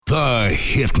The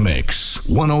Hit Mix,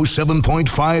 107.5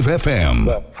 FM.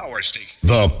 The Power Station.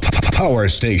 The Power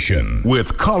Station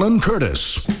with Colin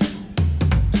Curtis.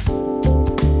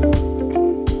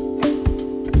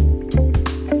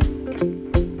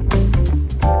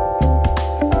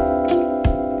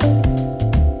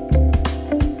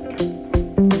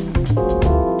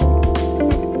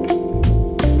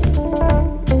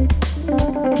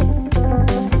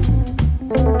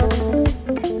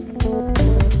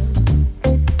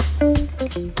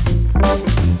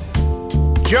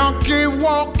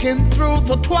 Walking through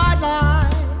the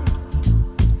twilight,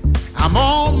 I'm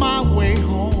on my way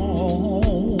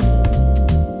home.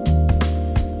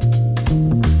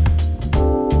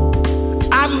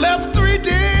 I left 3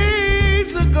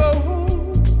 days ago,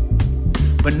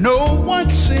 but no one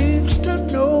seems to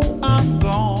know I'm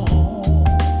gone.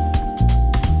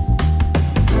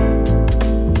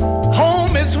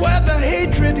 Home is where the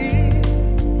hatred is.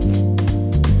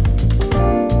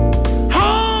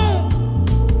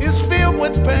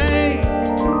 With pain,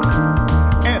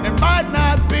 and it might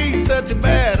not be such a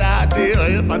bad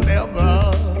idea if I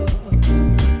never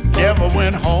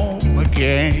went home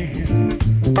again.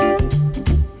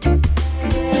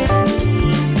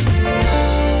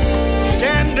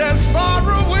 Stand as far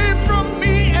away from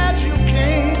me as you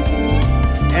can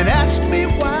and ask me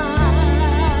why.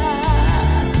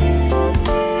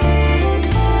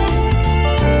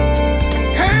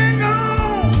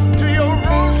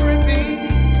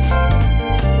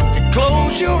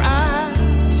 Close your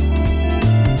eyes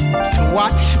to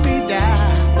watch me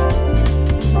die.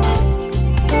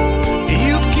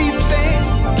 You keep saying,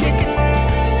 kick it,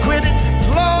 quit it.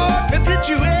 Lord, did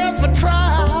you ever try?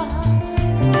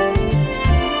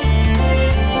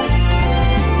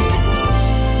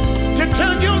 To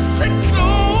turn your sick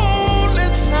soul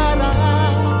inside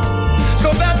out so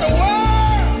that the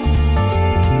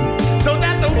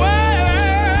world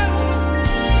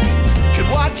can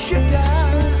watch you die.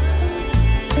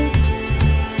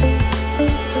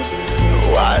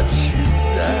 Watch you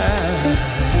die.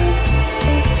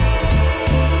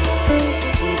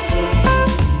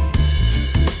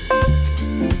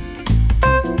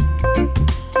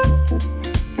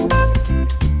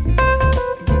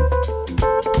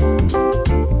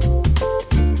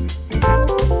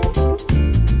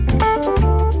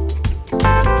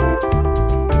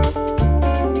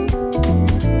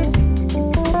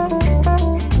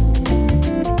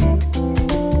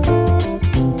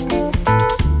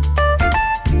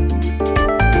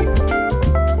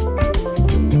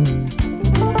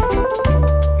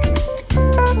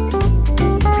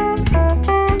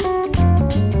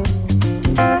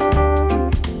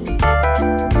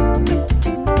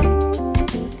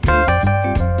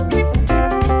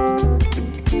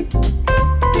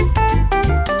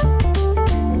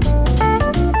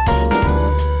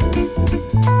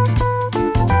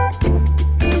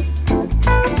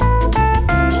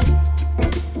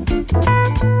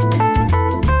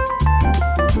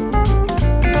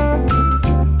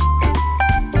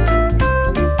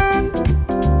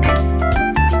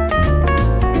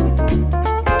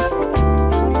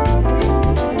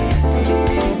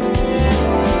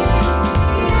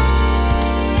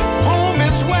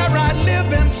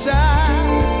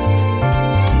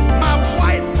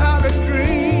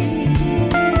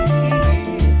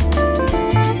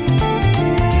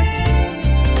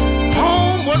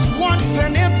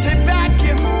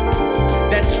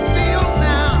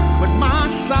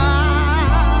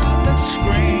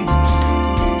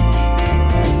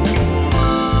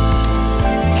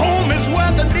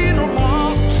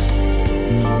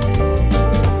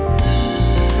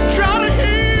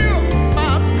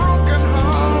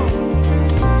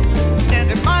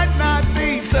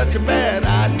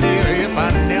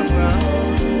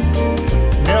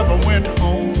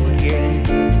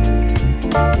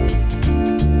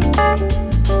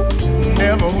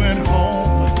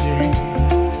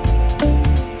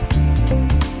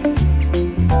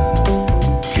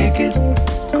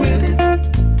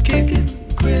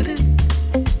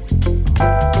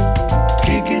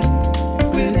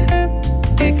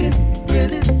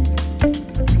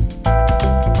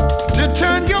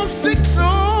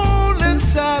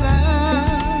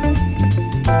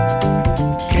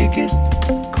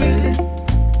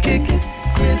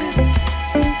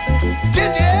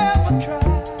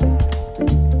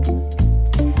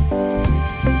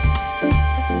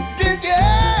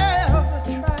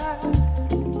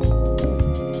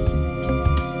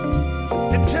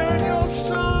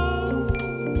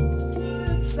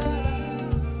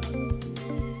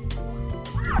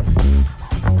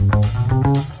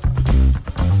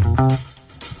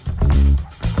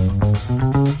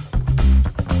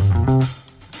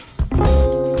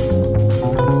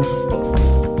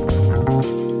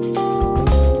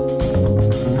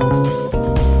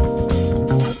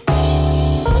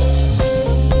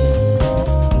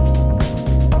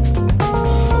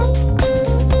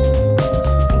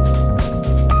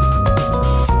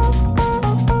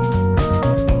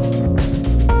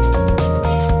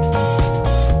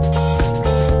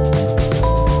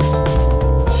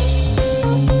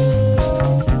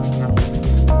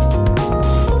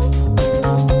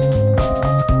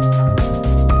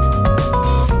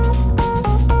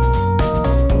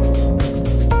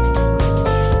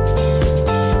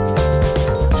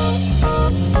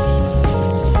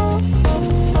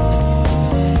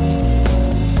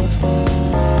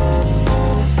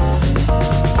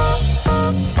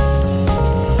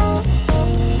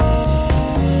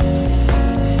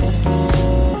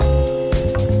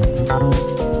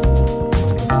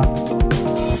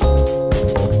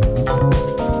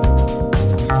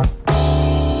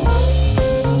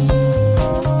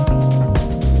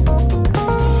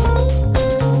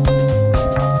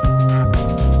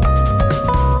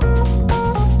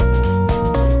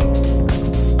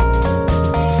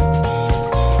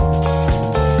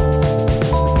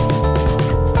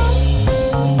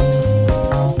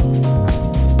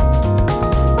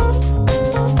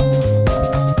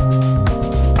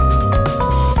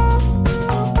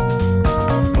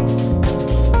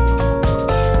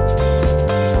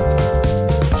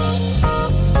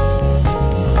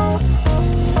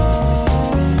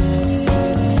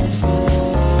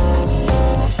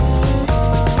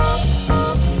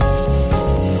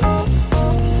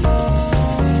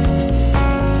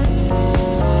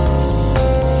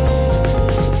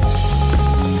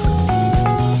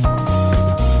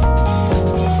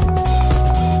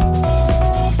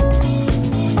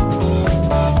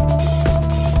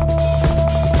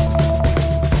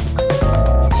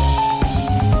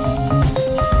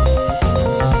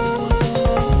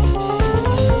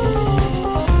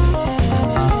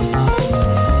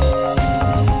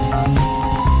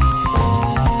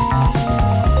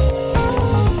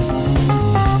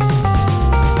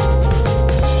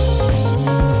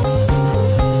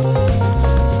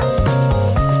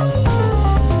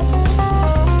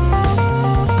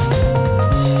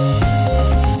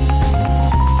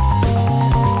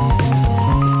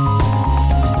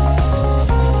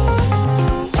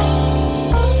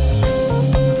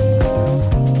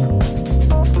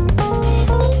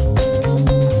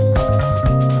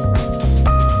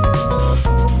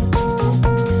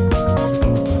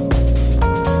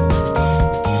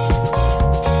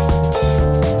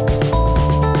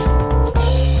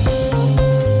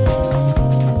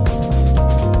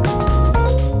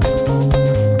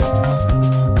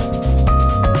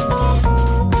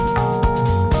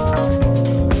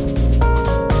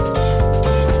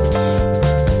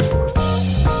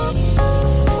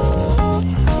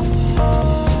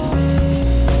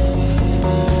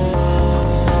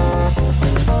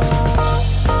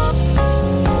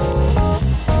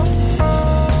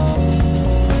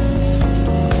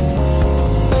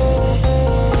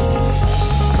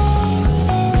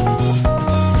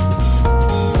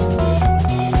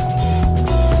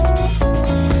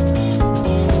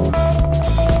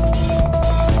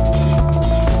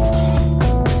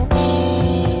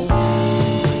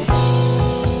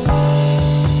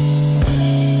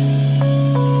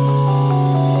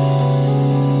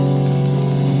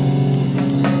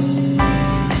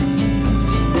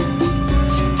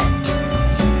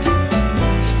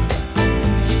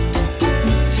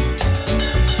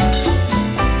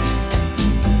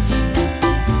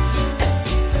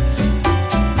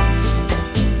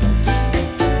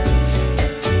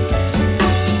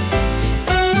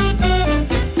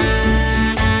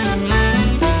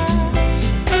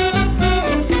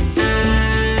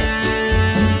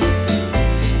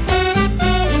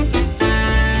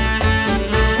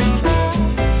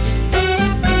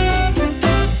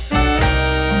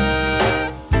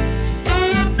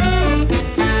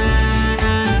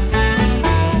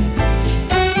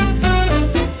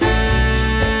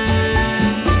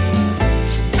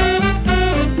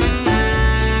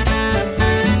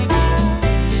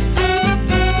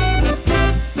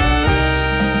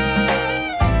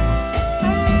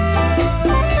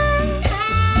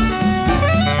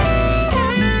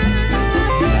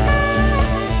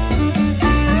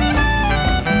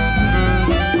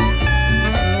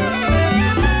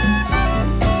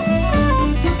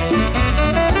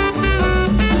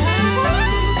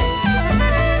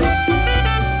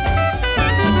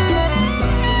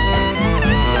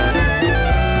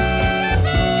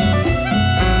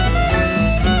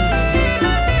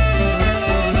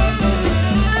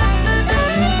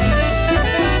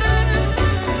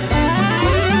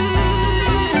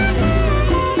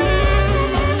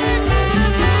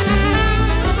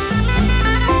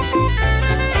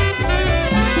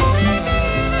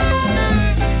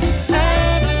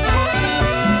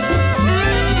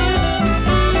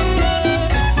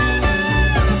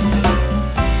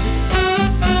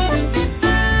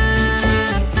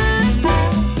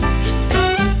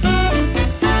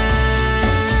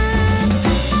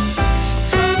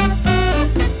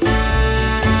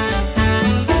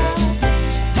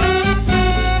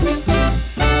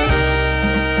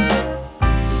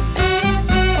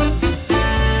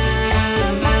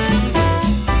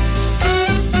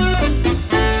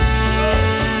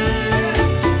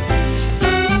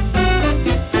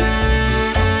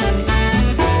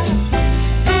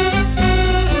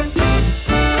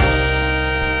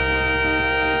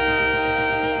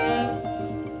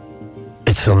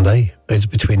 Sunday. It's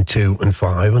between 2 and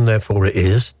 5, and therefore it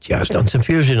is Jazz Dance and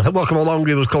Fusion. Welcome along.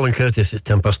 It was Colin Curtis. It's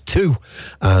 2:10,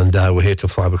 and we're here till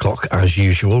 5 o'clock as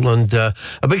usual. And a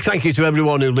big thank you to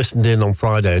everyone who listened in on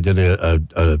Friday. I did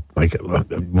a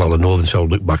Northern Soul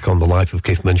look back on the life of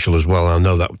Keith Minshall as well. I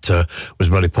know that was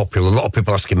very popular. A lot of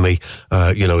people asking me,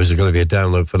 is there going to be a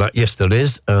download for that? Yes, there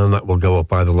is, and that will go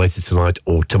up either later tonight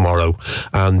or tomorrow.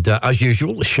 And as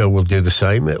usual, the show will do the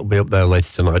same. It'll be up there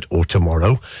later tonight or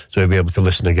tomorrow, so you'll be able to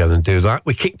listen again and do that.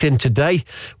 We kicked in today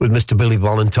with Mr. Billy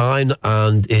Valentine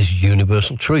and his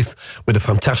Universal Truth with a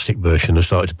fantastic version. I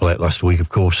started to play it last week, of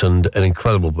course, and an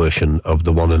incredible version of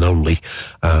the one and only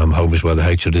Home Is Where the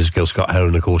Hatred Is. Gil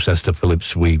Scott-Heron, of course, Esther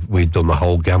Phillips. We've done the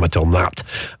whole gamut on that,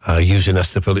 using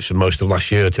Esther Phillips for most of last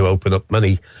year to open up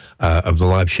many of the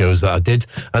live shows that I did.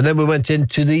 And then we went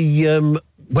into the...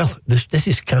 this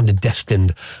is kind of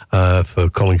destined for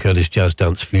Colin Curtis Jazz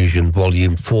Dance Fusion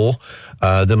Volume 4,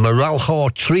 the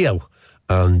Maralha Trio.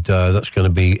 And that's going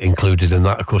to be included in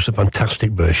that. Of course, a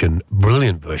fantastic version,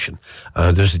 brilliant version.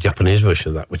 There's a Japanese version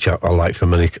of that, which I like for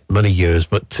many, many years.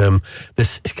 But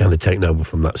this is kind of taken over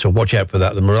from that. So watch out for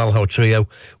that. The Maralha Trio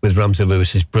with Ramsey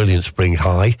Lewis's brilliant Spring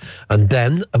High. And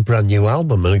then a brand new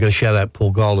album. And I'm going to shout out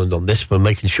Paul Garland on this for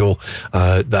making sure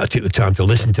that I took the time to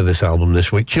listen to this album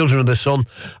this week. Children of the Sun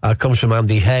comes from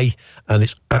Andy Hay. And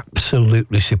it's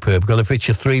absolutely superb. We're going to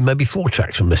feature 3, maybe 4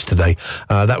 tracks from this today.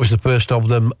 That was the first of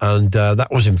them. And that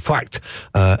was, in fact,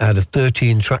 out of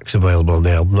 13 tracks available on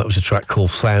the album. That was a track called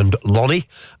Found Lonnie.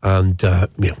 And, that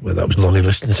was Lonnie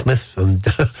Liston Smith. And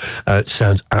it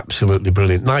sounds absolutely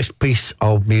brilliant. Nice piece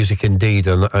of music indeed.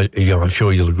 And, I'm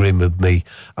sure you'll agree with me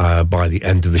by the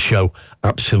end of the show.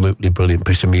 Absolutely brilliant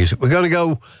piece of music. We're going to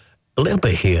go a little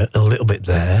bit here, a little bit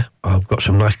there. I've got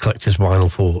some nice collector's vinyl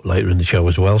for later in the show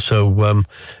as well. So, we're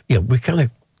kind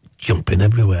of jumping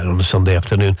everywhere on a Sunday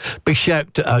afternoon. Big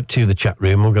shout out to the chat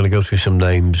room. We're going to go through some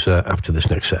names after this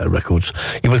next set of records.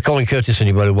 You're with Colin Curtis and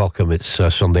you're very welcome. It's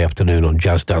Sunday afternoon on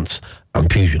Jazz Dance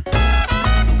and Fusion.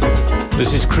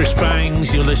 This is Chris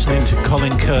Bangs. You're listening to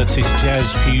Colin Curtis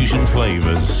Jazz Fusion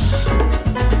Flavors.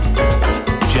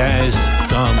 Jazz,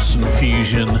 dance and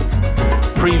fusion.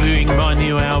 Previewing my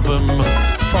new album,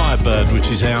 Firebird, which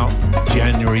is out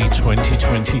January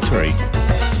 2023.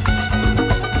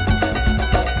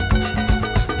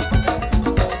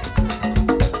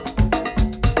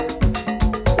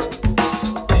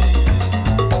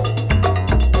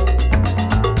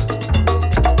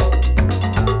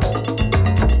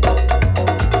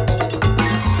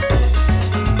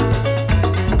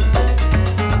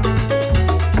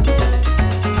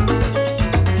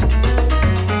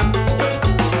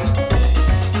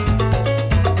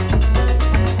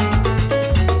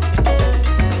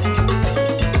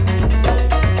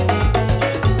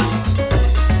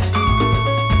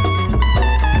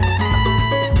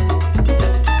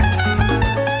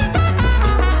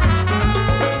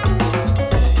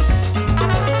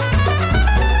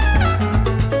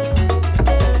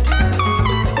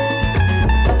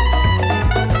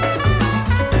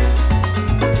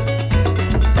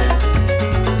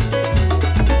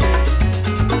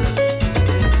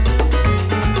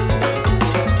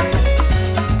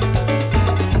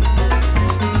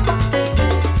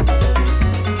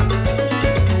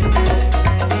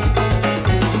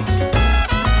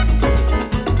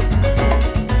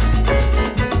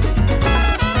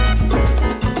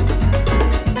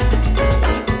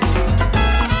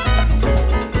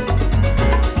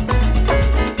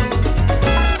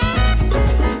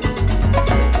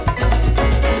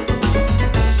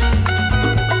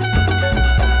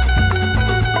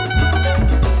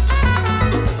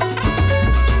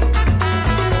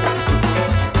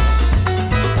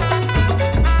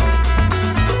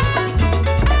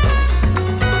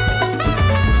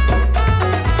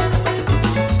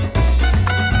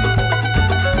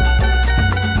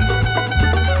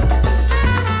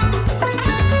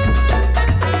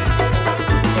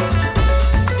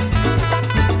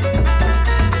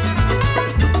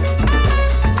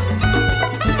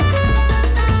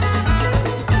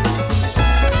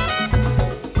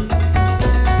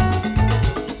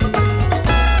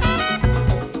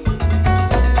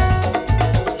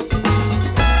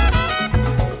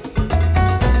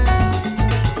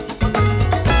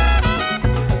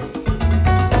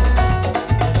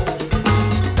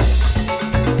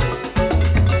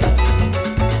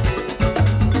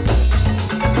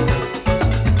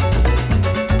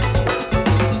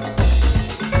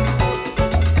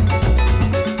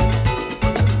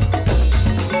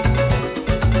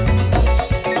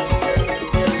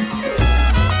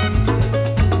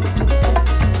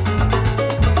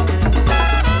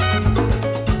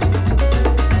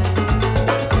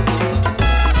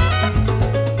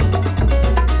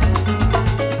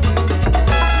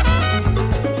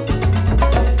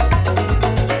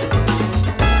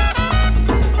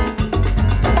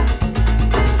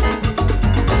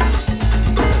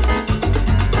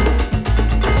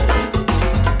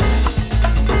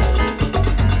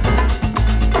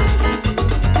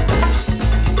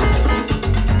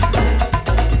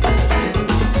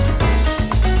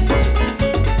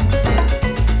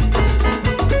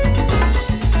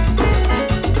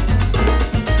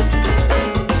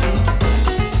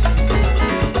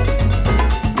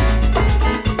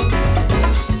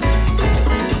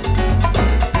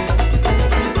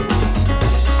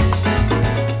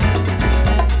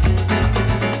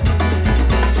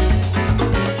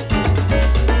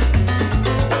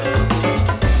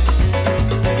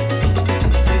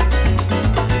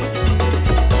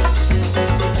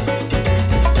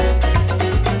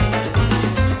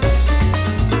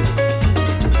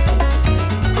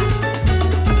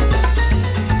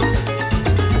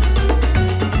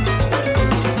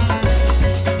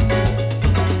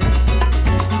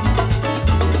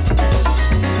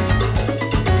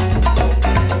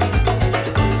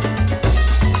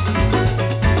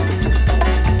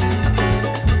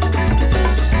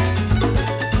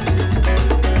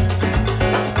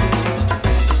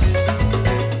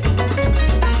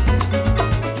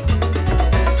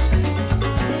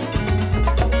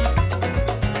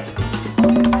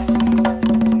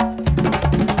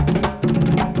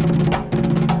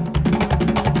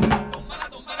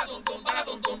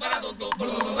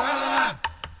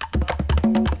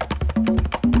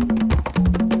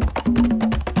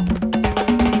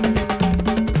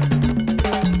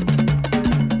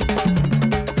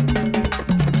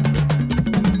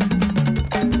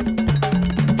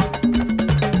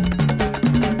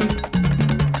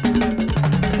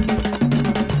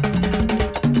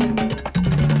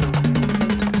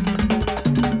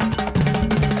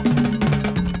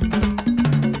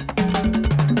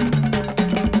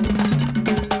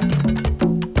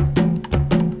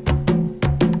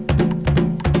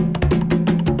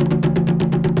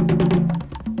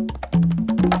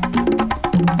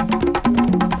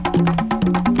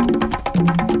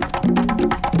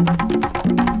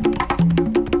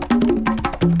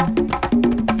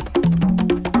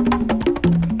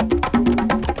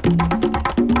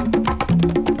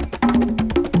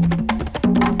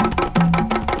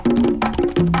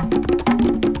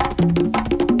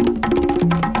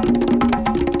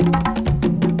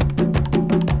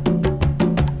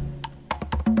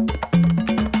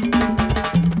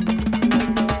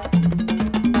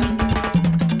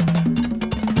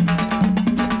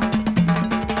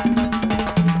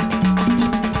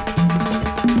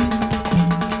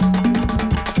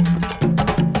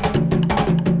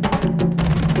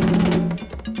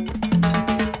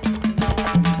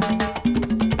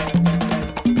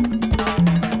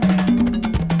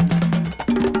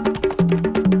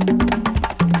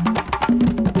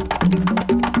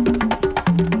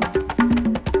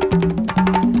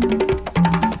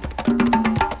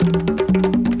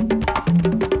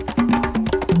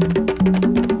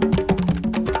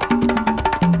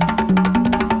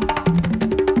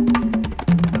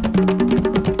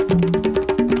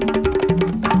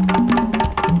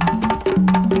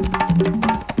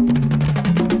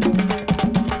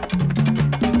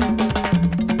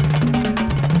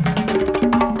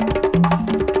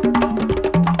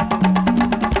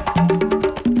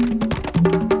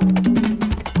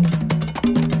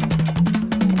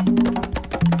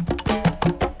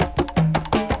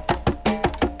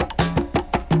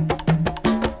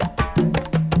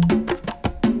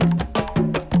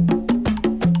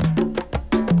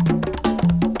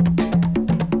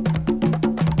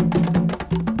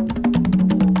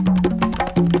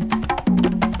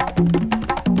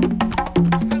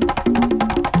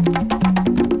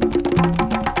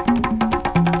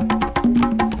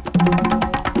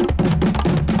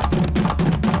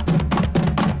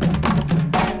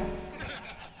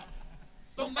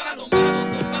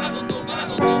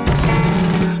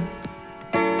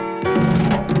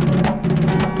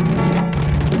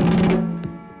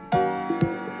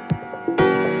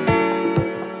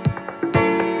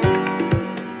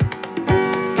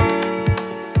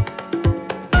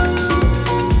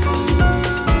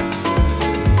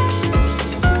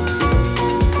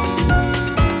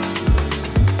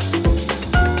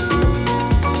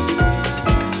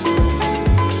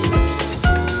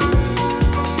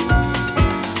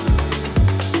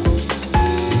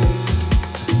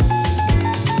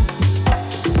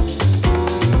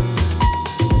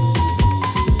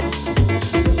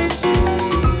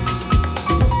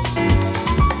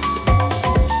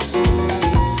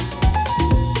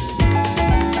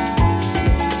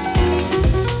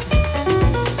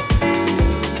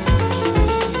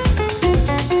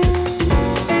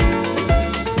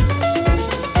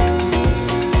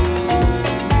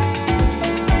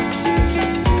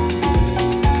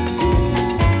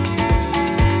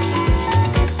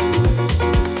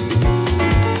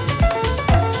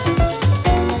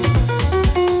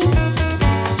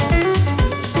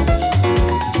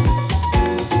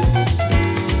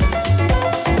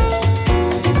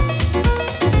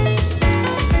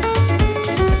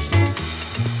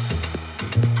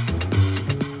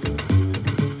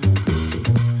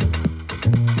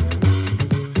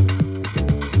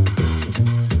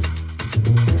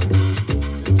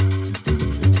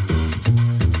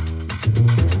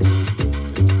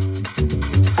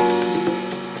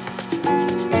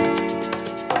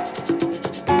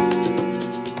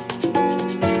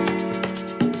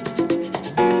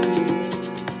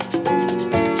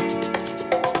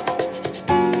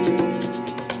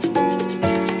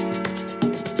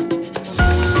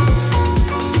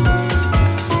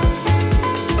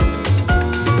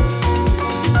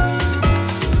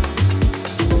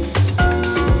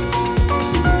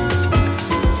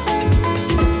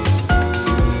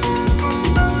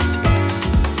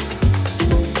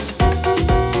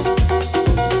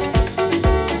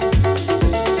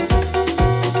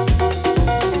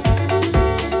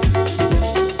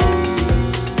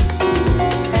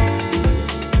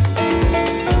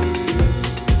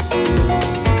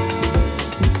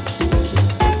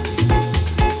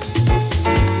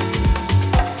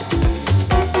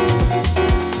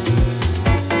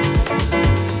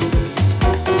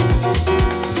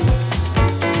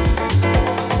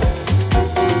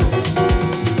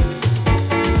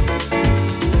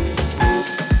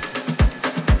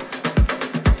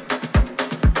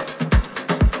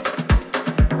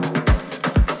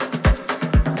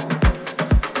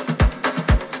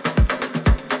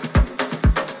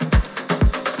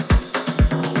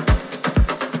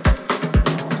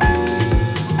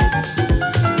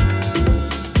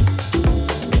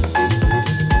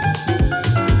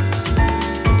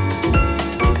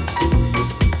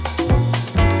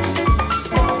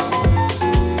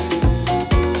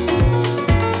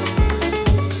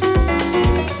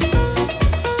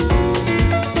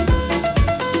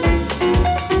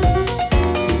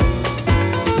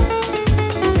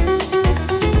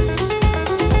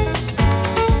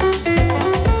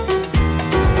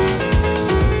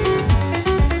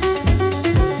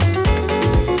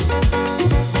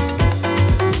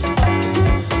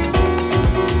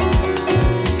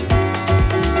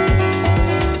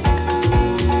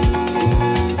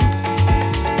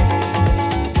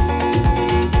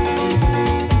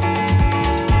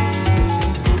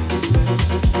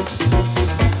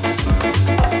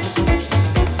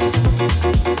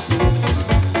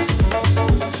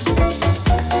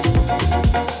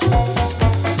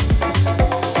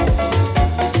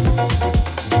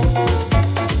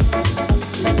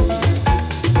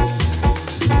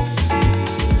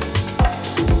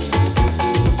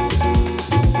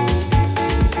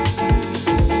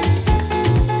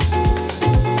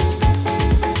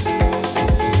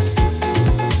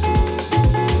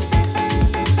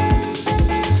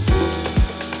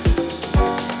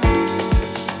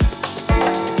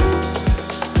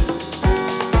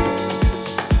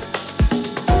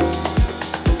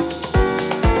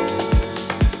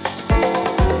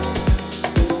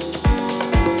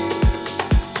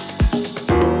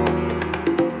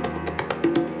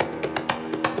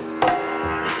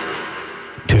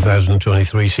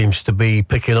 2023 seems to be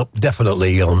picking up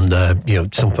definitely on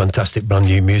some fantastic brand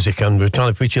new music, and we're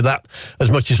trying to feature that as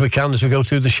much as we can as we go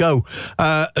through the show.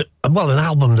 An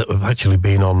album that we've actually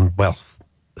been on,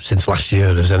 since last year,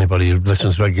 as anybody who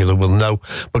listens regular will know.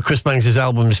 But Chris Bangs'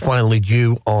 album is finally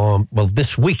due on,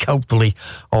 this week, hopefully,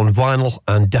 on vinyl.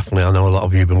 And definitely, I know a lot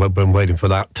of you have been waiting for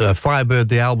that. Firebird,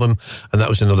 the album, and that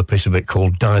was another piece of it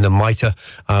called Dynamiter,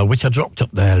 which I dropped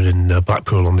up there in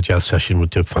Blackpool on the jazz session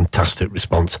with a fantastic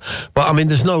response. But, I mean,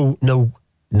 there's no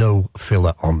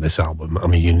filler on this album. I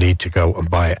mean, you need to go and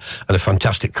buy it. And a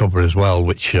fantastic cover as well,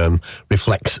 which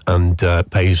reflects and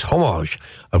pays homage,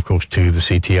 of course, to the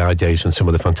CTI days and some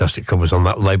of the fantastic covers on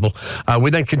that label.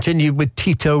 We then continue with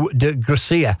Tito de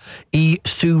Gracia, E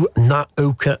Su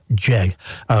Naoka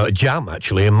Jam,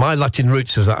 actually. And My Latin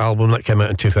Roots is that album that came out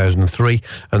in 2003,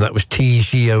 and that was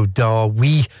T.G.O.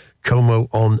 Darwi Como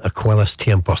on Aquelas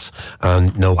Tiempos,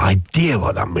 and no idea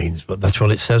what that means, but that's what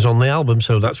it says on the album,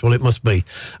 so that's what it must be.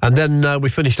 And then we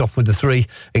finished off with the 3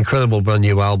 incredible brand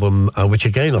new album, which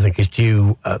again I think is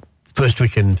due first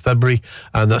week in February,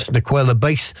 and that's Naquela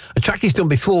Bass, a track he's done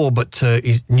before, but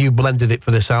he's new blended it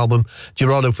for this album.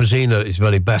 Gerardo Frazina is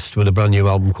very best with a brand new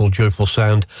album called Joyful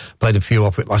Sound. Played a few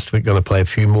off it last week, going to play a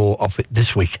few more off it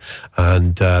this week,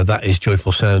 and that is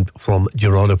Joyful Sound from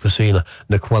Gerardo Frazina,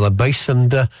 Naquela Bass.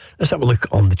 And let's have a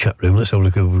look on the chat room. Let's have a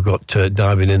look who we've got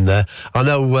diving in there. I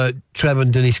know Trev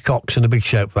and Denise Cox, and a big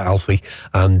shout for Alfie,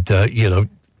 and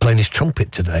playing his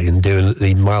trumpet today and doing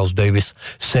the Miles Davis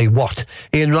Say What.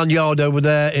 Ian Ranyard over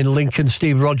there in Lincoln,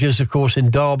 Steve Rogers, of course,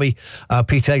 in Derby,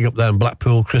 Pete Egg up there in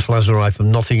Blackpool, Chris Lazari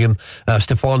from Nottingham,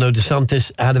 Stefano De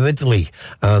Santis out of Italy,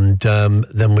 and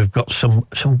then we've got some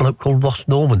bloke called Ross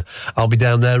Norman. I'll be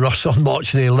down there, Ross, on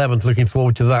March the 11th, looking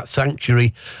forward to that.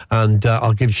 Sanctuary, and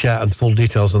I'll give a shout and full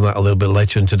details on that a little bit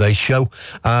later in today's show.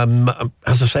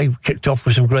 As I say, kicked off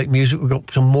with some great music. We've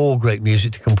got some more great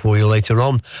music to come for you later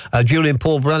on. Julian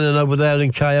Paul Brennan over there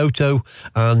in Kyoto,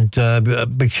 and a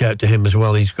big shout to him as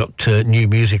well. He's got new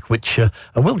music, which I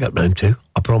will get round to,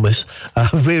 I promise.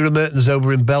 Vera Mertens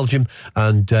over in Belgium,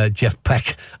 and Jeff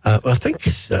Peck, I think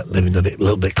is living a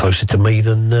little bit closer to me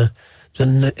than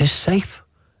is safe.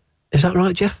 Is that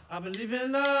right, Jeff? I believe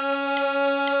in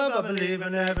love, I believe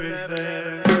in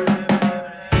everything.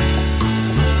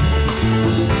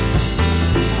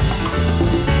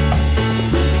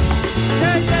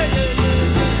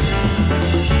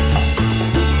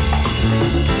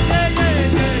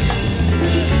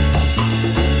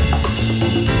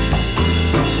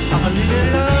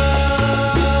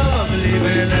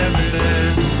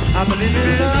 I believe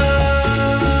in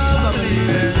love, I believe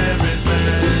in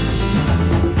everything.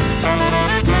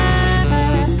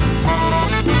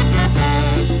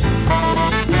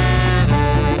 I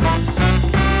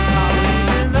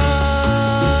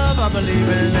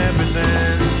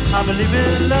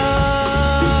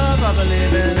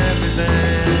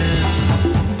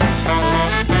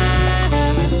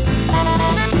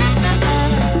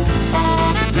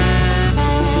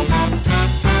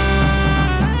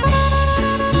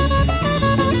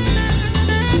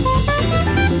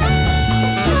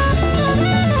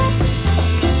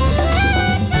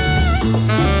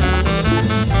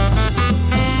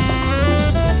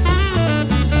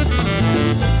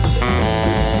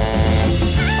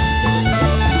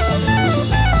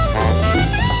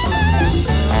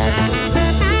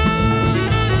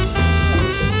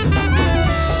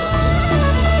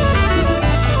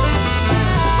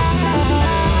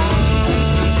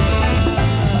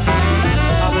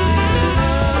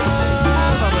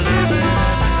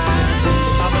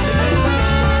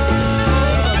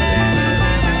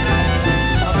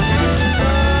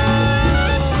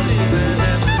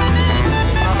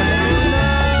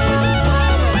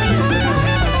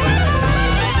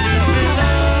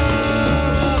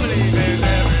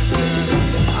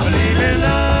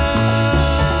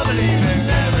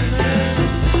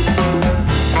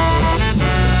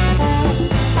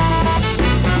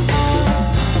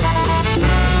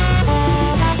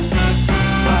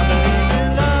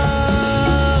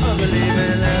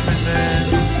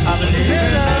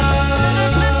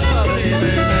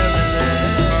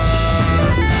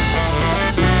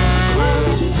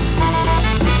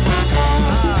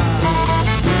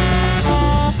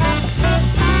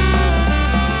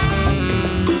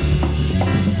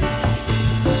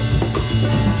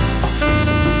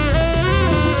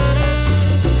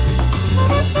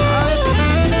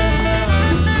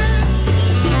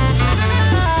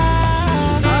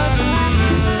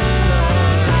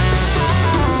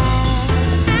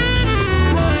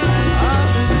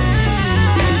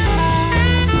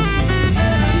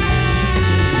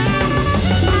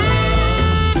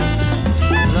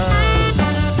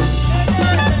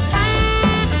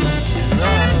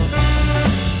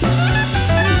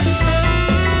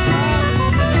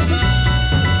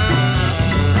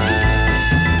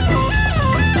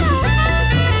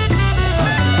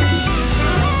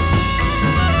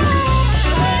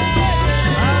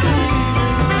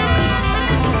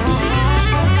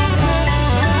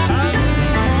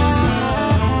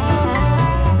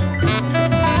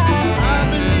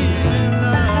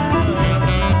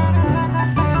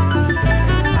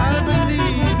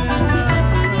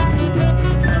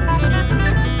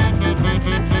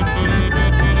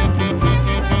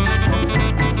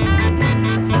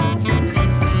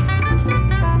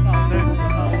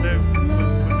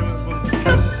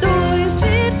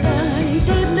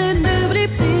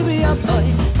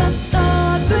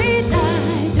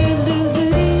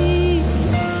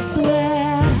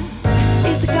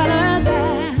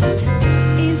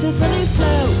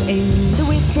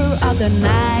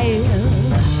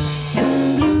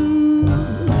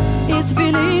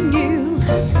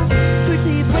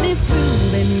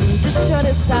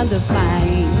sound of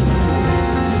mine.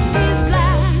 It's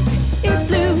black, it's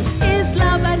blue, it's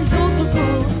loud, but it's also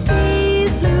cool.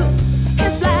 It's blue,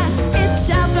 it's black, it's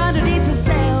sharp, not a deep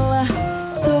cell.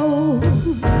 So,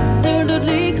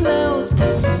 dirtily closed,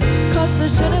 cause the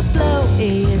shutter blow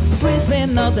is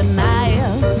breathing on the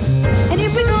Nile. And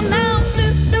if we go now,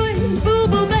 boo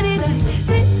boo, buddy,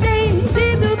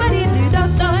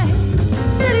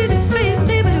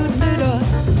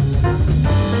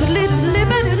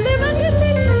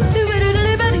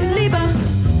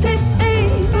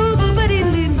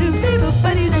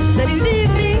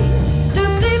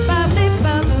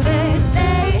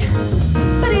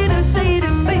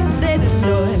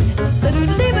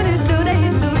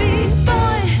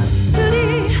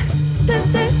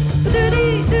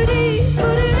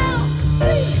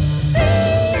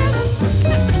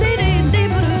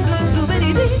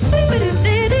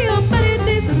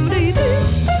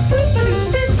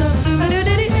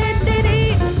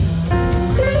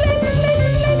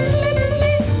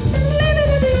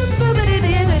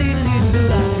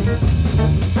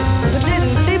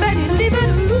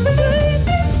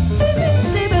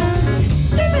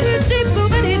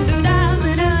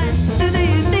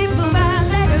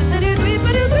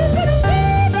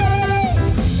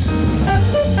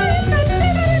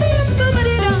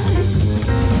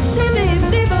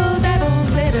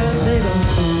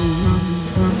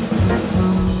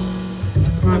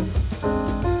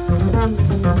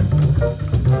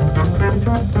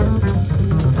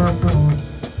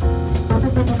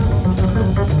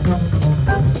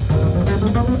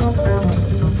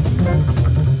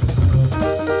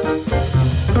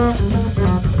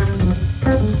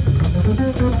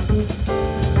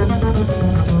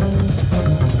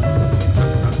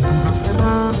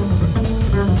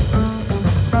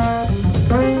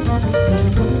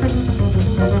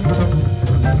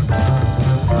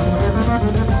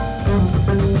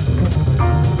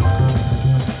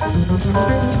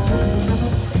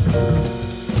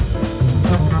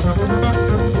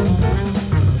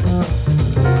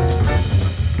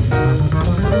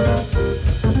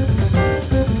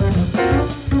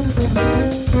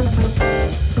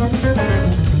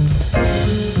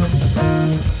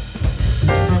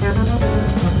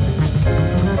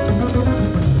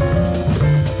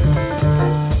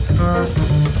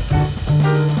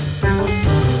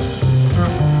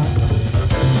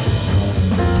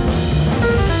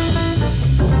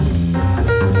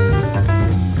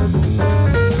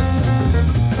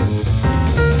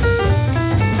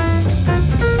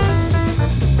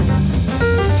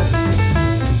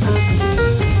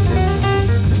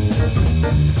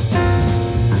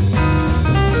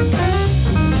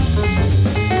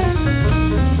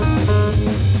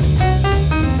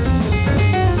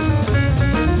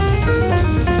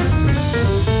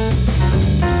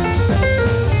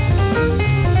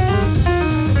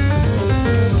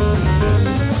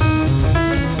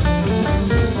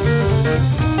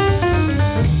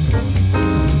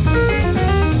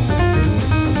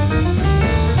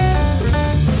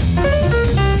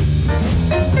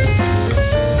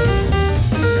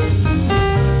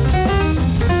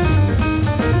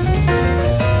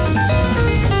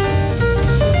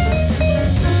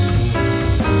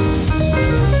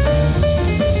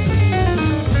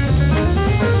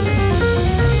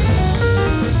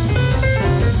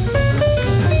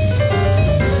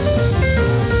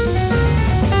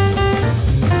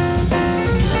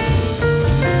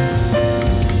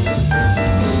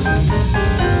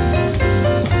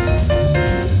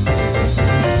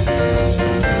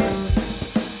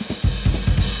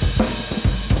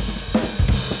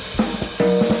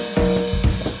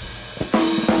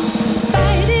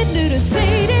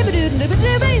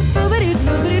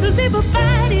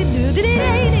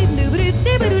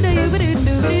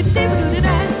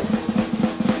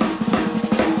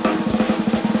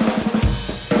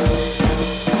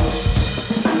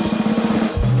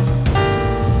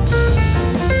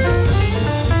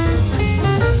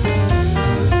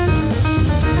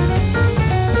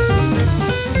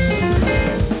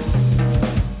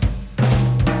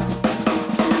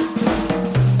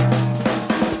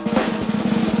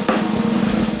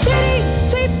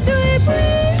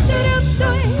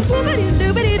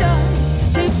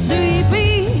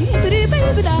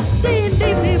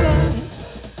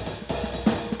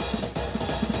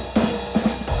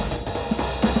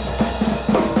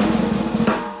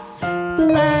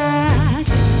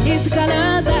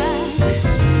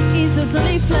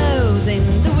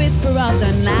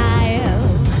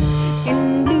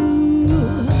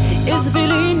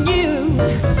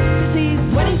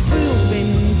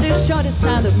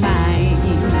 sound of mine.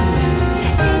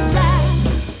 It's black,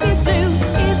 it's blue,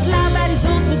 it's loud, but it's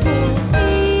also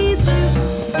cool.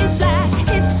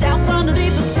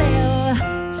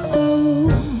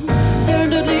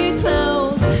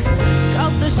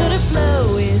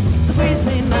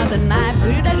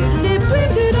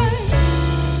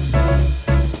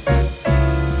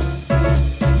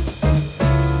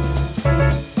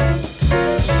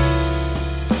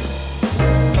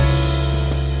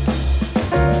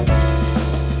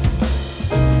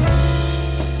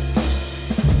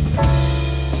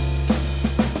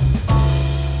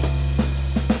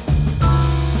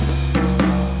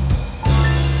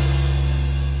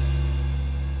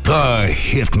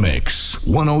 Hit Mix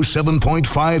 107.5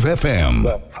 FM.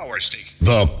 The Power Station.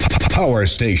 The Power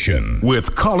Station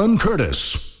with Colin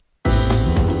Curtis.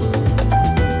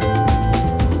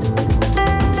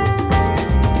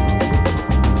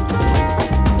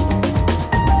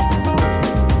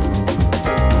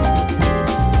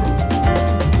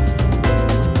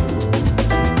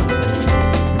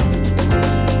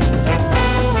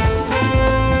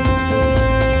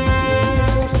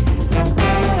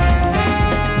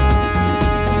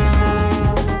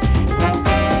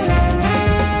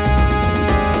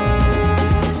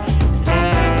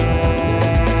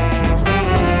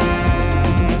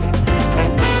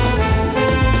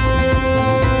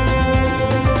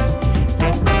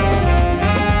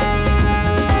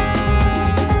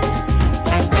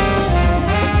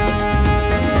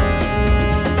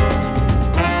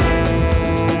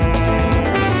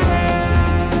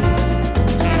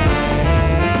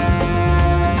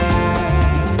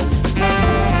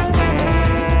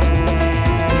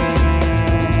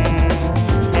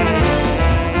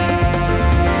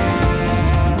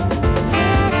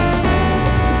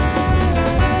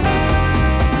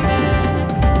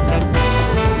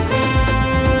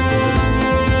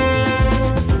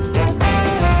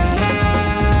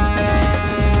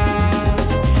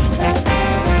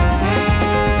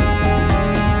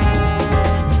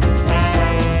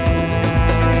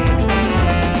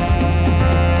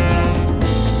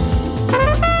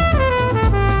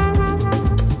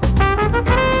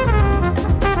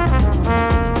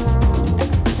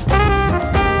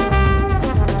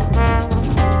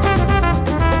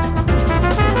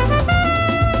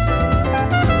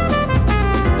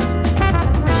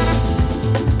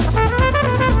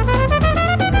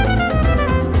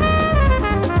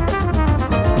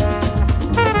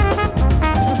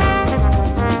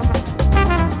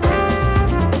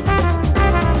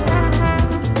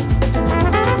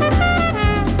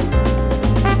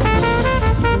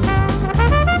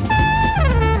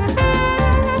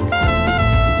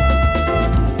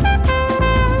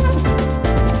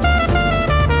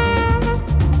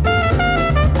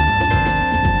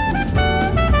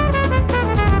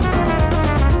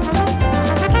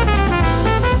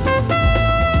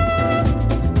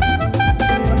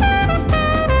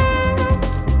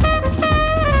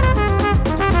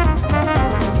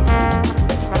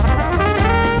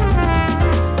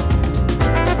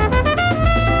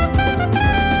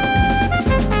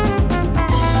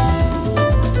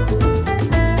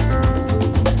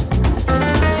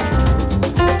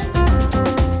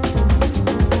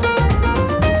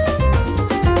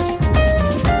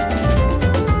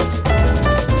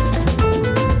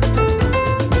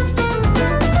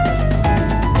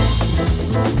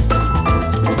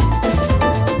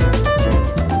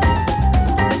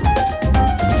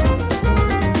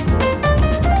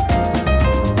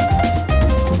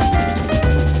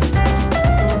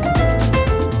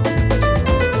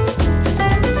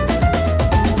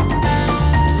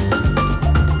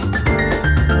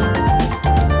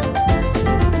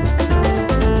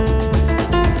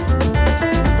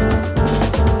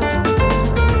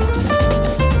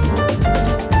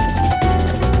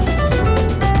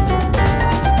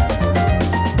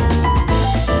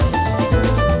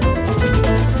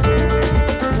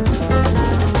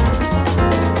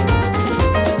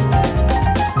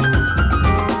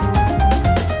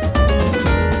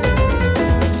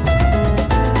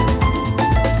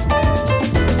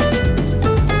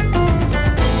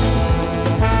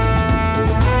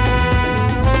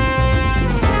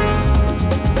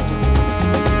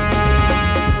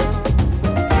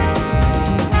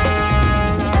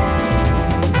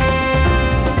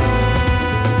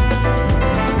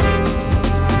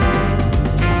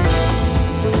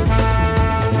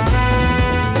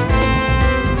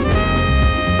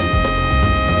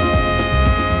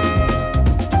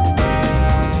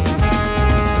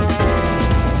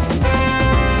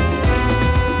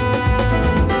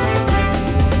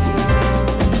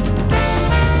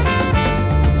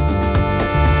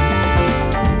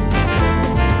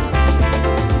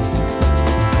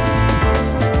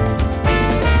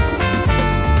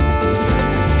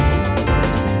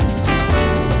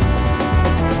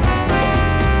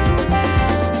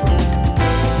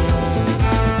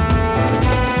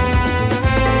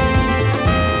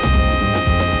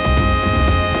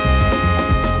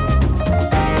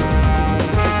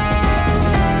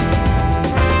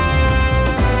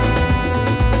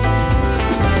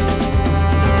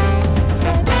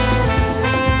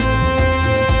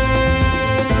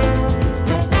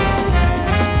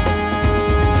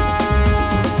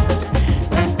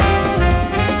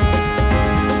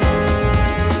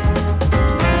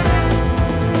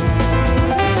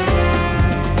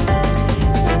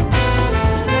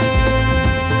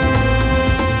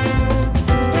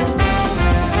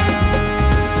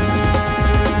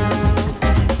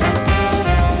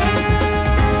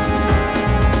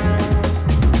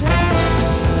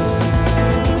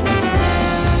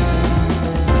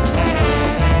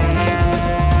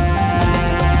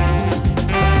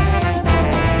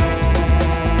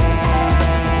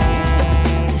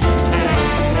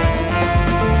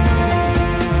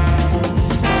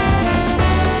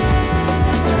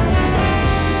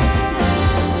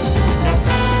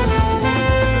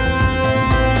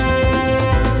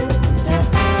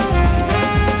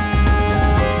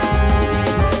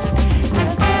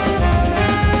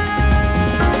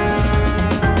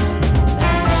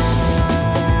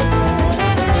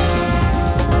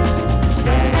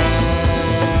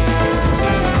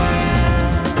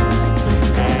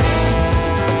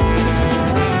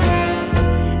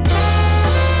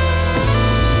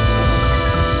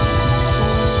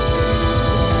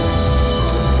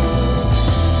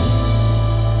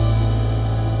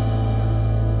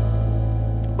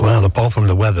 And apart from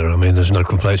the weather, I mean, there's no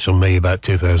complaints from me about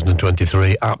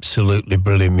 2023. Absolutely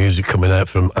brilliant music coming out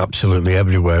from absolutely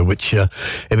everywhere, which,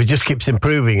 if it just keeps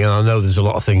improving, and I know there's a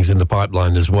lot of things in the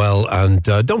pipeline as well. And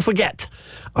don't forget,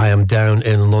 I am down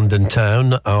in London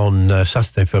town on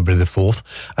Saturday, February the 4th,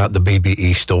 at the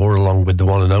BBE store, along with the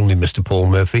one and only Mr.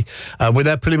 Paul Murphy. We're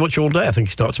there pretty much all day. I think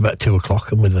it starts about 2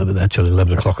 o'clock, and we're there till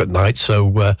 11 o'clock at night.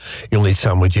 So you'll need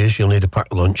sandwiches, you'll need a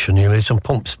packed lunch, and you'll need some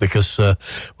pumps, because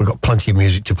we've got plenty of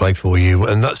music to play for you.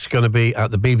 And that's going to be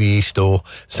at the BBE store,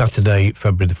 Saturday,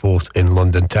 February the 4th in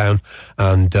London town,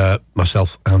 and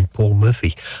myself and Paul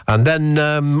Murphy. And then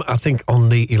I think on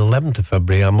the 11th of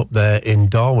February, I'm up there in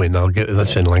Darwin.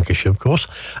 That's in Lancashire, of course.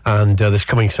 And this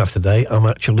coming Saturday, I'm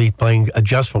actually playing a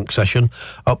jazz funk session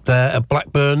up there at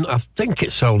Blackburn. I think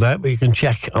it's sold out, but you can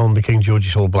check on the King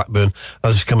George's Hall, Blackburn.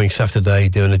 That's coming Saturday,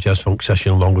 doing a jazz funk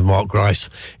session along with Mark Grice,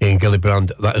 Ian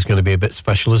Gillibrand. That is going to be a bit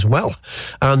special as well.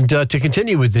 And to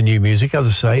continue with the new music, as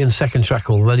I say, and second track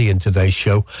already in today's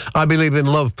show, I Believe in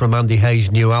Love from Andy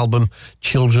Hayes' new album,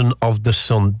 Children of the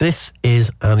Sun. This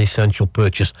is an essential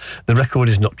purchase. The record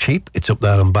is not cheap. It's up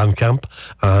there on Bandcamp,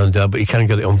 and but you can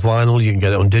get it on vinyl, you can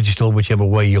get it on digital, whichever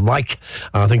way you like.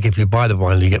 I think if you buy the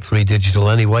vinyl, you get free digital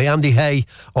anyway. Andy Hay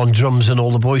on drums and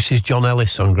all the voices, John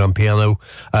Ellis on grand piano,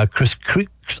 Chris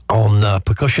Creeks on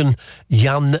percussion,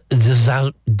 Jan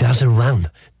Dazaran,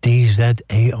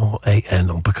 D-Z-A-R-A-N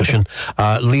on percussion,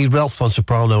 Lee Ralph on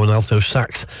soprano and alto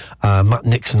sax, Matt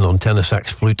Nixon on tenor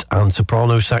sax, flute and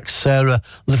soprano sax, Sarah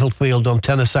Littlefield on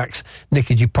tenor sax,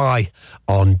 Nicky Dupai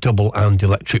on double and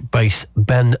electric bass,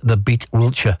 Ben the Beat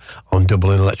Wiltshire on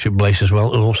double and electric bass as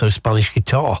well, and also Spanish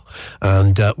guitar,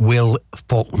 and Will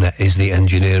Faulkner is the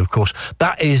engineer, of course.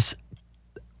 That is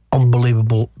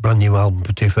unbelievable brand new album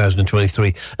for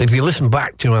 2023. And if you listen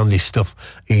back to Andy's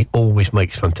stuff, he always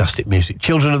makes fantastic music.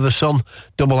 Children of the Sun,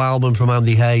 double album from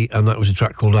Andy Hay, and that was a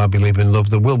track called I Believe in Love.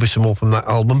 There will be some more from that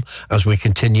album as we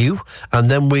continue. And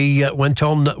then we went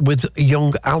on with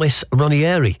young Alice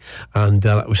Ranieri, and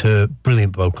that was her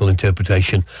brilliant vocal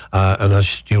interpretation. And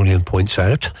as Julian points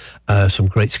out, some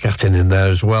great scatting in there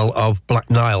as well of Black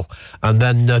Nile. And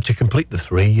then to complete the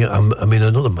three, I mean,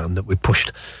 another man that we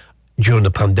pushed during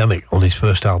the pandemic on his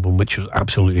first album, which was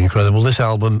absolutely incredible. This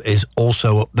album is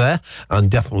also up there and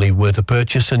definitely worth a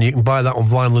purchase, and you can buy that on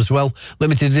vinyl as well.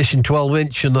 Limited edition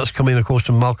 12-inch, and that's coming, of course,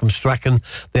 from Malcolm Strachan.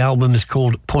 The album is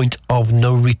called Point of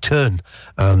No Return,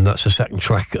 and that's the second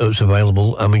track that's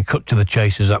available. I mean, Cut to the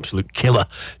Chase is absolute killer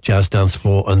jazz dance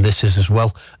floor, and this is as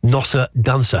well. Nossa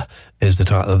Dancer is the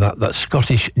title of that. That's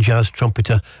Scottish jazz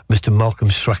trumpeter Mr. Malcolm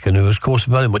Strachan, who is, of course,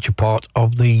 very much a part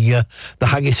of the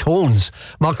Haggis Horns.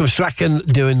 Malcolm Strachan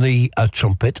doing the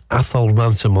trumpet, Athol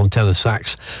Ransom on tenor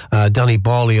sax, Danny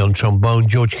Barley on trombone,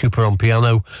 George Cooper on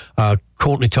piano,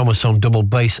 Courtney Thomas on double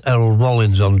bass, Errol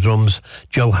Rollins on drums,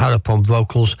 Joe Harrop on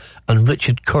vocals, and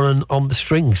Richard Curran on the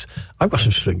strings. I've got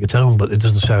some string at home, but it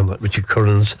doesn't sound like Richard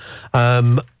Curran's.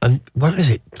 And what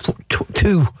is it?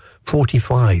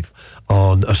 2:45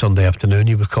 on a Sunday afternoon.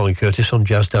 You were Colin Curtis on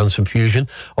Jazz Dance and Fusion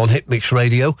on Hitmix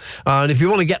Radio. And if you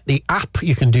want to get the app,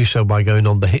 you can do so by going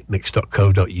on the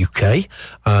hitmix.co.uk.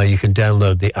 You can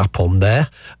download the app on there,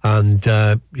 and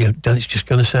then it's just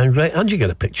going to sound great. And you get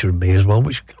a picture of me as well,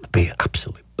 which is going to be an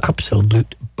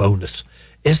absolute bonus.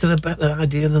 Is there a better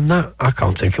idea than that? I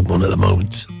can't think of one at the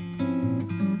moment.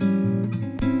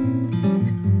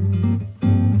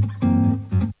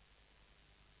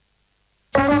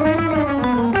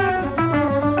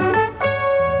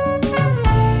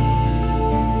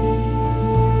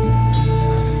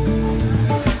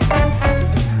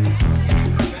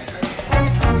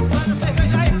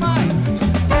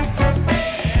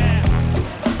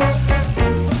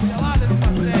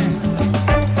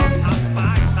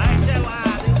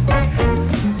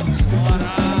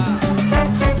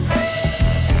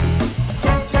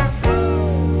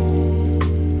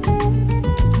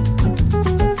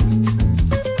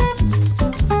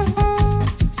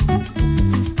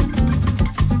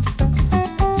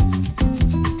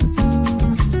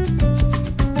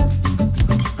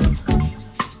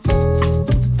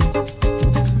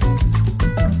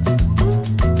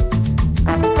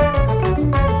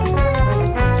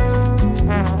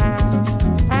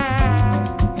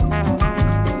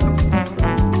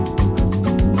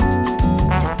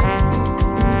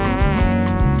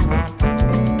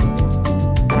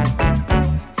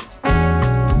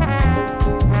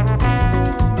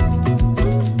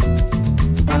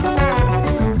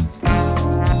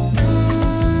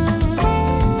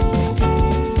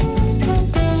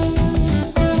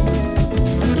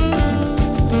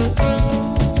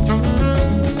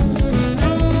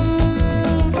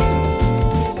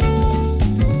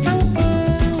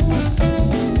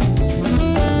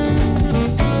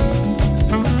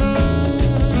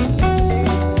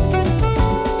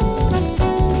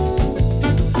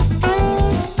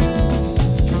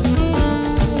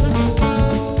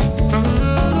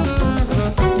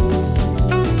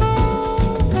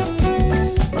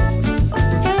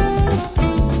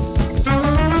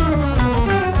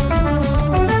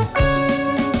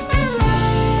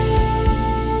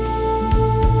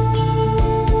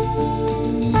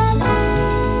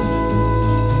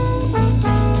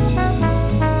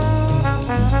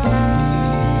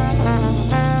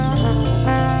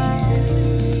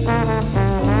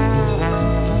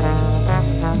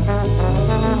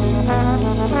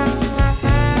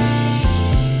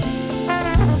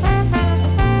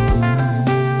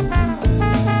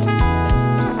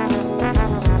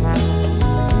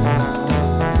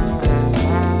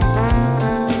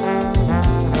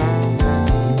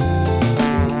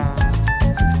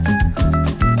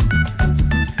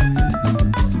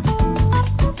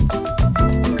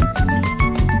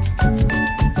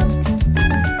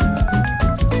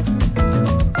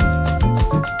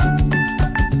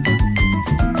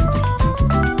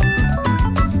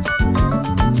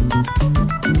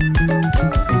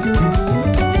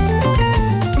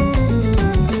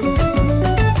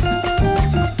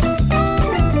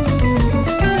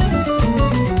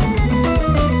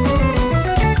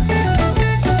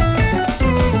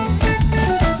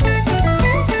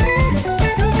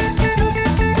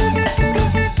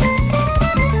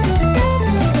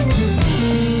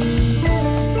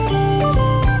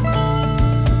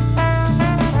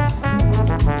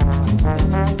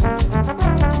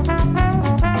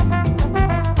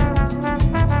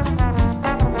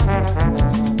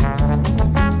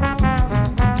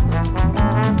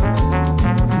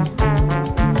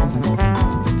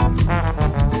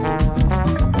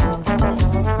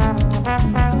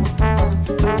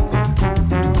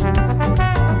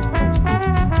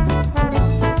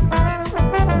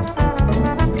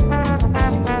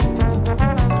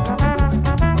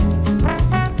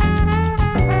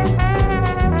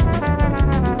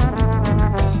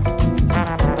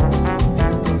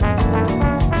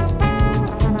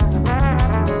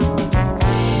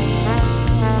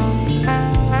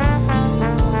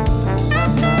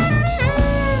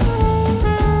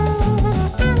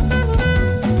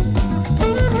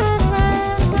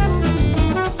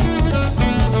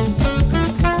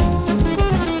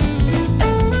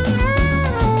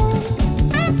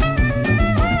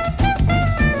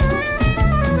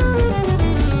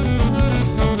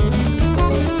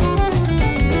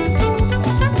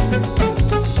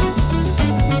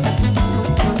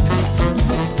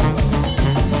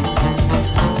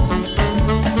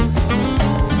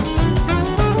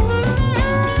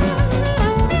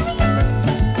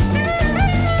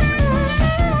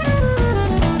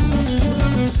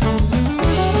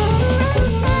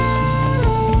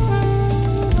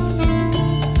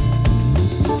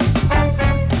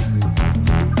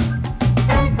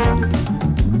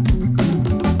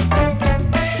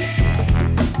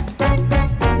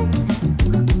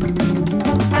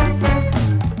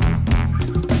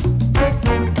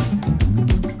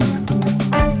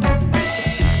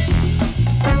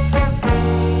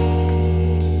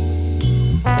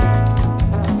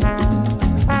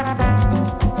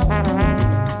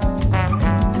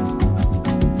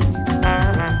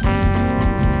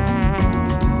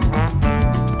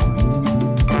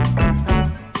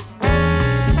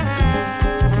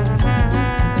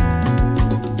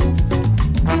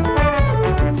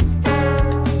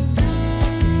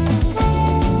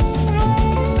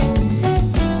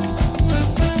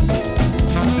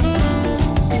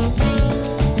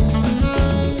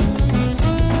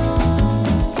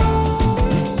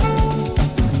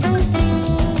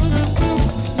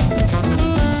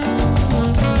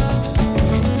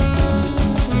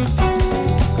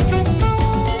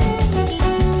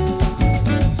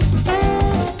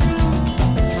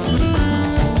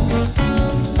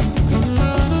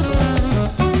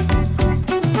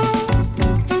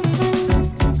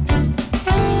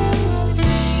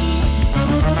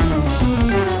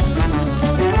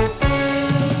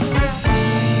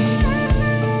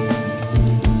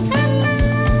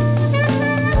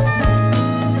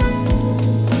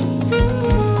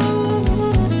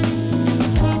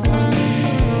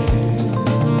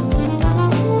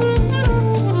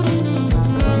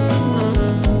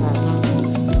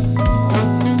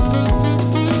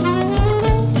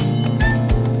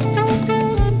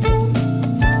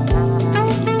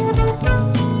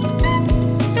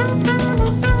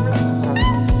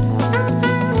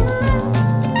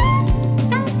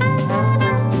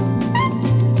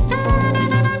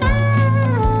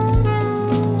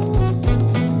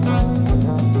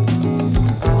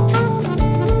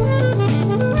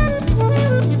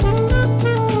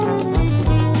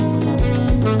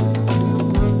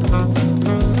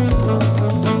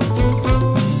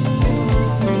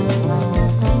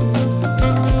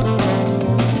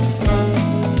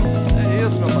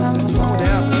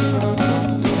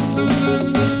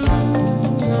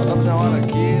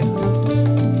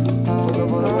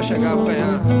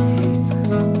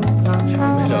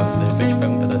 de repente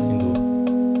pega um pedacinho do.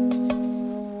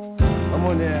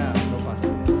 Vamos nessa, meu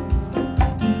parceiro.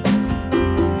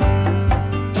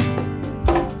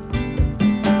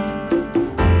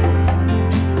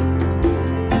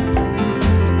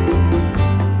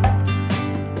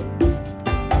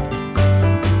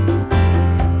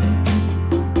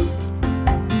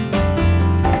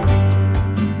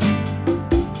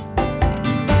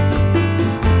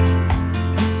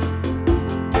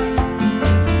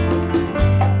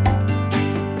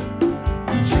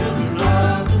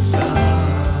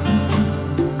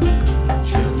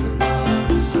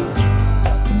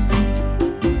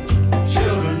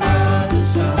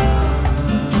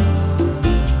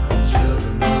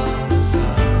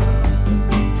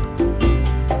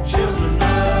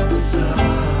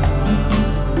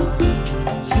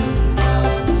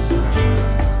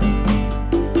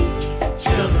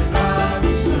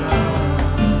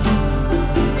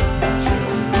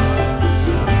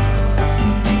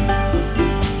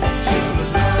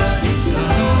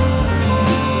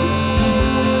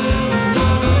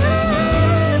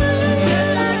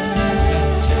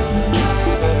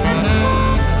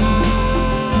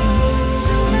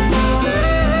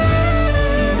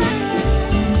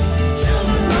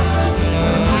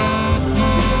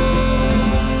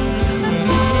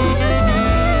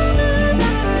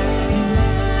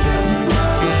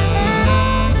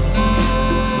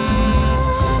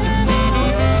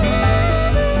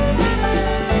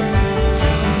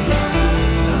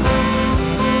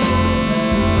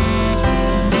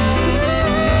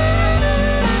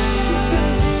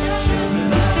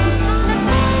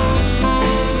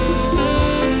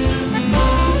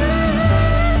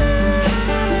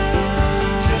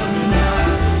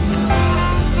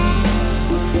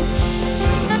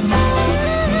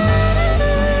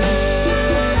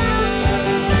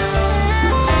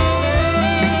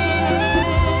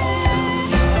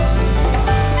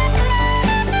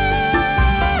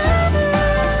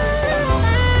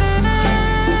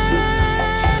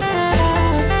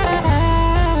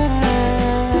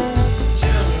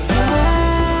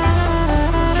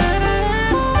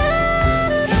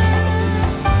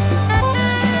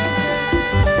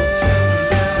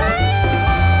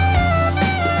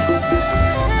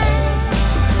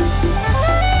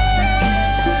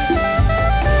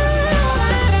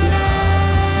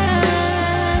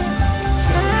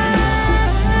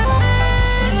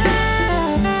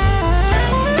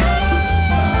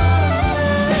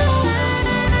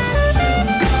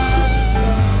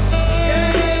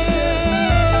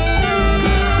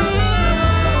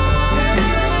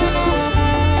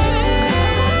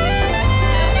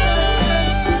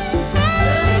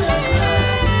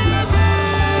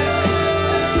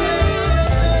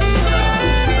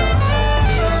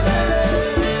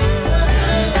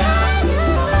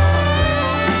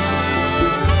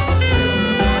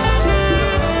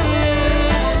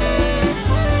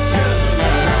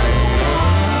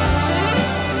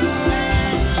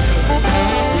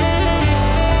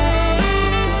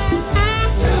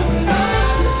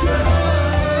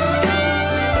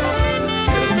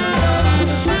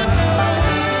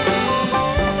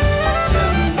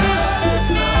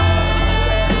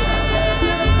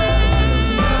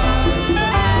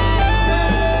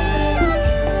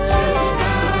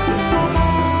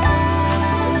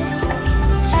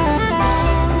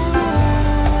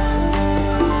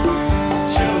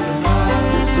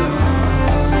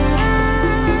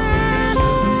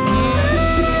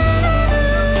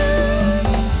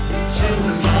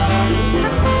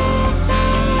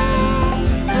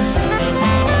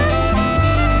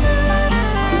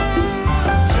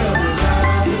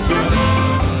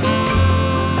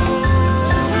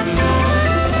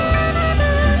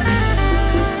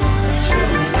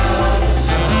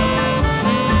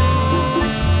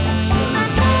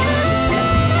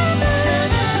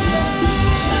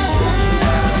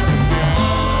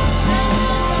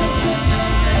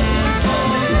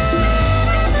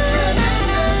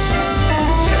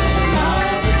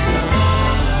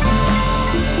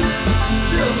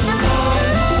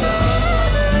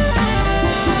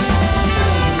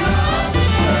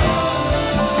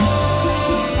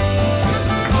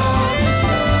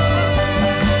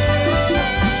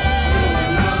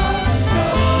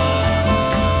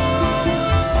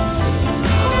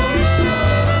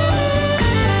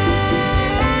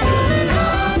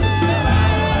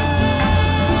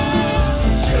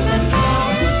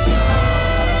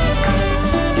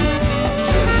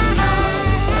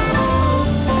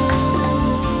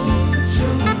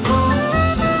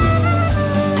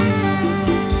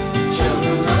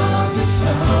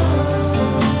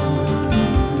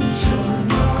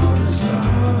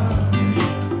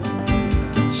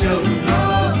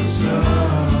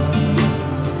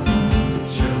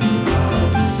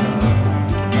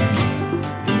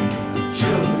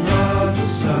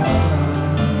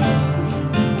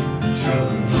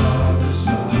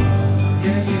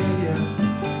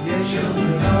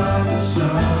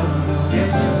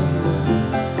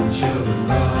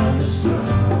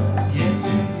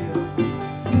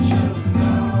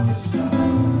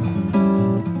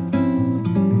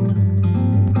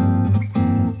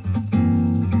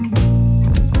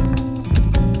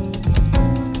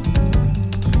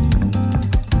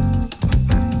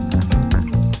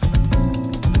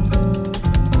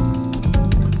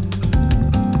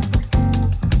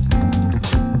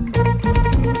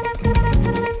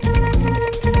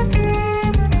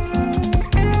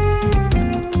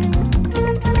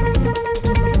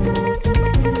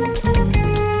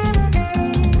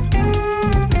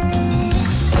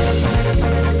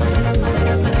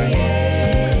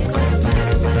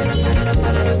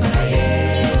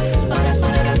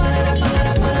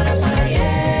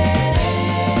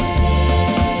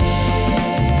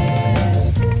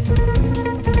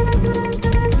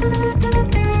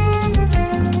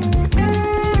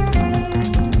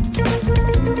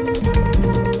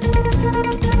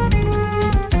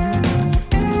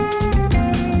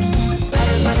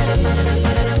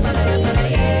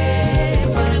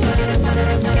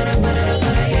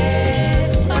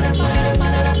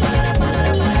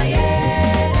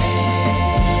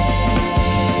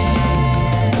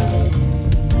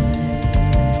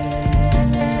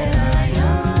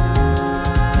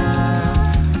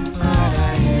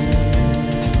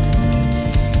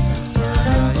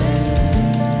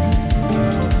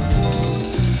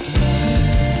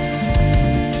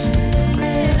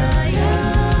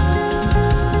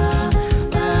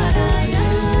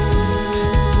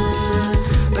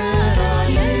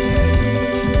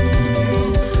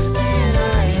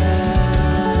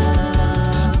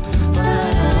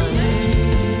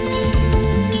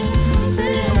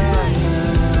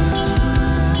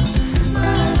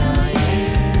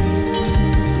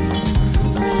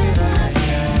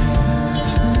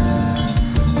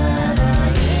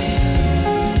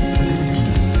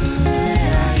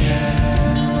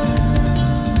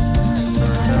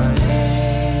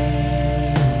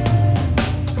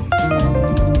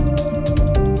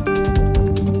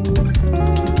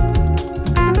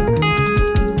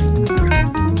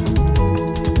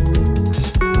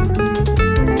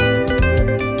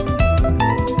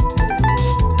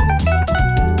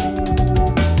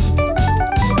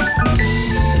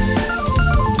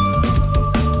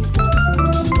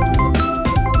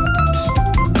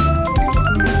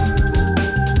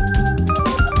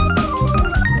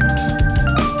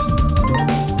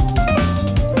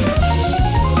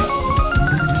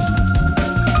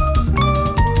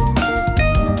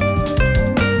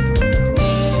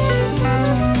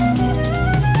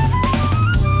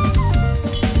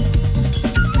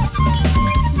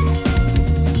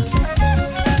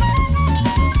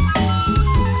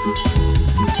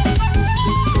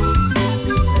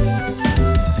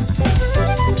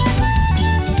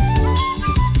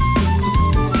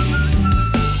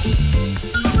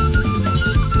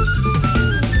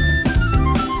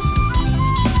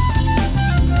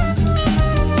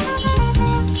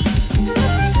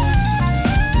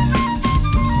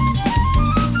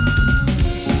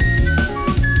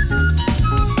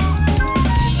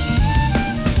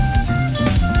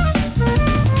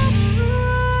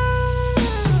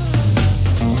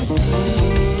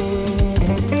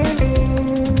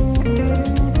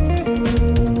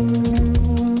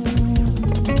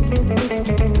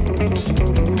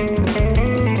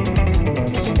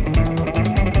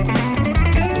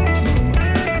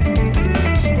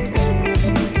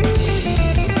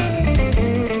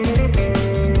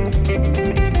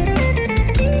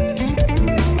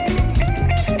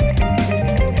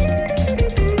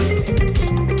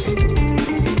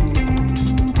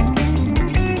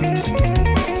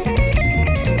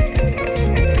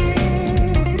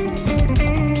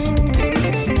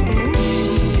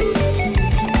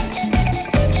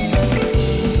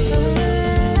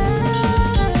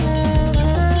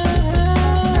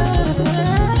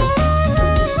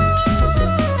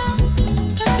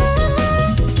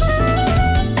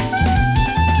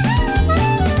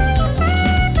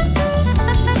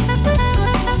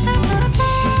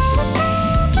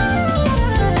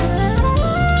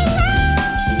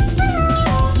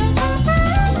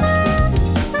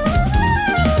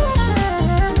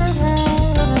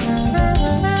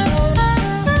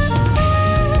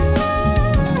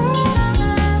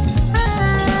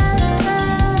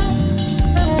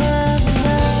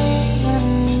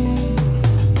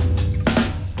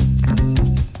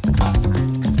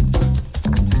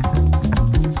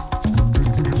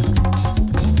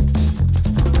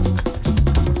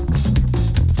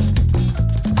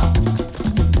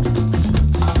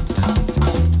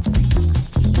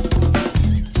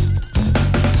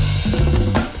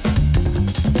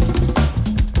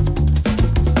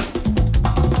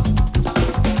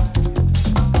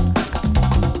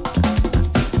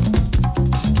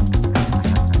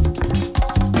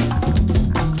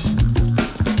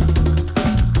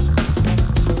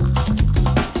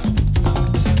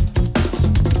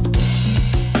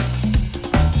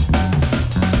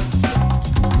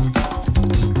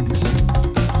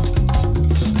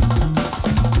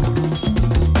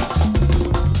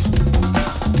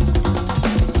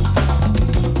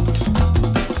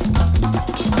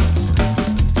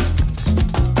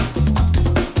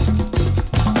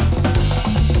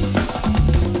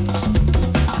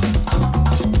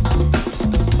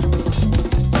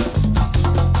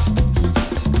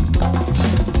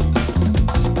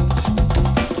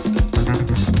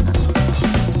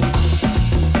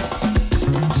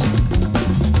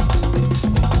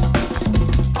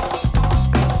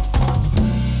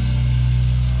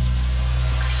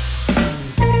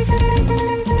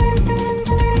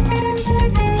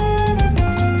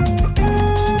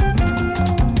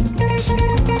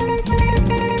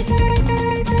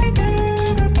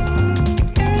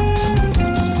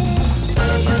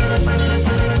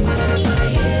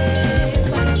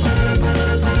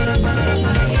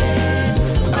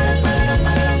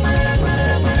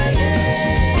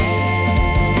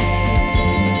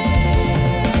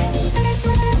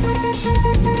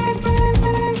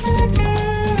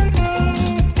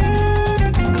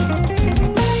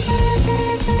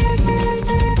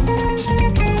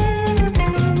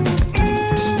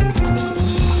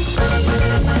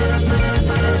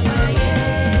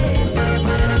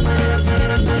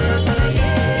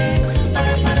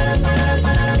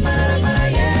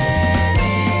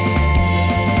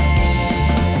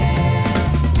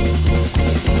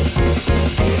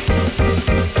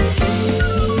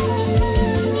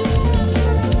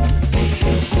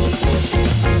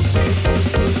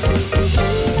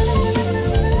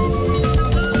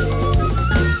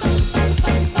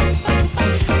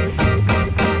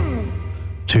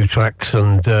 tracks,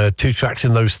 and 2 tracks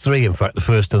in those 3, in fact, the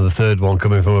first and the third one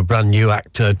coming from a brand new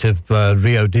actor to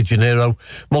Rio de Janeiro,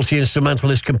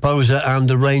 multi-instrumentalist, composer and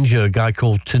arranger, a guy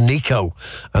called Tonico,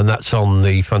 and that's on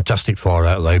the fantastic Far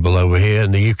Out label over here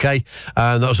in the UK,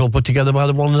 and that was all put together by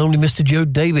the one and only Mr. Joe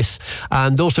Davis,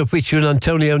 and also featuring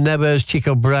Antonio Neves,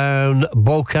 Chico Brown,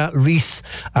 Boca Reese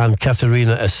and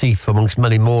Katarina Asif, amongst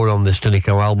many more on this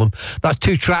Tonico album. That's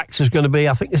 2 tracks. There's going to be,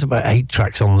 I think there's about 8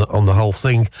 tracks on the whole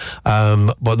thing,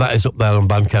 but that is up there on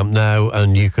Bandcamp now,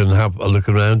 and you can have a look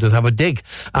around and have a dig.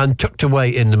 And tucked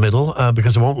away in the middle,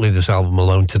 because I won't leave this album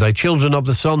alone today, Children of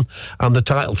the Sun and the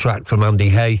title track from Andy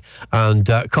Hay, and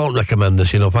can't recommend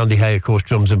this enough. Andy Hay, of course,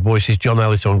 drums and voices, John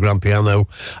Ellis on grand piano,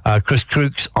 Chris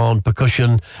Crooks on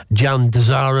percussion, Jan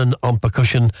Dezaran on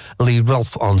percussion, Lee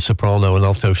Rolfe on soprano and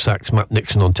alto sax, Matt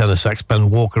Nixon on tenor sax, Ben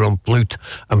Walker on flute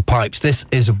and pipes. This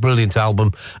is a brilliant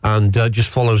album, and just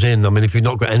follows in. I mean, if you've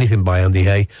not got anything by Andy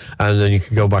Hay, and then you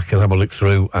can go back and have a look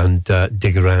through and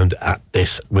dig around at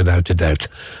this without a doubt.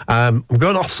 I'm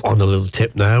going off on a little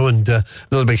tip now, and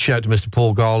another big shout to Mr.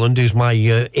 Paul Garland, who's my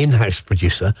in-house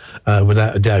producer,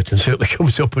 without a doubt, and certainly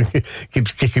comes up and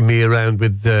keeps kicking me around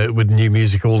with new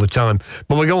music all the time.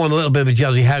 But we'll go on a little bit of a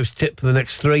jazzy house tip for the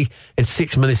next 3. It's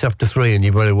 6 minutes after 3, and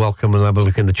you're very welcome, and have a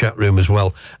look in the chat room as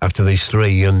well after these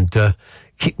 3, and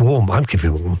keep warm. I'm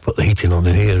keeping warm. Put the heating on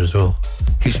in here as well.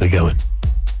 Keeps me going.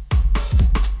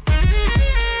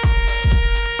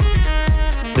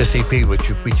 This EP, which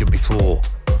we've featured before,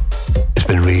 has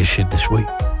been reissued this week.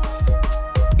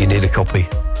 You need a copy.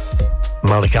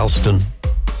 Malik Alston.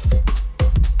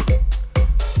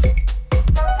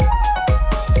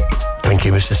 Thank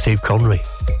you, Mr. Steve Connery,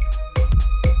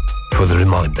 for the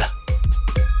reminder.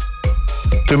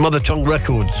 Through Mother Tongue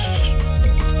Records.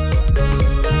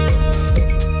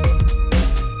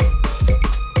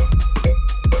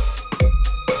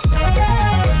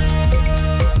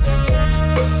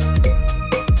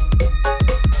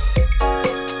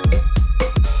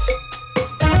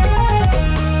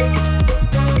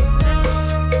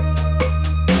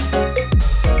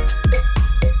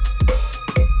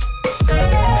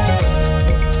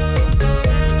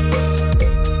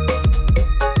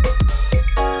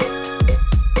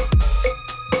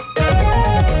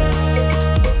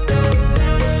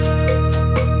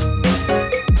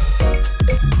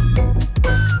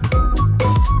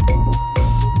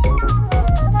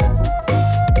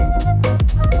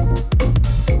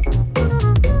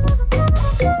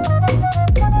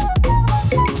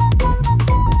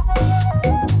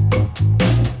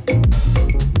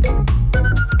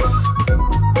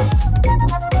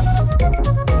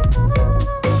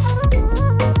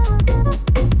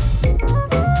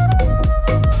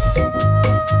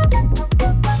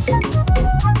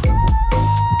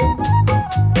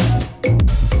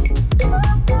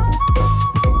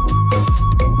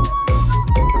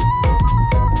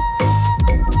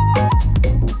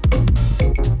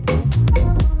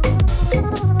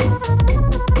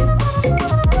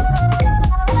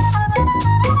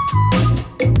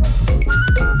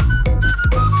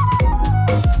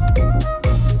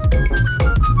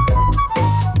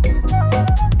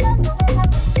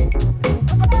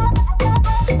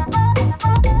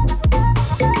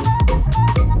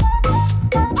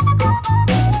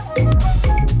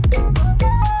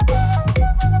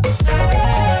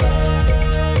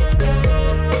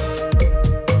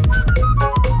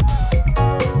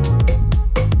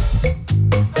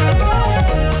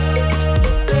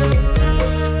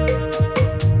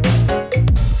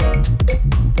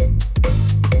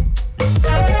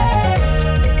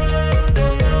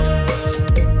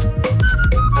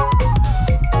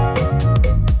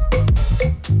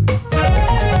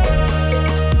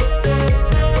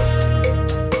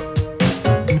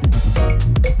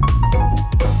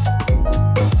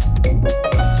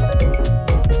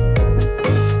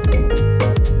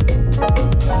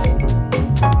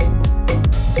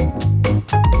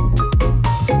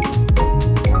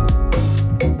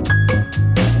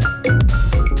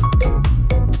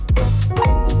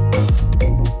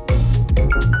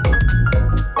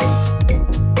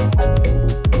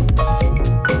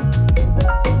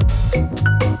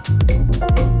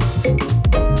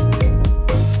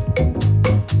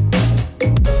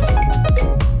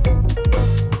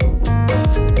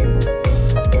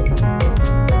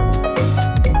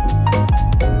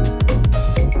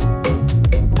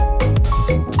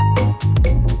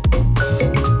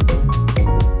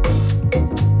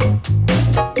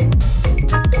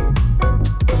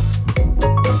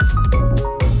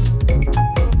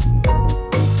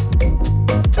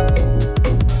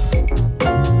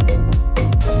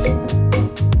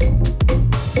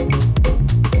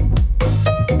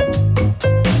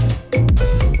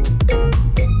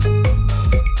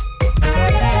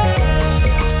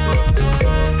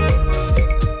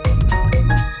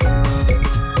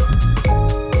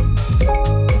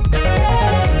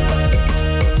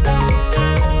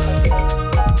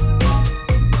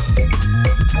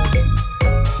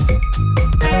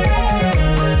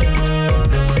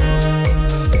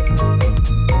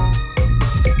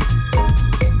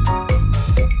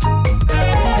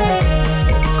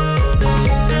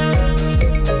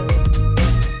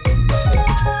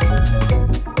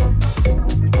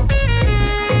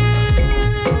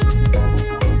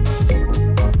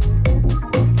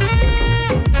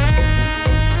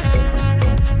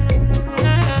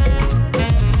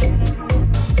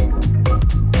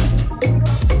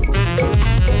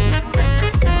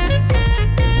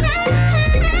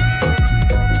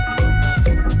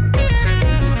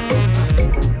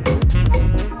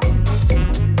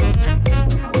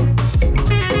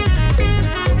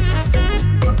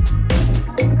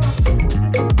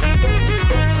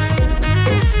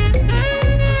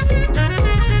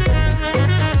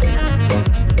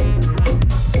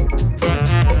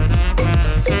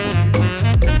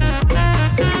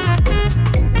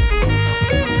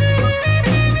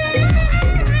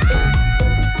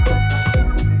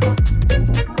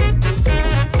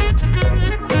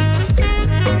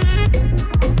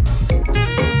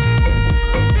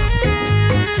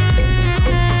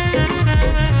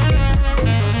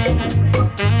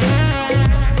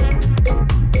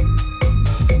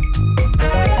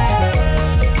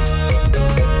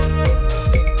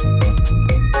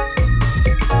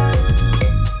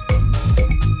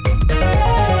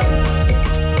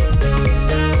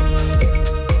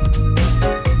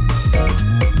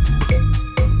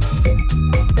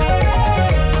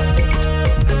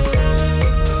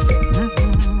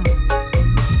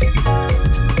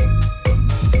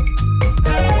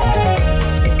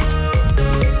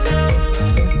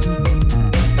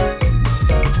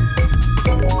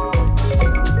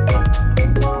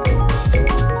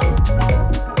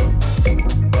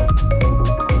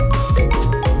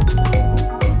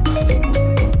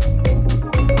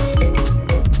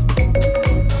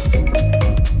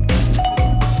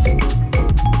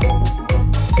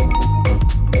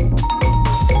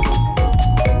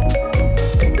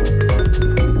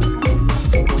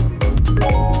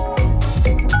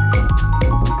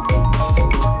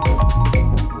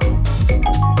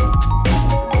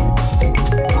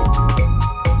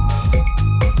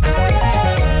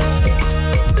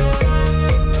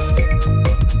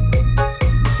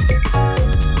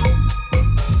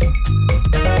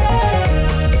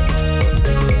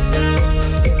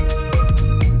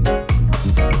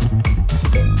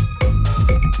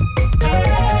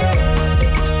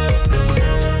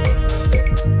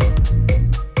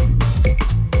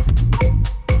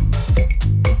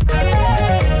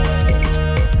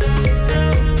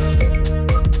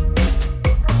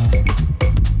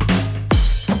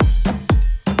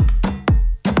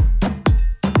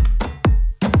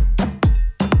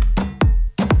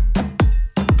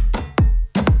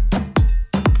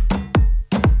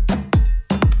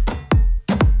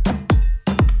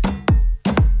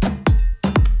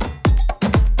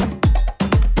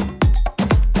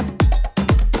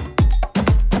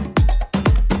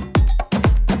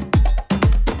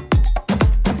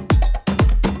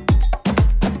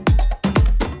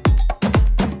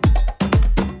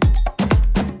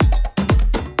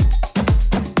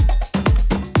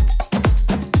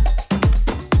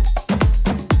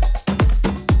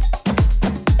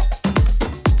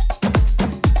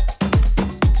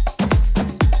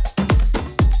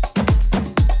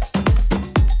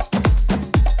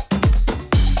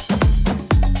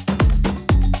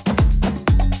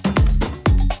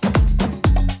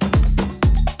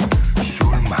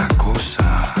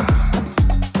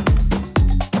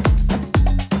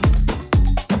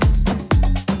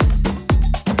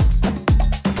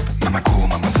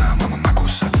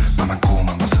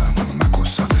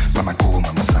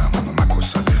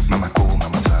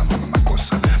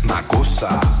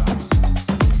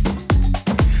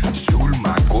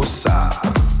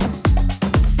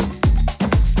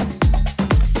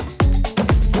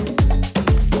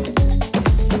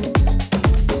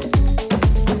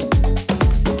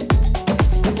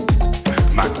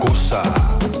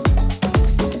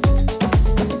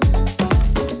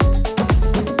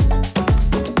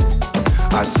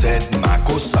 hacer una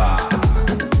cosa.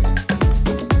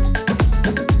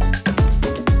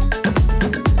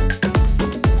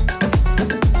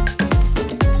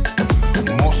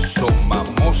 Mosoma,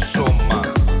 mosoma.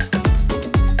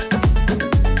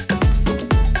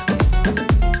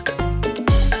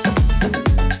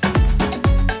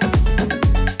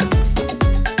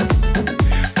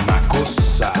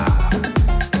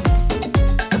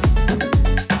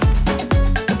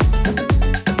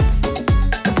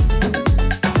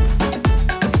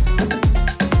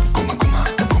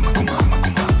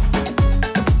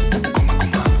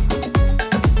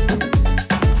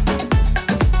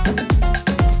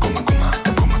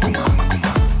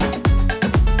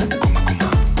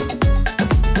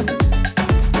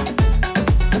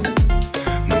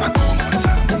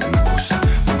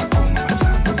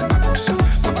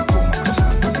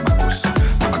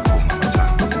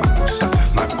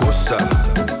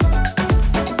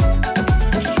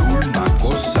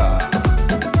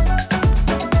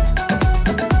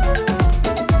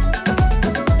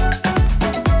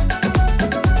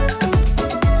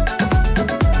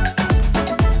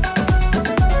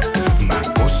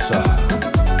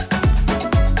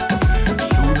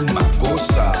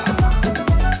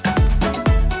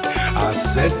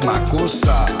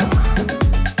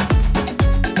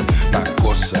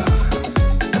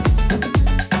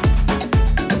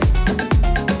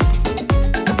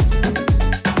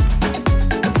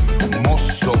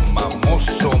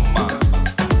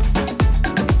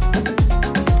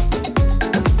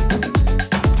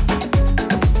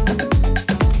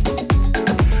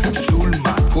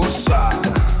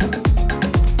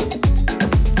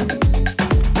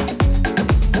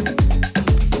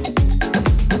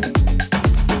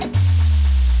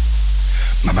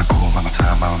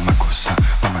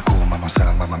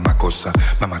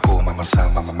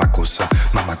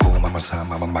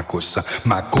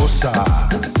 Una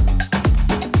cosa.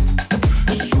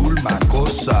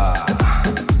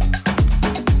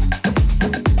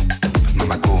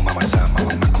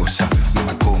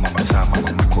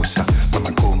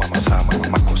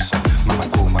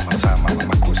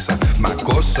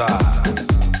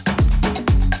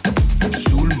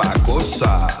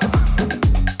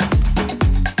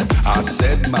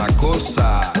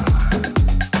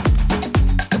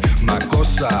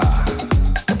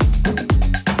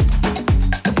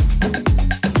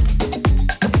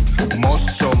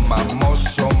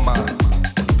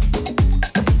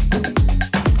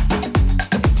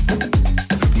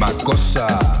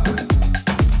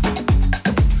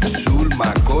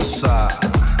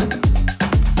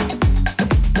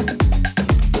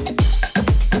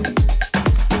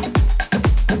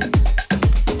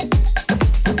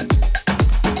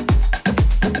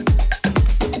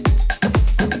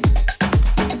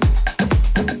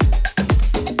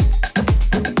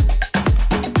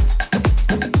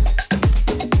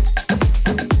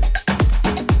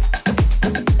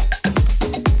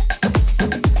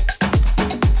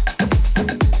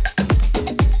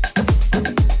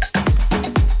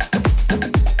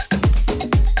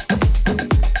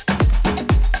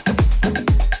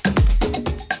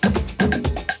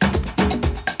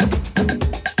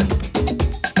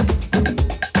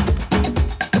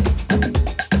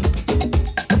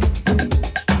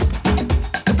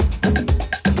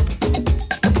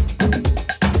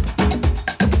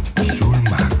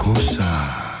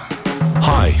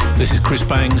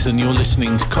 And you're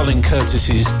listening to Colin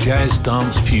Curtis's Jazz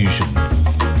Dance Fusion.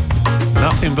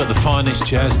 Nothing but the finest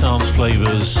jazz dance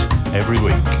flavours every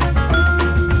week.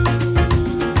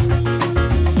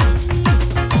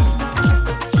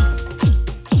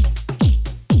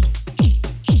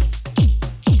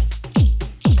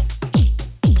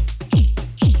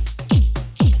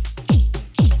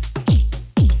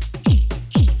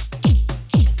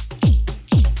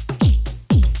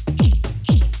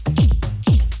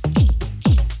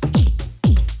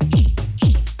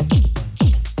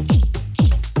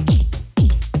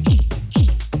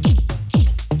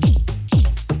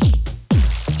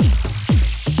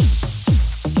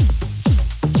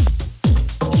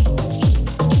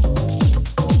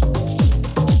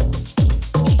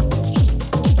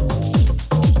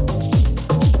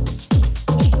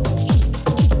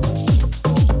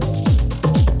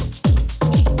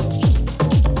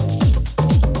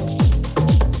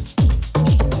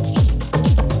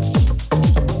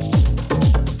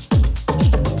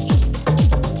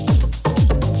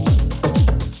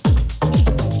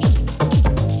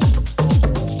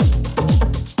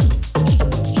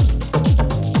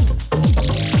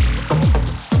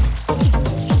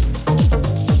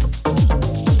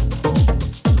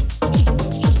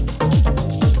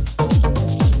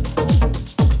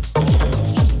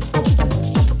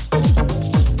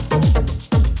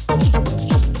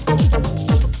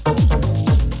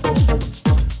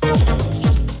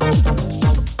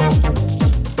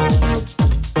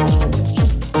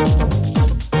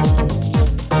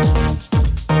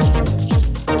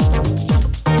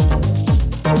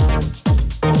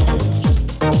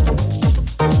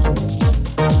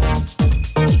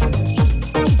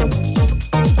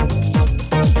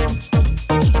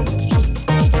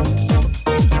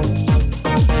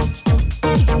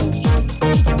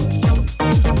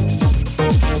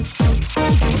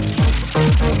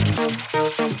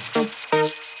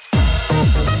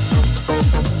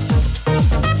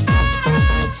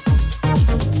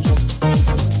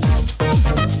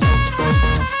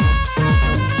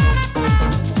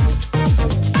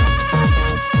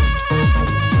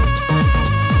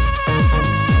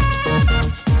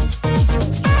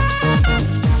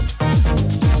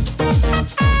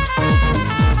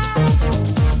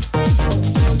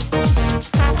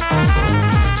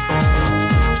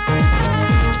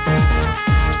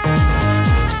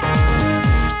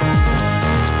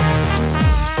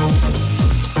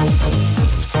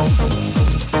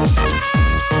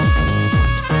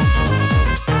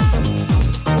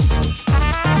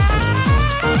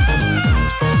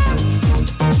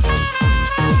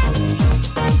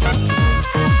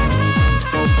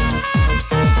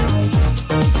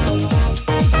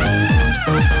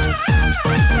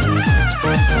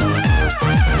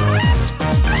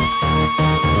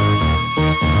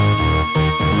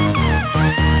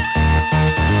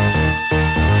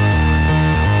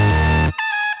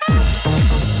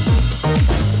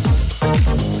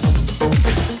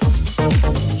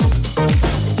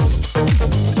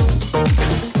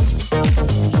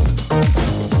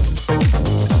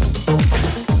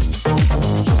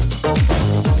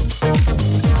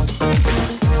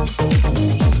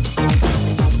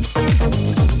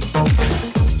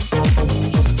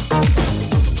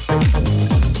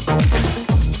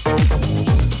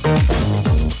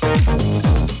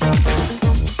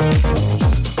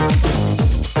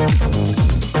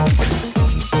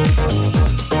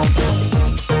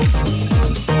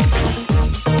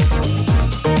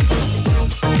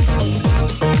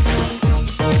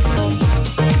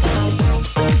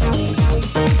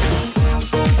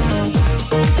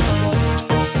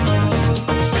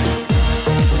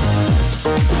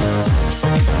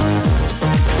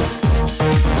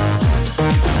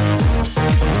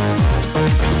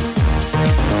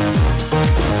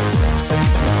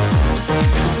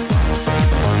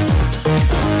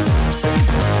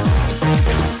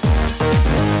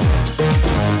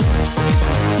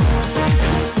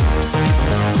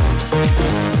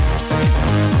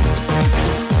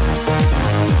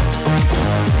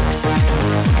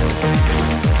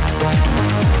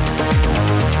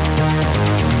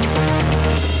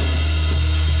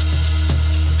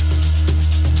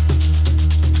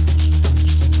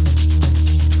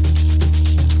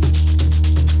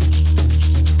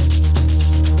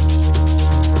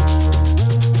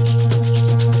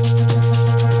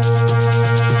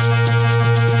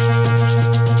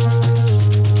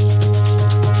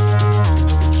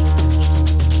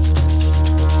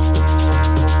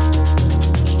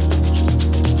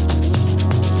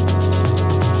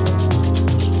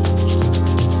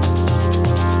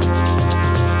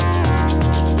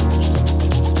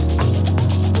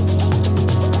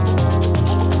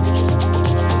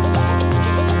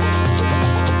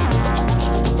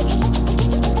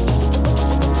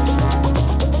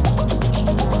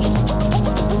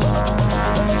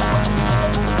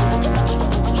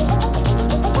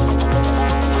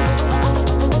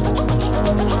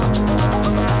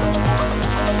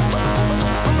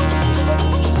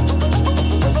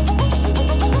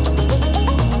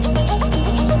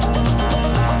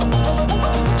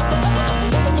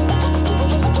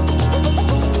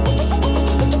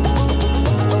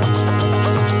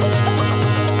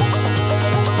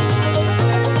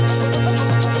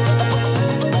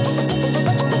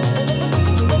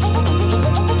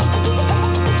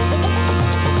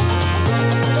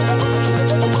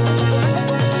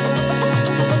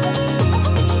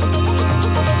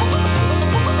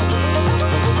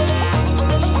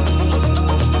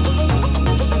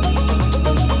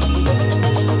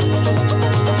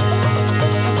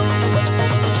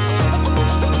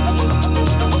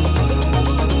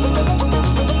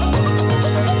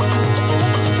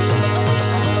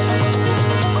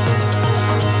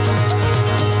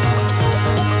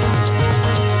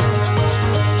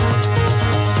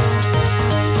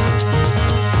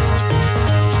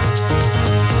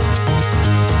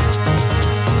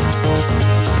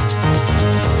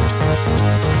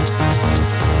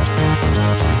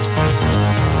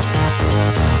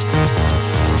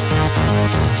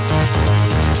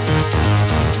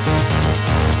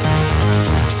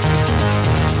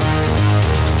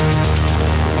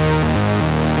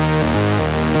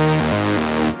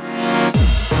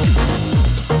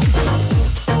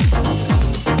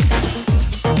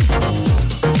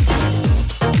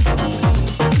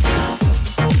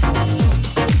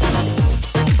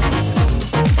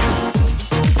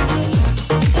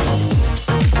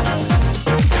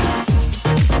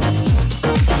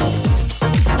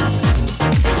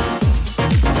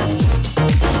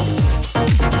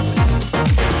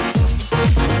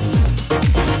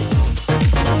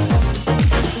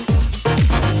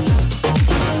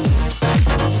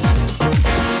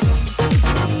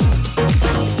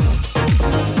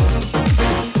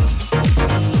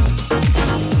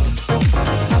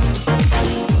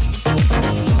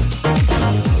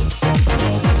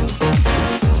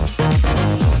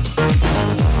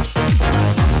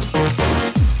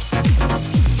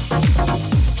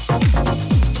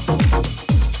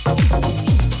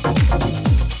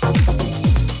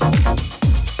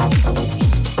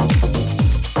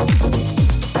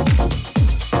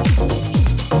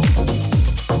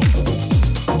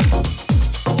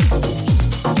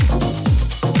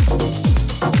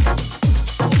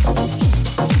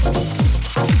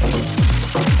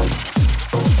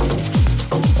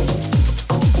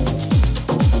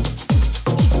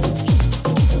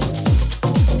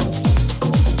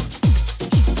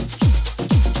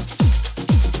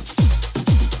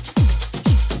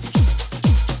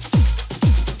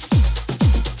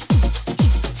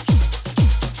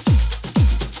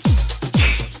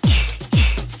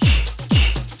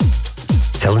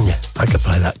 I could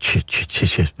play that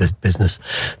business.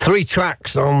 3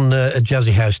 tracks on a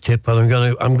Jazzy House tip, and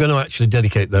I'm going to actually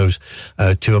dedicate those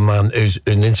to a man who's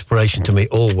an inspiration to me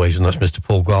always, and that's Mr.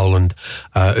 Paul Garland,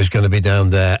 who's going to be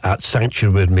down there at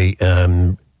Sanctuary with me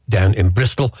down in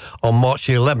Bristol on March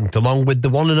the 11th, along with the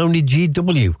one and only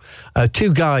GW.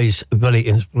 2 guys, very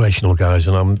inspirational guys,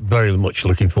 and I'm very much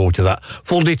looking forward to that.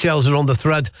 Full details are on the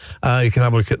thread. You can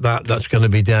have a look at that. That's going to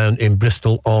be down in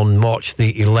Bristol on March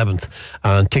the 11th.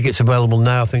 And tickets available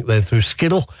now, I think they're through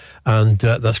Skiddle, and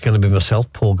that's going to be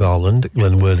myself, Paul Garland,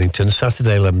 Glenn Worthington,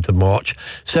 Saturday 11th of March,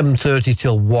 7:30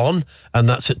 till 1, and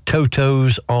that's at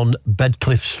Toto's on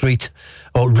Bedcliffe Street,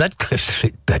 or Redcliffe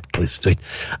Street.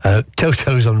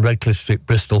 Toto's on Redcliffe Street,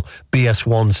 Bristol,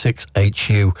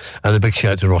 BS16HU. And a big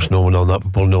shout out to Ross Norman on that for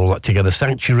pulling all that together.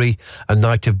 Sanctuary, a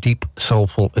night of deep,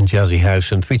 soulful and jazzy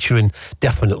house, and featuring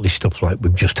definitely stuff like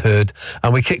we've just heard.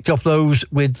 And we kicked off those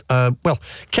with,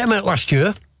 came out last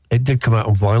year. It did come out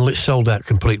on vinyl. It's sold out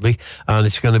completely, and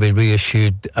it's going to be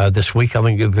reissued this week. I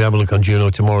think if you have a look on Juno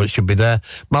tomorrow, it should be there.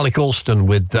 Malik Alston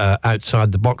with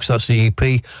Outside the Box. That's the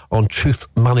EP on Truth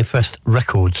Manifest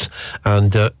Records.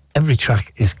 And every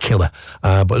track is killer.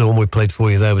 But the one we played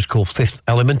for you there was called Fifth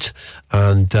Element,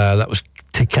 and that was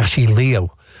Takashi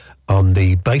Leo on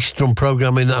the bass, drum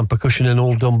programming and percussioning,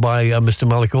 all done by Mr.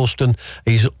 Malik Alston.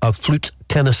 He's a flute,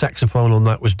 tenor, saxophone on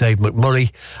that was Dave McMurray,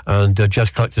 and jazz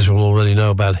collectors will already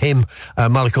know about him.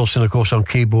 Malik Alston, of course, on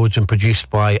keyboards, and produced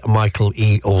by Michael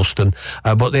E. Alston.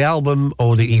 But the album,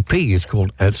 or the EP, is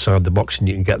called Outside the Box, and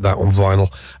you can get that on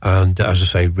vinyl, and as I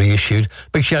say, reissued.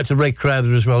 Big shout out to Ray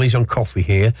Crowther as well. He's on Coffee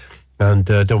here. And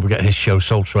don't forget his show,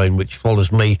 Soul Train, which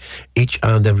follows me each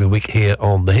and every week here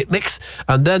on the Hit Mix.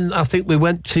 And then I think we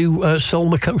went to Soul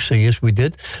Makosa. Yes, we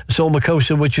did. Soul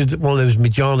Makosa, which is one of those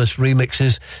Majalis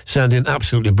remixes, sounding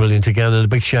absolutely brilliant again. And a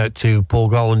big shout to Paul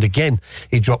Garland again.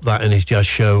 He dropped that in his jazz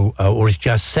show, or his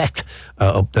jazz set,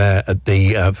 up there at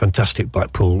the fantastic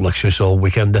Blackpool Luxury Soul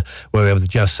Weekender, where we have the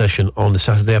jazz session on the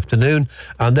Saturday afternoon.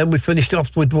 And then we finished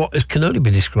off with what can only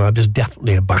be described as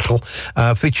definitely a battle,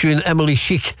 featuring Emily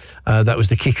Chic. That was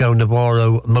the Kiko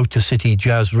Navarro Motor City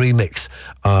Jazz remix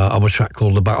of a track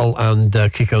called The Battle, and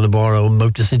Kiko Navarro and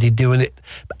Motor City doing it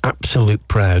absolute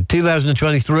proud.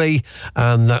 2023,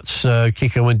 and that's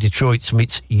Kiko and Detroit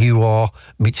meets UR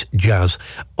meets Jazz.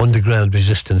 Underground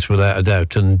Resistance, without a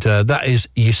doubt. And that is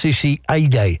Yusisi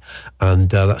A-Day, and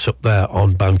that's up there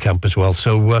on Bandcamp as well.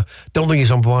 So don't think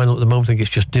it's on vinyl at the moment, I think it's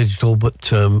just digital,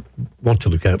 but want to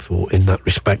look out for in that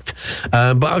respect.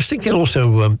 But I was thinking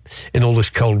also, in all this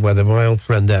cold weather, my old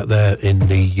friend out there in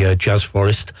the Jazz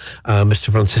Forest,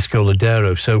 Mr. Francisco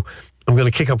Ladero. So I'm going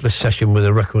to kick off this session with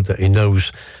a record that he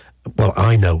knows, well,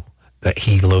 I know that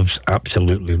he loves,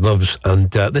 absolutely loves.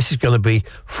 And this is going to be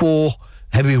 4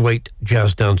 heavyweight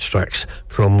jazz dance tracks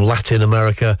from Latin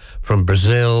America, from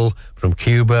Brazil, from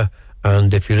Cuba.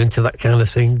 And if you're into that kind of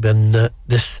thing, then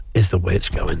this is the way it's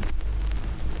going.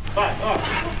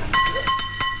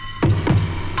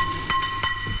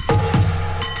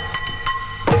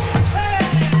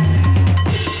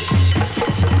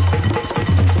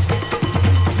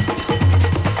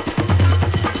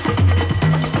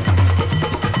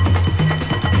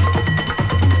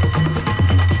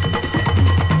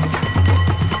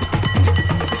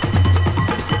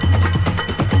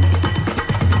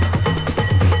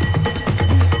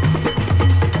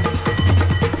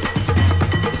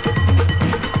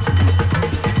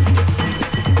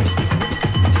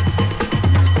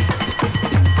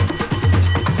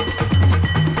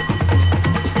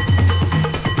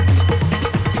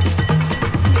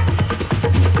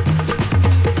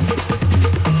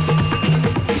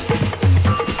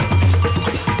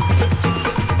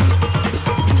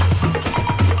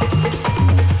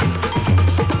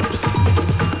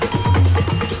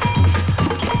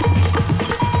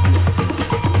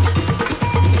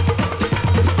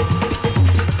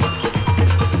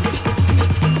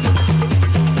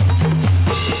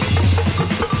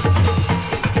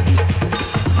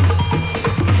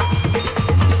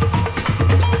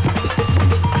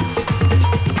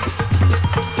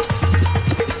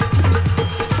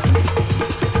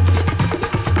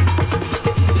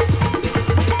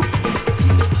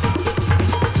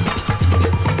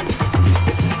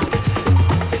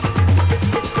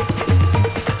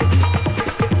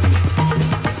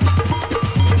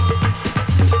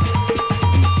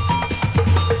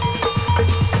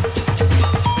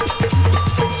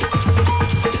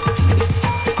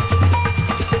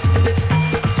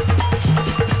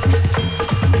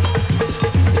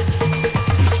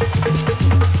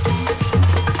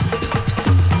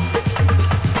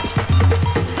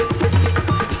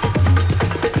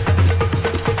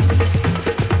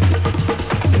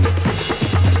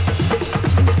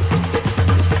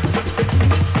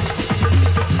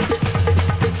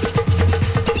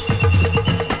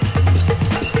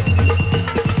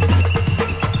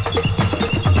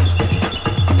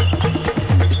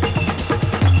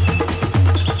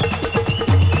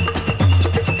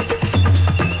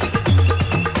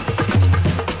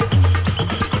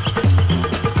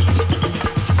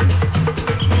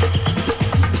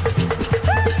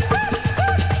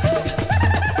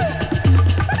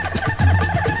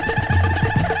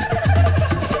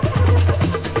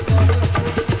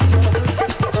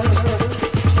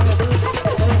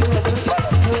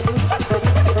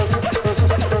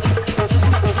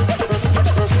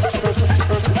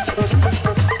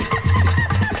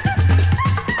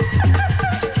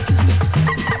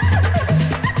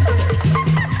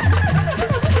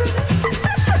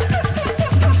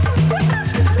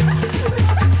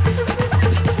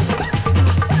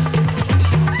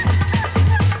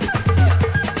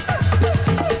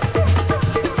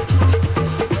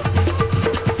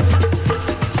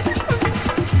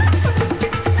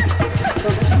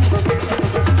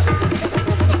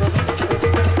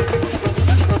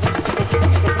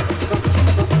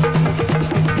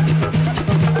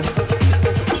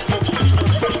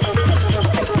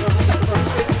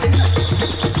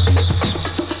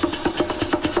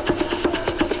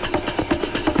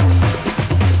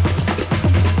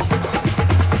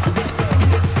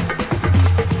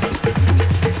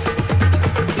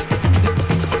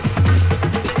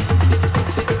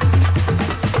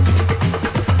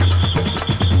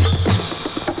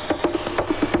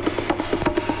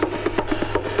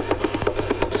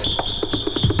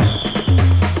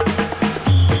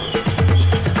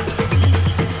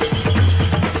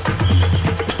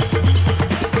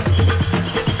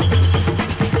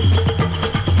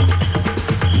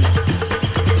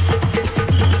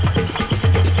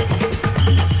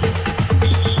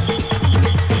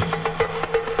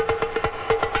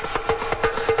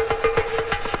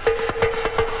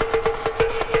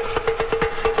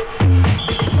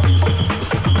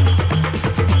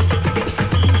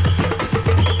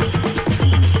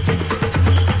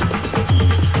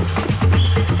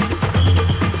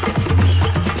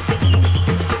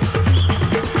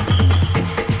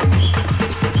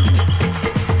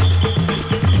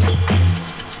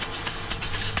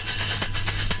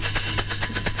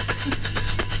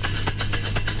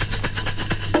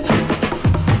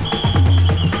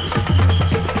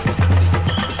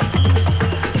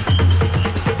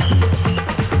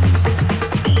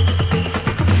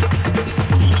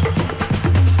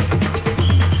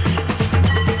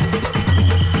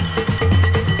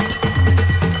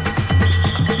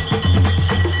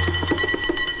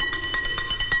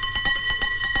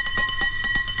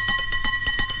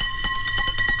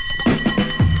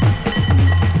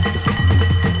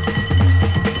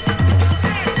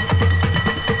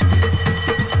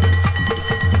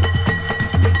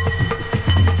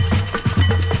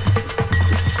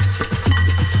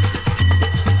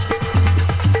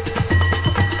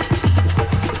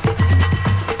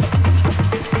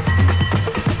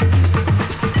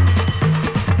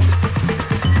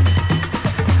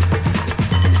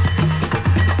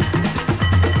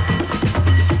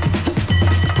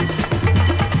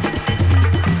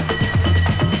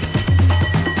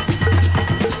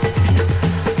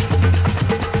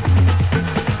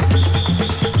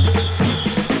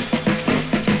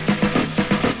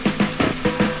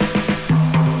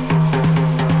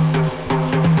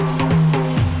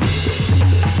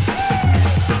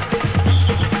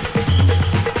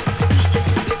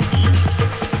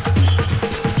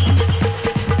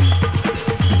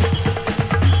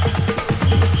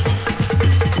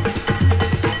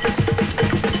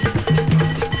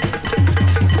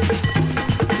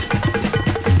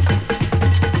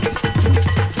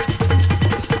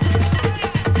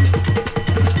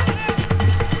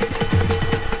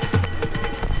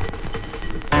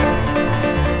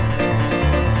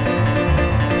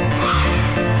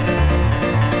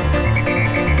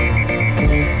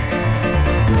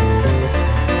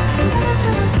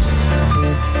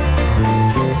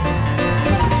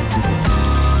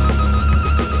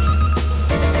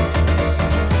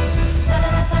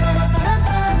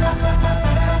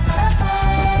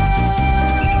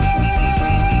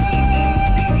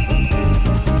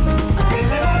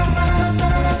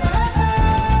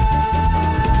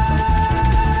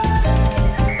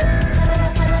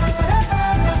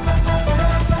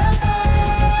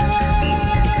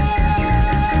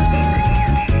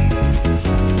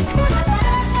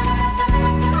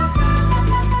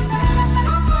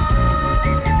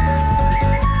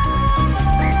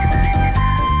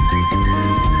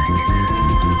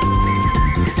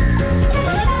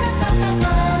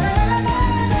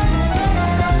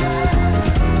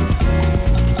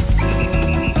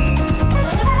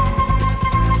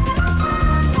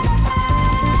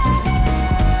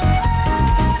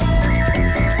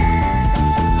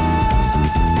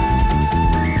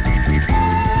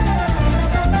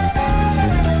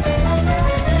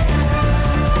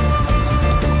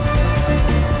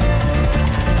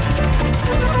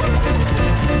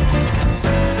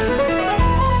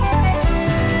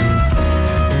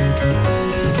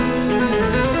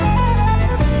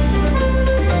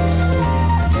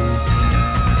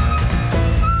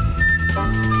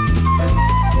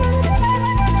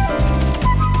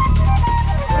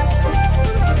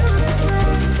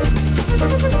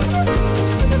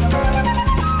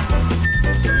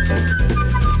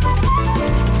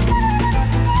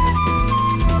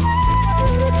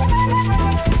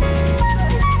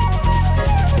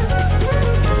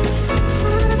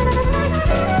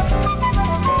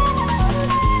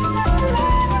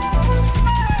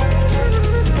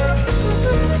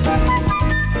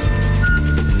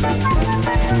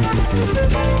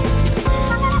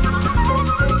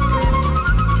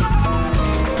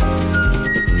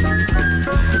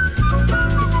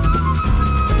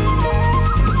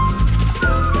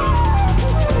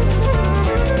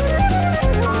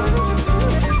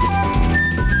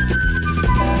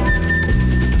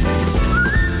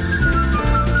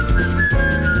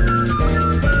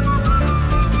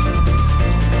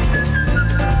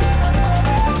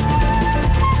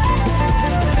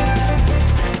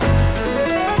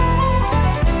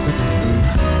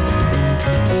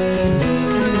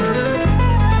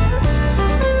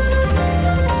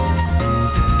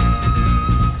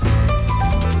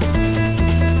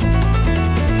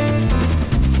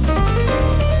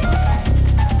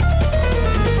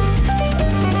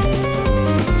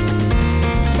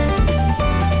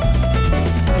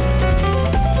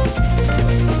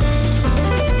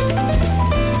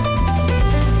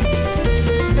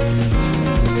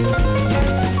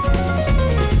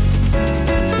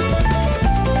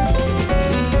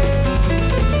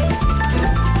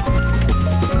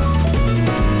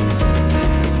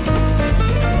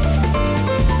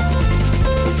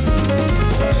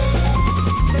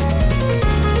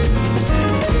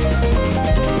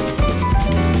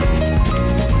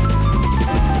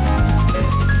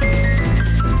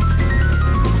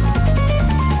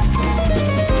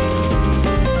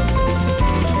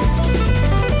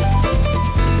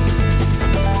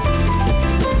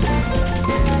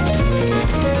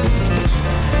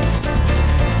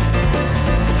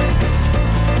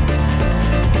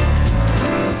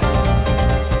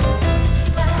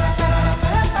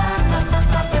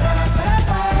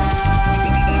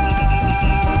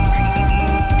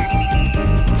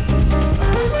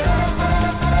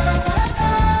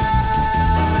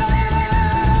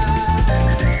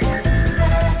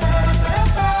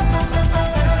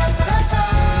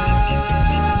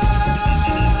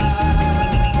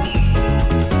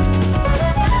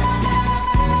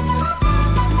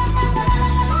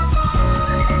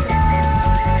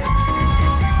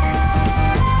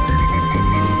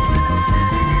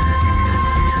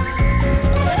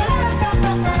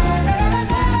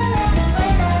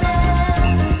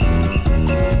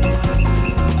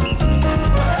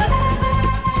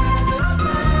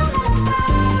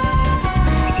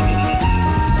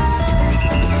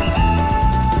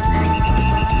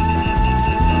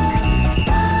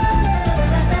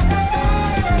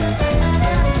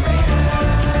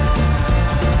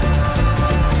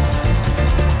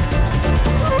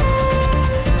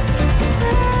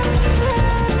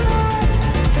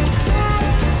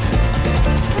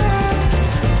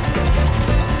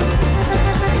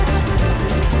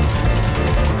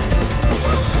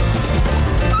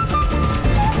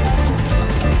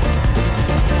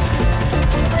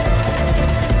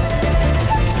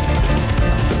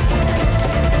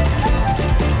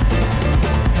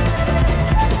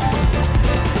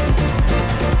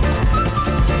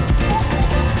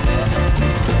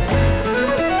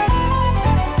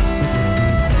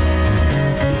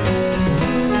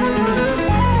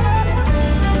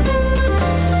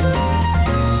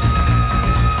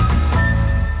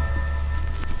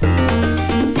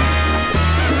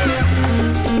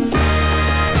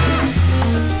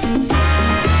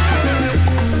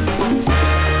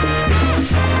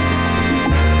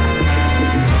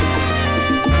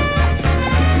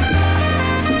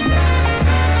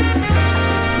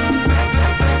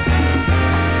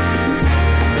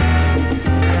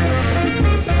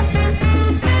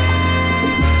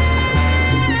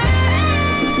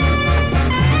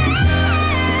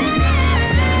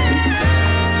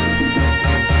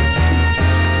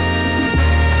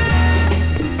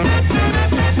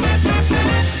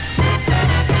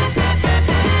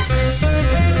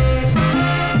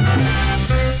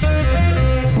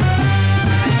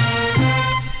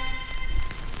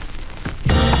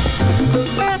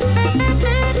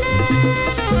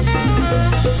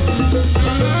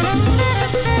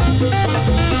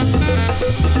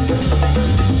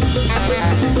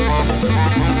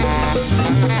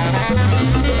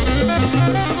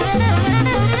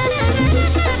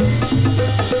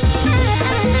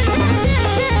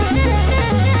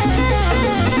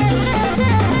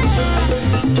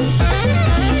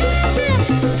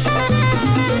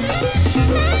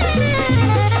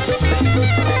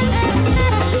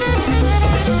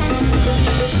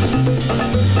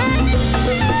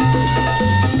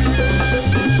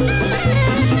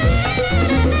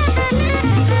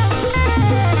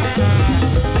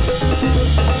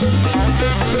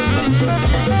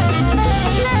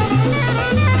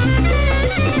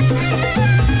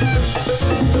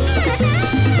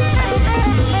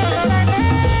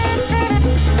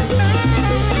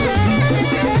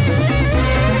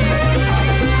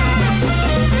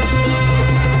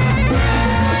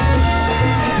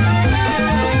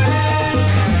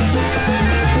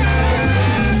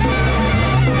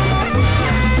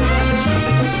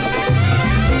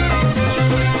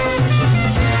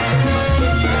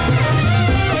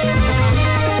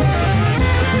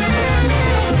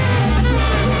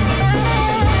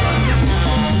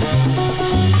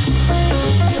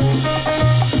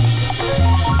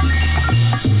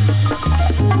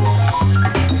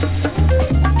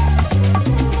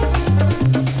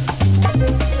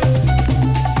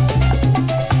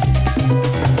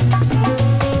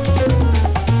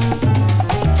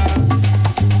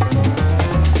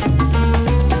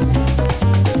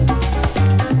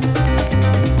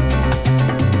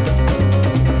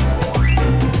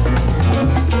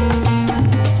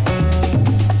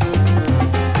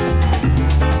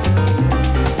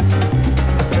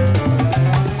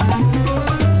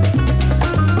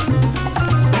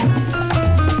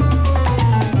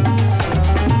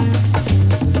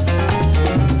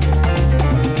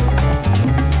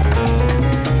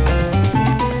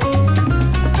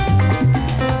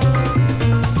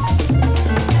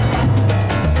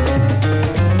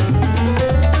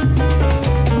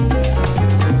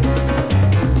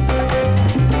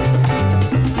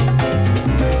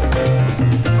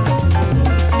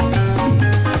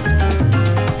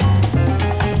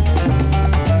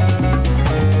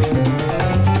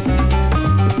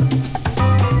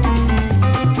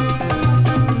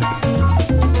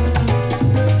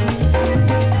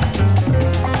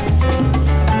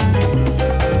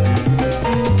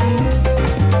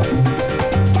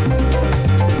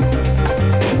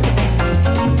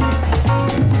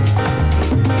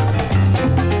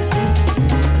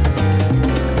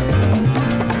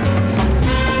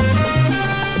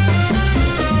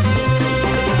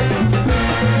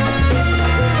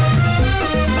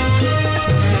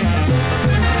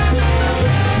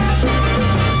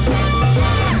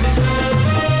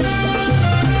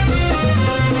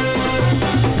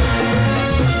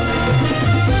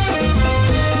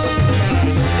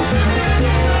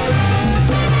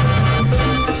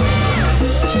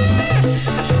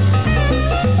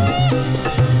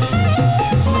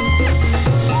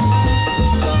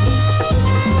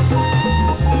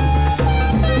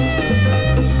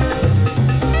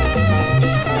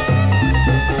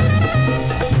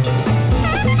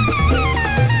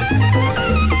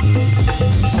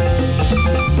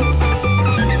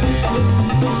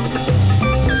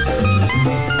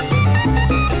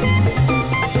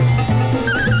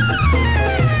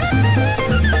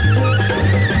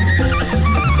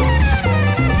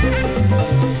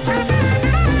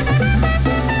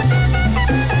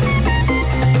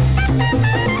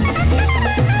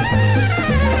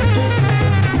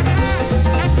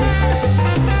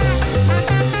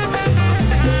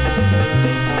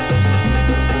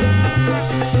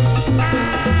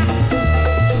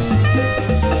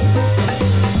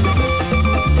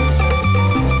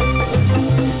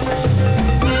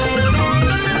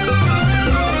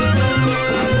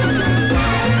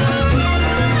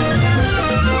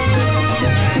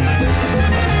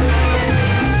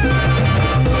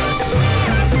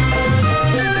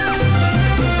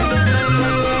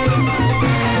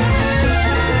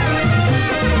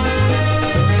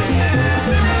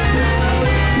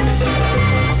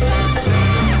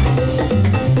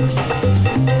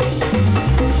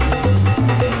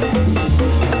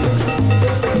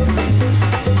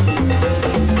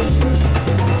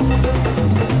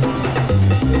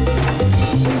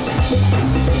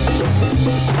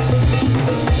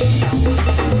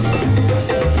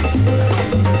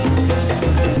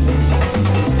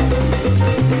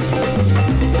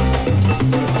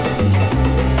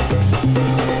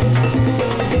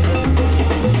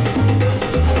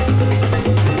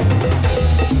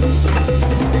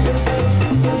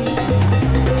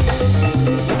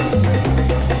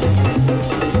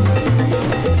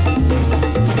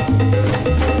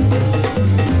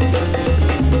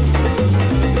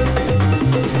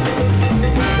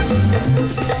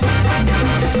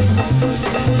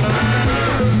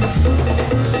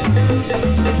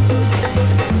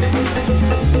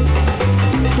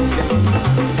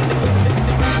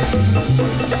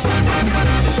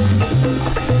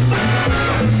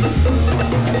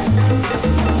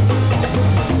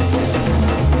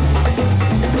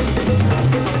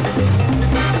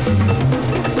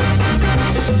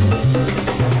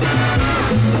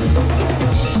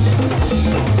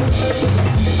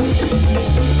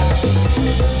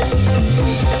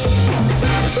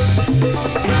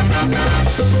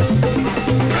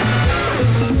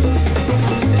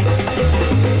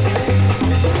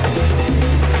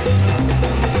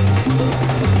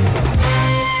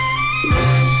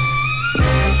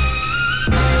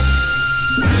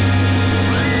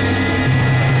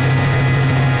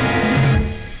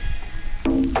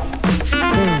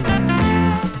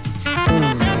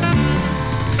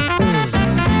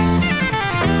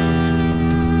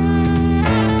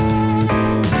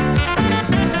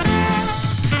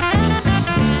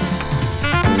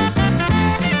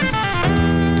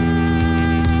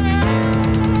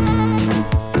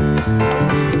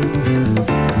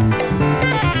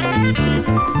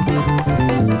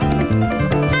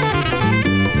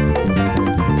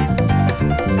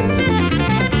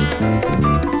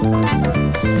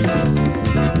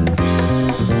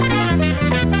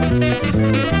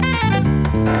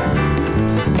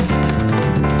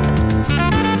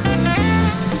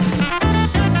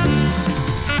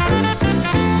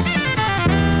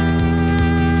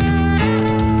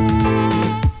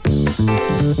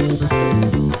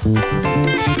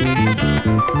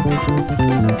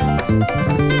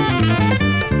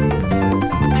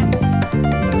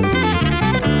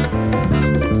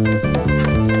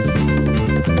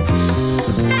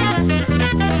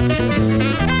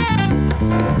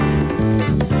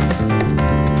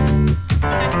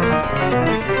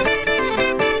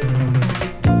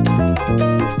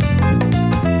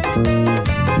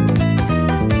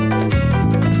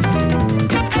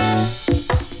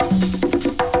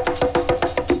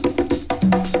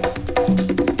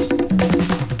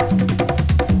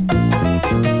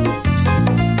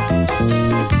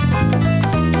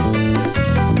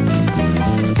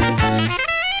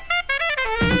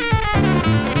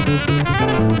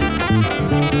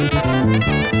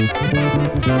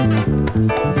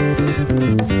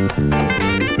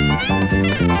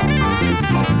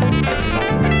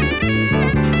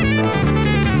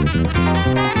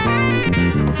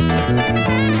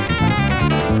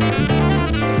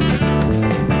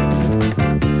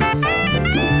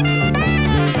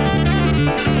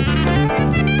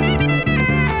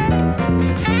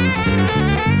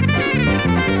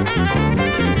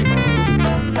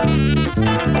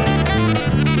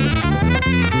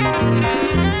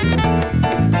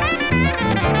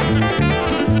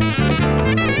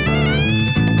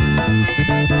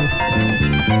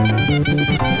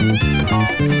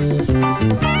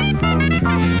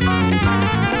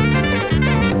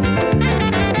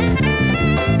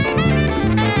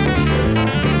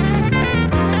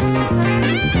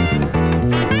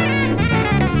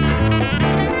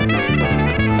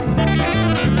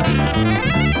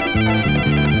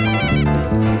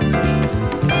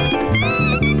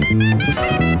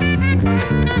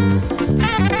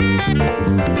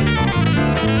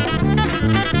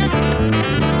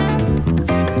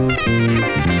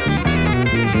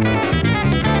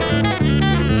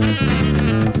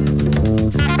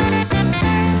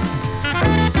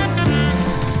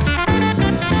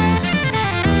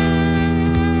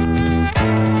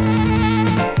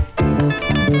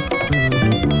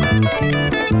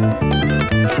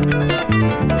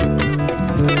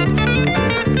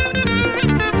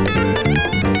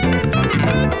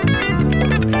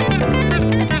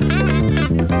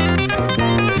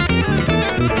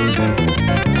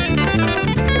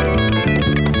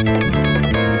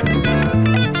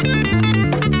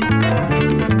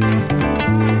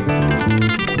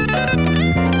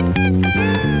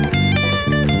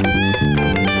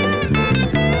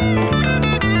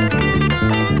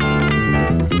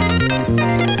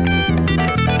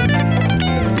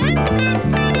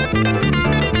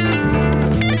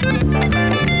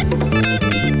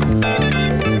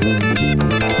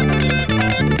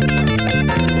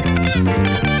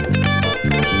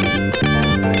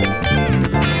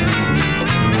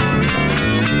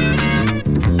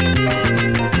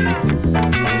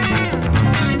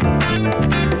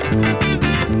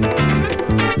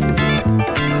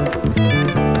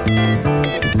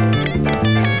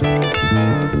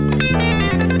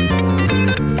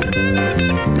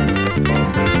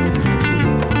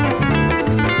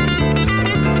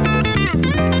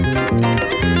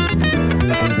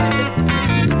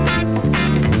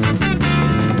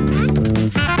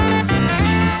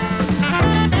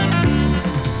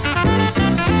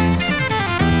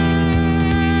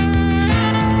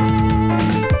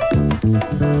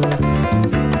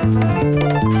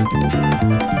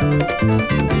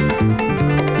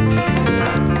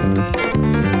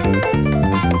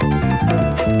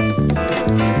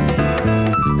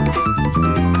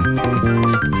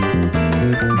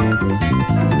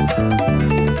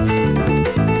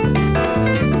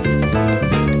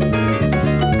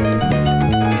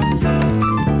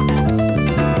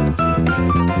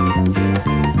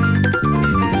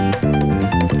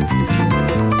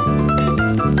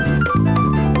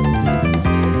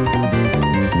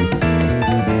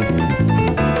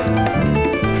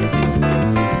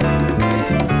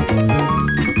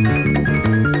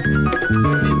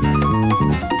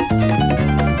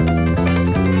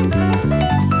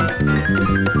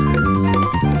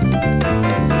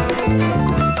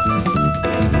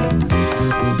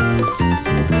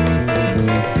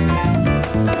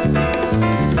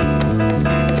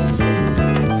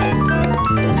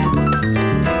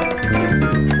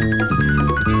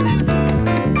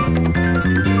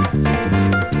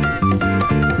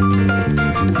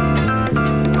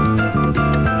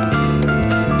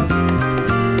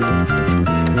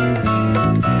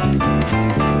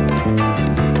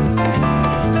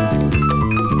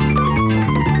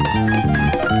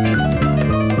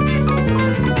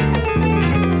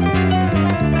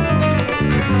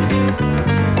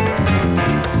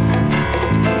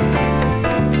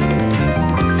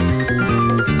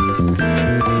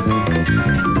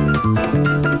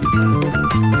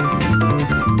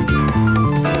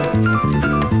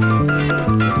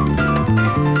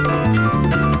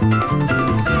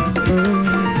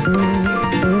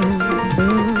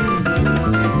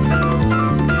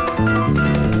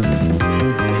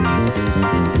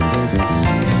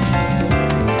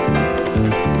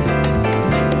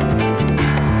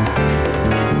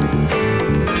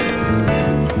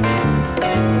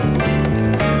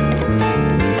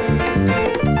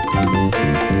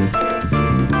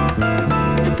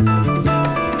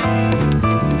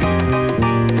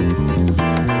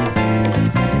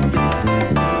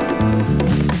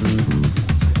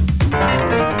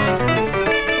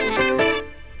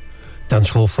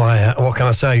 Dancefloor Fire. What can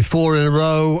I say? 4 in a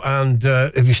row, and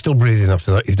if you're still breathing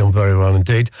after that, you've done very well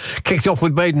indeed. Kicked off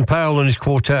with Baden Powell and his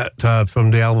quartet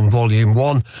from the album Volume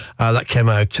 1. That came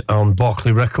out on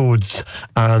Barclay Records,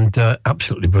 and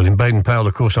absolutely brilliant. Baden Powell,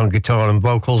 of course, on guitar and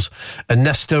vocals.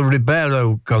 Ernesto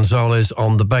Ribeiro Gonzalez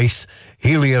on the bass.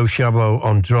 Helio Chabo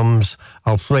on drums.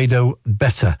 Alfredo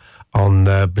Bessa on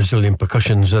Brazilian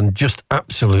percussions, and just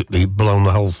absolutely blown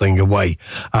the whole thing away.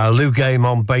 Lou Game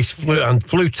on bass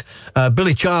flute.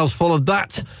 Billy Childs followed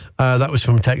that. That was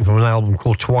taken from an album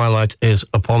called Twilight Is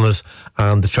Upon Us,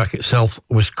 and the track itself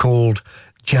was called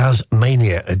Jazz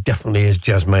Mania. It definitely is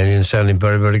Jazz Mania, and sounding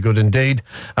very, very good indeed.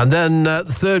 And then the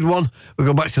third one, we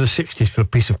go back to the 60s for a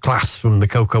piece of class from the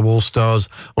Coco All-Stars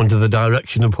under the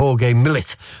direction of Jorge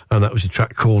Millet, and that was a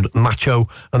track called Macho,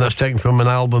 and that's taken from an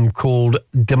album called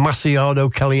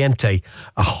Demasiado Caliente,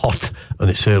 a hot, and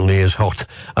it certainly is hot.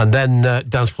 And then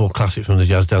dance floor classics from the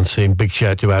jazz dance scene. Big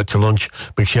shout to Out to Lunch,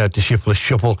 big shout to Shiftless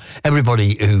Shuffle,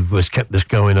 everybody who has kept this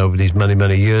going over these many,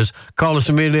 many years. Carlos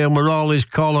Emilio Morales,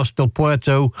 Carlos Del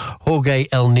Puerto, Jorge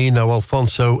El Nino,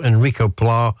 Alfonso Enrico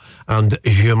Pla, and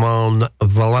Germán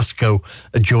Velasco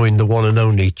joined the one and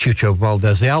only Chucho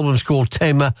Valdez. The album's called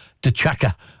Tema de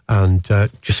Chaca, and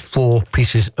just 4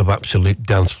 pieces of absolute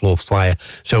dance floor fire.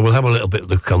 So we'll have a little bit of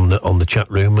look on the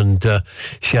chat room and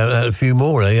shout out a few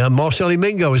more. Marcelli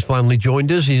Mingo has finally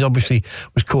joined us. He's obviously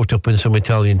was caught up in some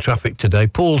Italian traffic today.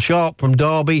 Paul Sharp from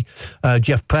Derby.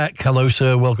 Jeff Peck, hello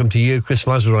sir, welcome to you. Chris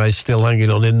Lazari is still hanging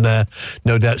on in there,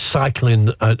 no doubt cycling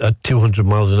at 200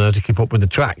 miles an hour to keep up with the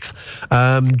tracks.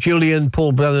 Julian,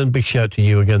 Paul Brennan, big shout to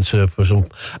you again sir for some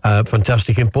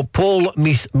fantastic input. Paul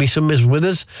Meeson is with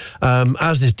us,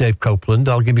 as is Dave Copeland.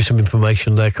 I'll give you some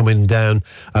information there coming down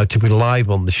to be live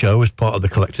on the show as part of the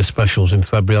collector specials in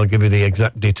February. I'll give you the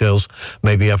exact details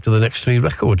maybe after the next 3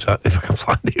 records, if I can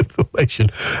find the information.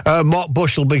 Mark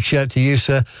Bushell, big shout to you,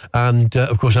 sir. And,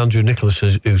 of course, Andrew Nicholas,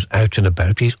 who's out and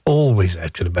about. He's always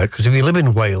out and about, because if you live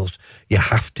in Wales, you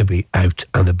have to be out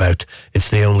and about.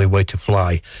 It's the only way to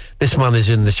fly. This man is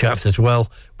in the chat as well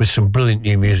with some brilliant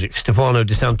new music. Stefano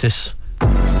DeSantis.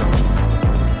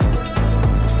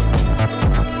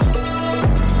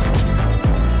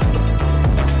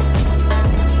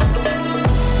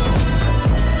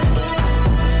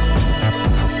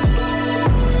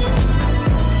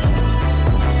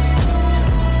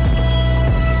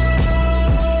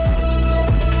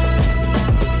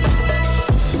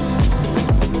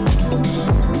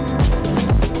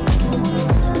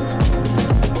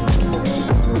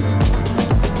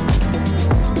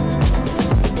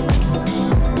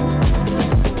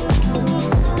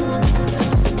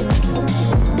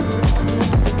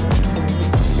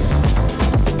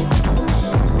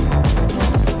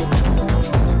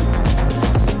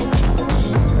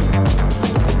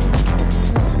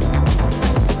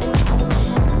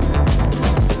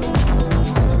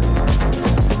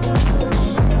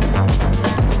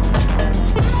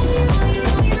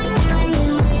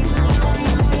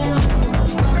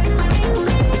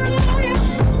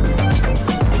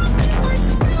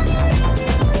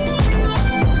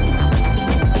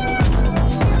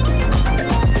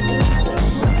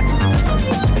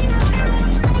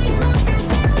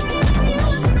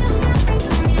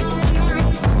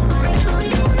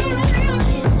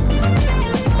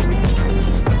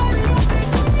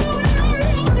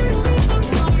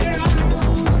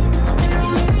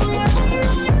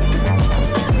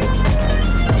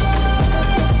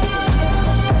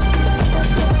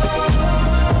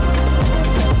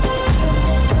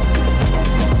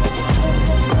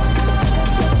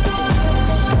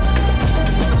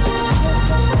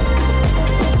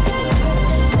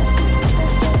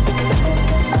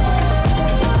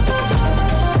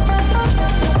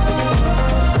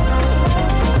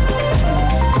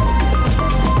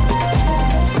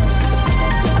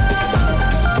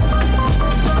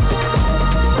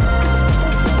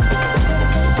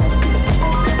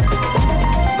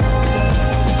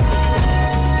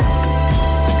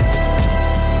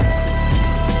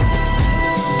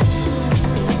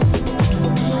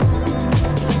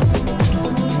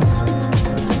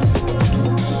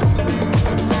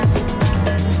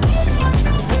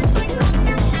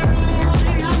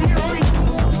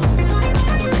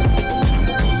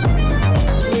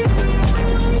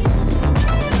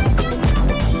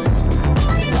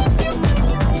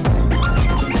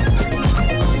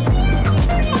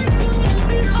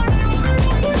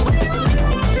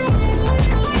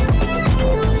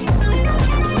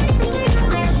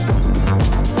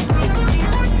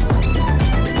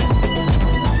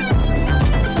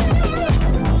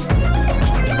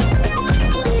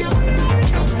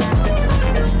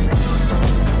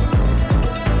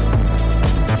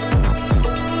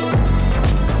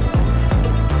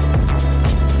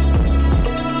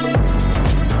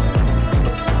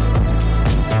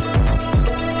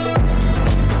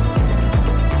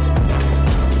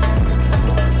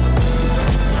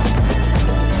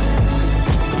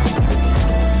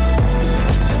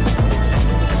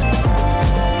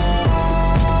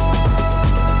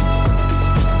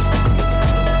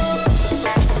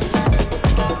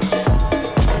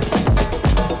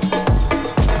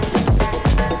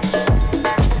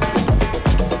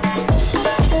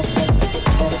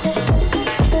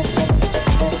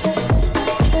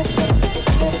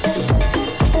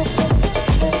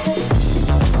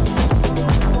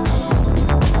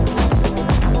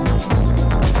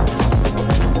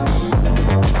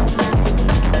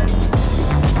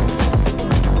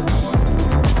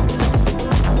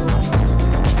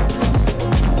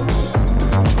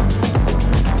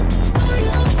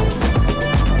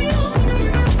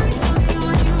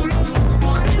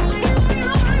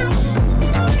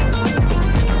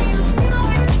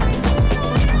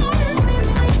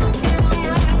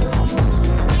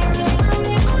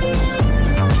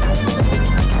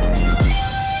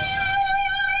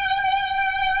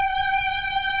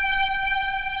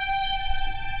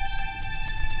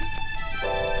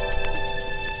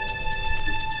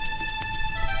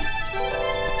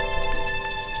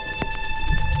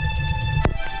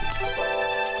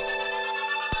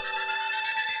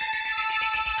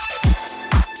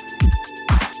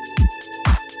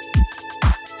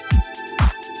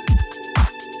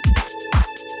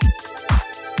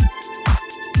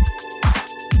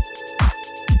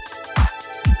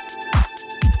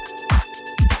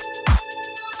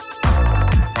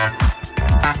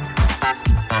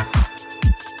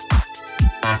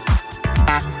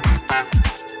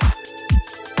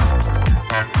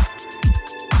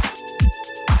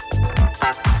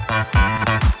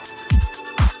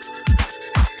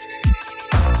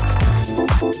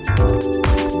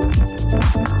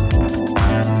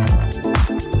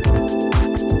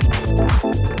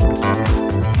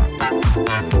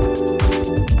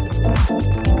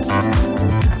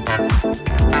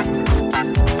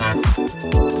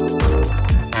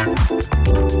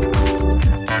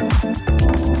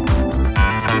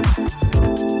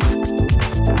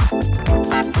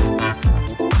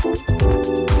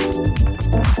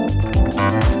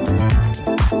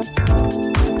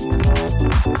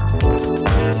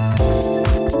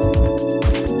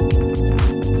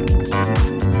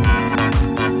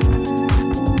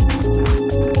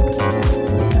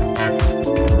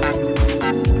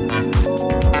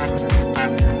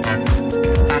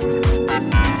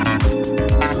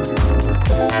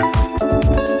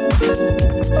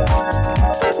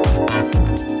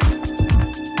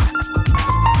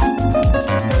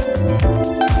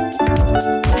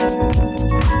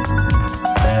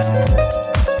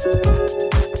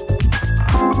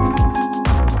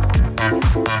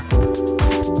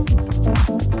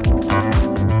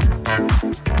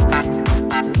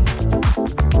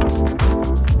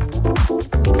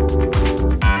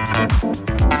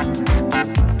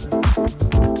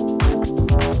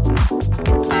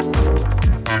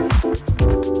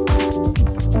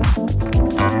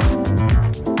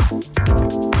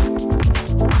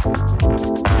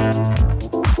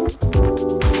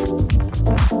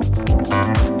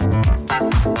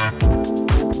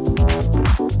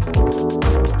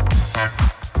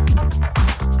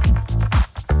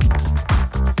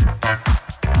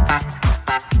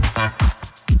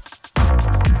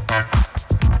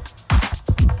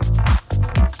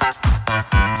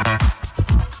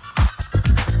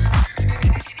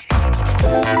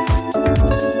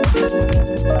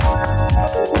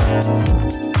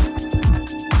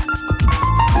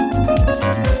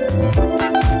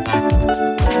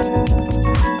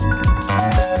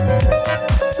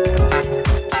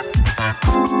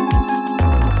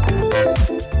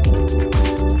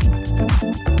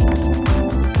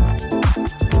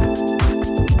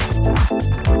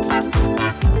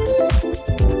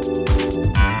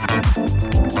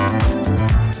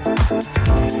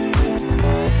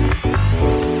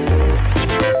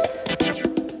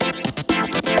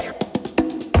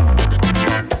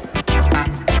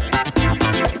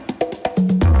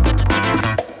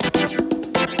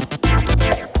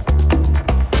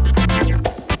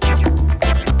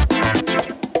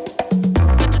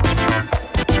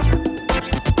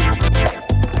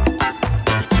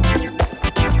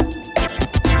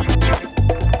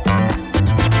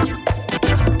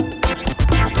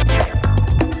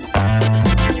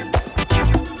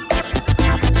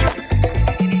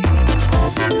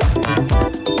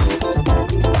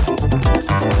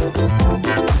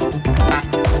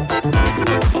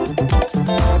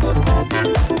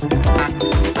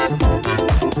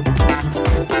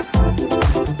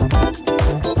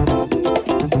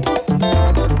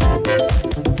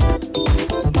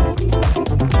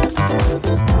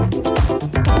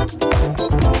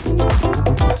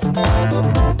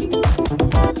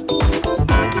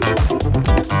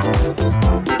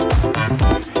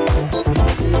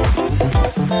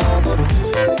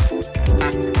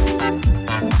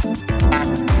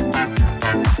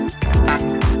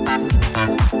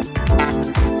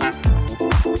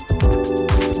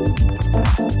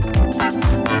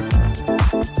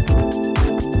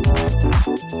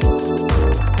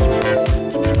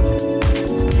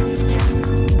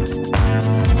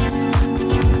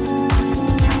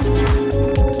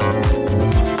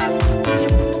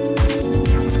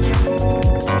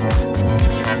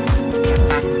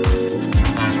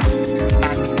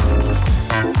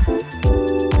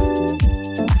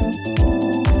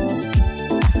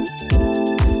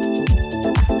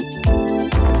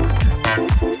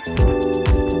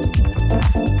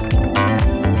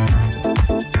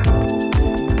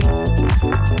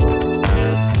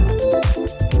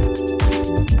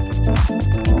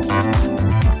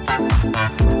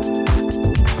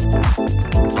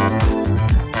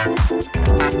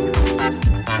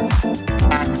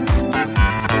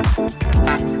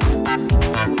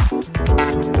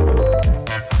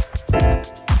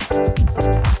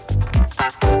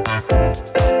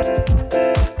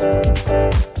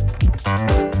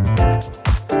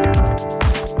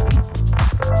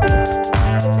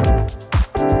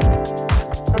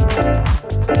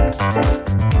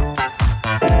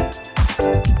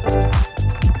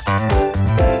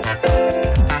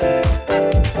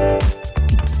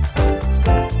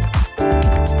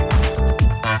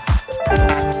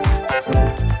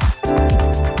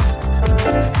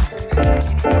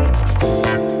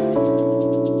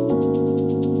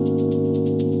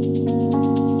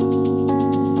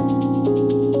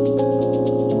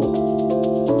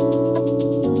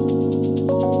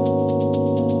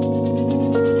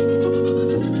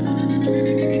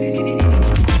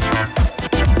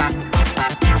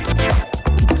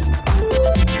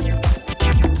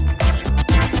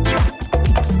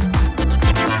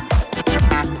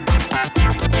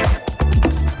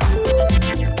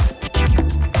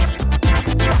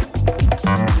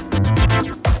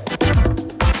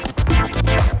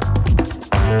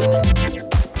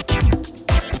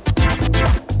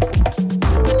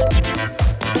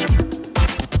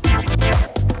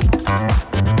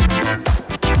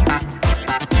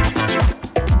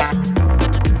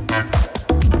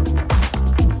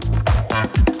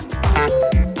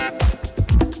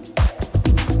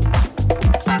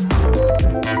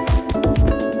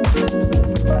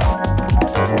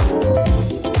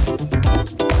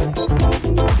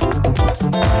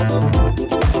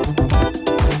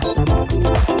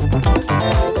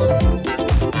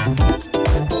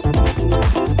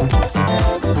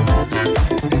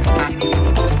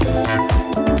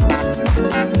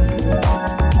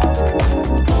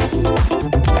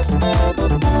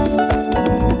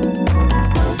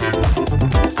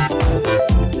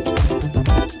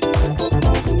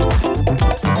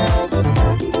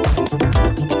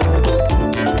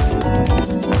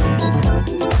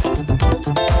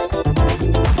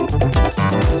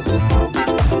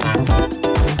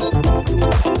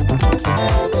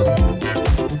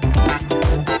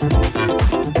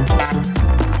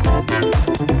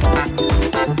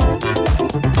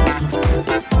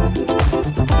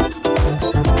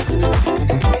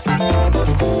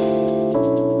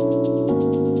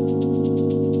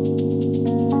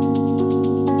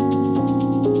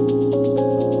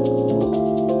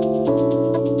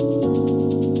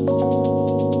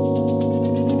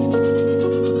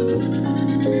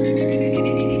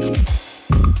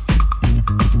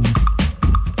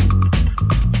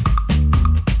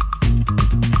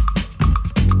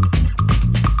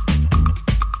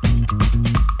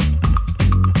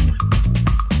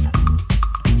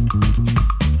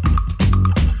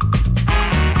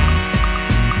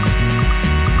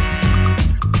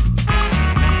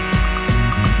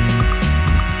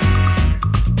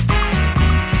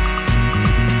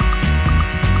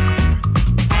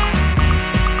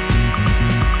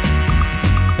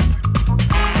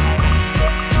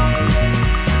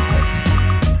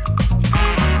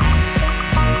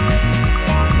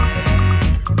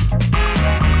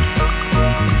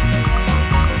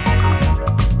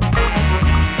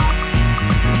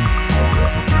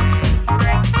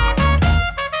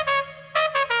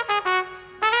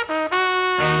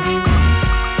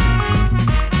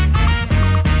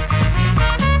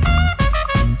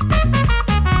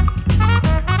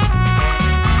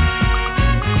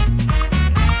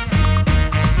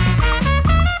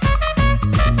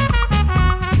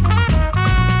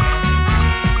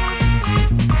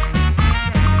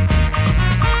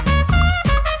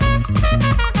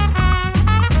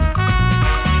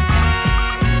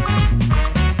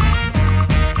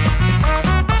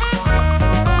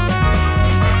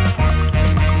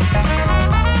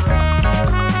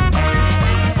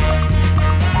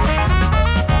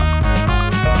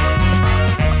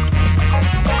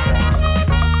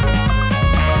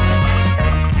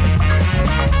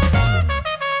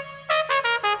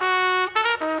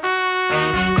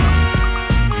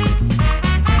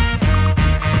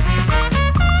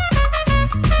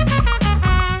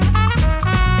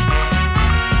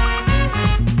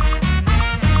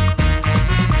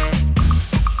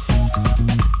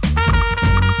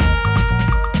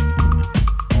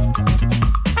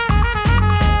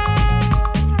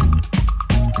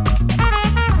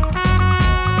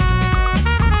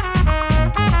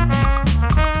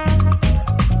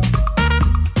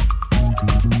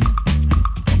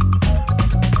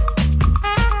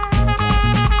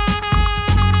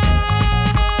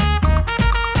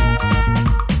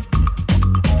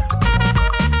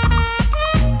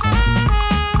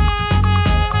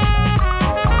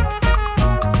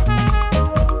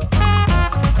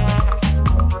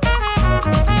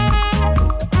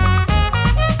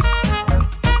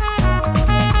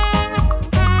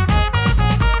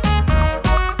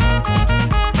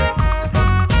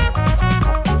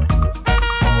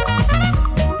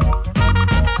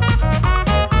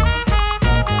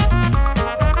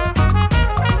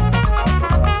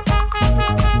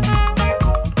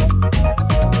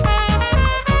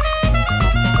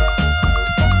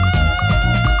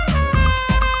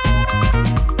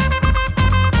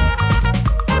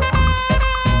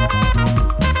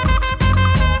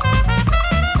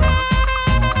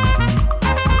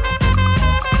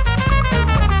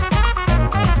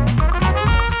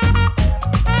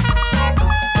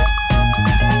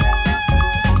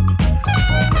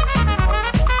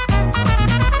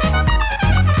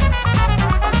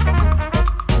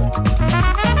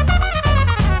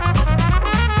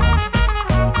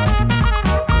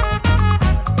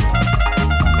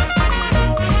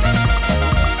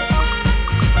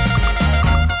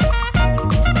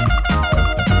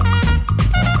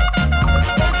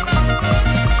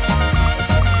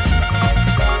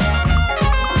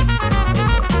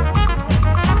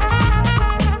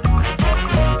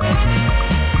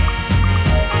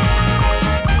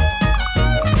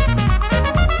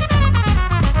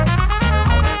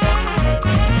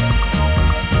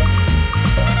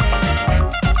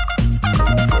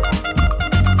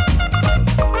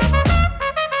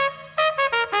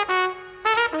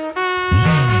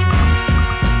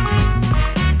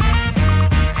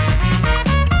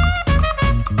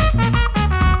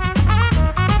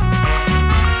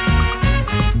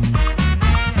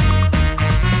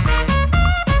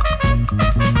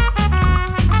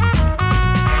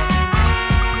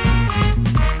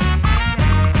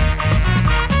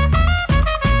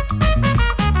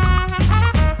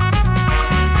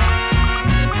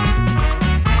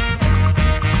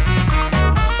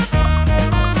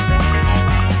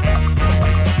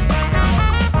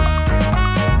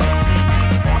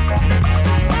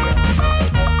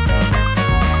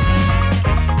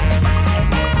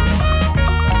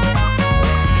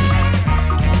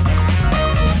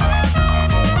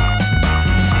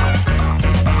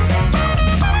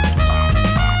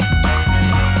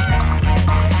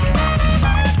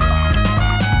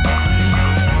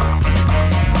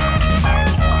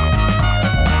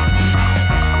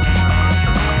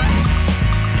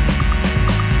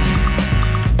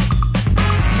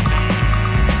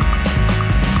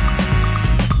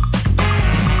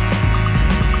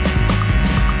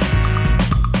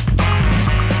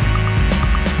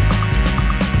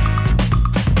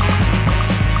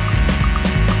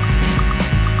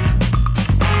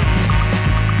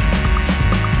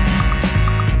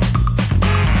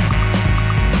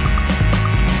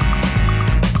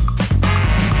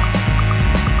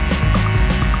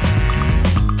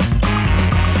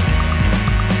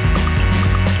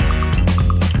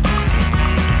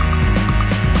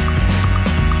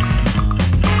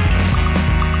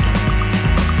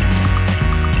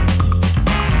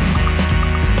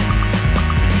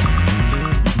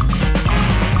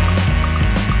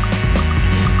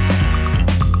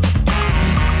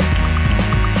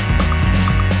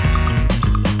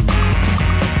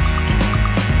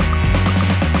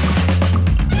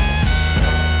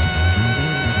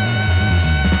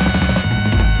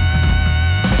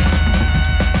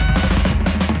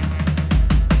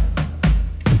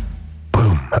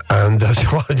 And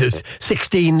that's right, it's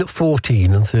 16,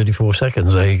 14 and 34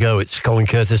 seconds. There you go. It's Colin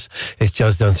Curtis. It's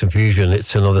Jazz Dance and Fusion.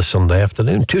 It's another Sunday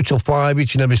afternoon, 2 till 5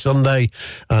 each and every Sunday.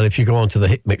 And if you go onto the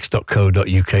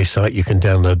hitmix.co.uk site, you can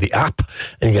download the app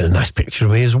and you get a nice picture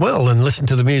of me as well and listen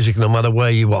to the music no matter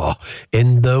where you are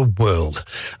in the world.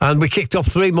 And we kicked off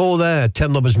 3 more there.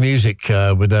 10 Lovers Music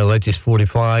with their latest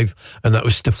 45, and that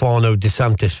was Stefano De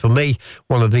Santis. For me,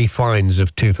 one of the finds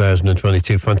of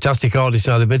 2022. Fantastic artist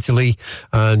out of Italy,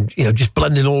 and just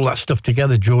blending all that stuff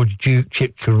together. George Duke,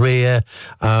 Chick Corea,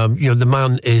 the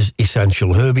man is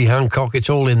essential. Herbie Hancock, it's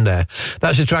all in there.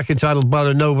 That's a track entitled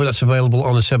Baranova. That's available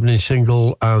on a 7-inch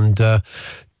single, and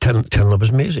 10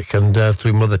 Lovers Music, and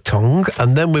through Mother Tongue.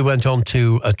 And then we went on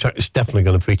to a track that's definitely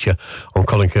going to feature on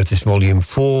Colin Curtis Volume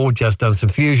 4, Jazz Dance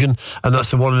and Fusion, and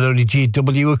that's the one and only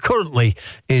GW, who currently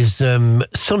is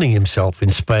sunning himself in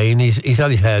Spain. He's had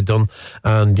his hair done,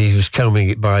 and he was combing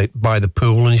it by the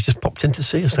pool, and he's just popped in to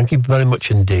see us. Thank you very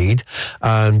much indeed.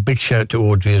 And big shout to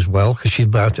Audrey as well, because she's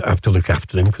about to have to look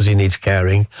after him, because he needs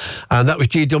caring. And that was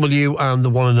GW and the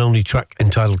one and only track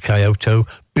entitled Kyoto.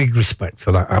 Big respect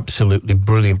for that absolutely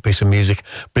brilliant piece of music,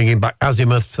 bringing back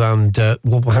Azimuth and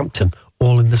Wolverhampton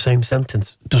all in the same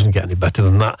sentence. Doesn't get any better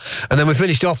than that. And then we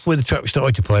finished off with a track we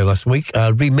started to play last week,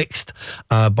 remixed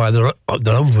by their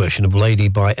own version of Lady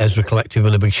by Ezra Collective,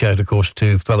 and a big shout, of course,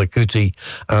 to Fela Kuti.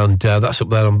 And that's up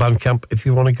there on Bandcamp if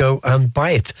you want to go and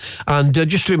buy it. And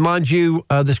just to remind you,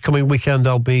 this coming weekend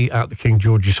I'll be at the King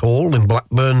George's Hall in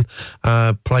Blackburn,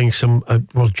 playing some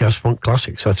jazz funk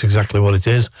classics. That's exactly what it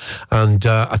is. And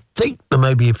I think there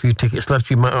may be a few tickets left.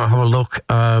 You might have a look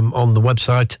on the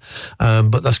website,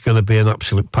 but that's going to be an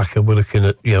absolute packer. We're looking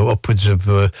at upwards of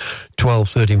 12,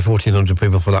 13, 1400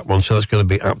 people for that one, so that's going to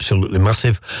be absolutely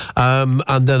massive.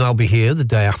 And then I'll be here the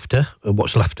day after,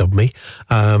 what's left of me,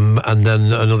 and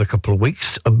then another couple of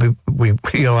weeks. I think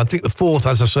the 4th,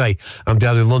 as I say, I'm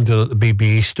down in London at the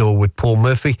BBE store with Paul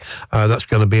Murphy. That's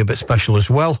going to be a bit special as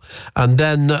well. And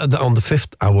then on the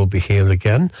 5th I will be here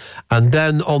again, and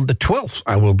then on the 12th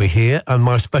I will be here, and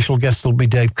my special guest will be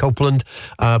Dave Copeland,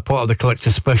 part of the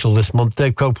Collector's Special this month.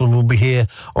 Dave Copeland will be here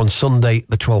on Sunday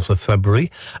the 12th of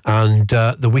February, and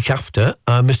the week after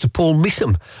Mr. Paul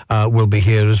Meesham will be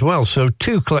here as well. So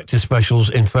 2 Collector's Specials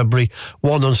in February,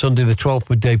 one on Sunday the 12th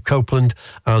with Dave Copeland,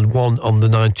 and one on the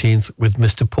 19th with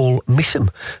Mr. Paul Meesham.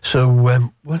 So where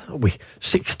are we?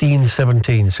 16,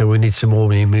 17, so we need some more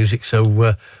new music. So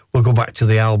we'll go back to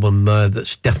the album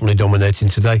that's definitely dominating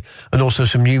today, and also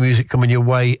some new music coming your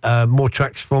way, more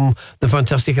tracks from the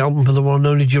fantastic album from the one and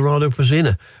only Gerardo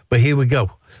Frazina. But here we go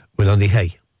with Andy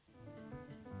Hay.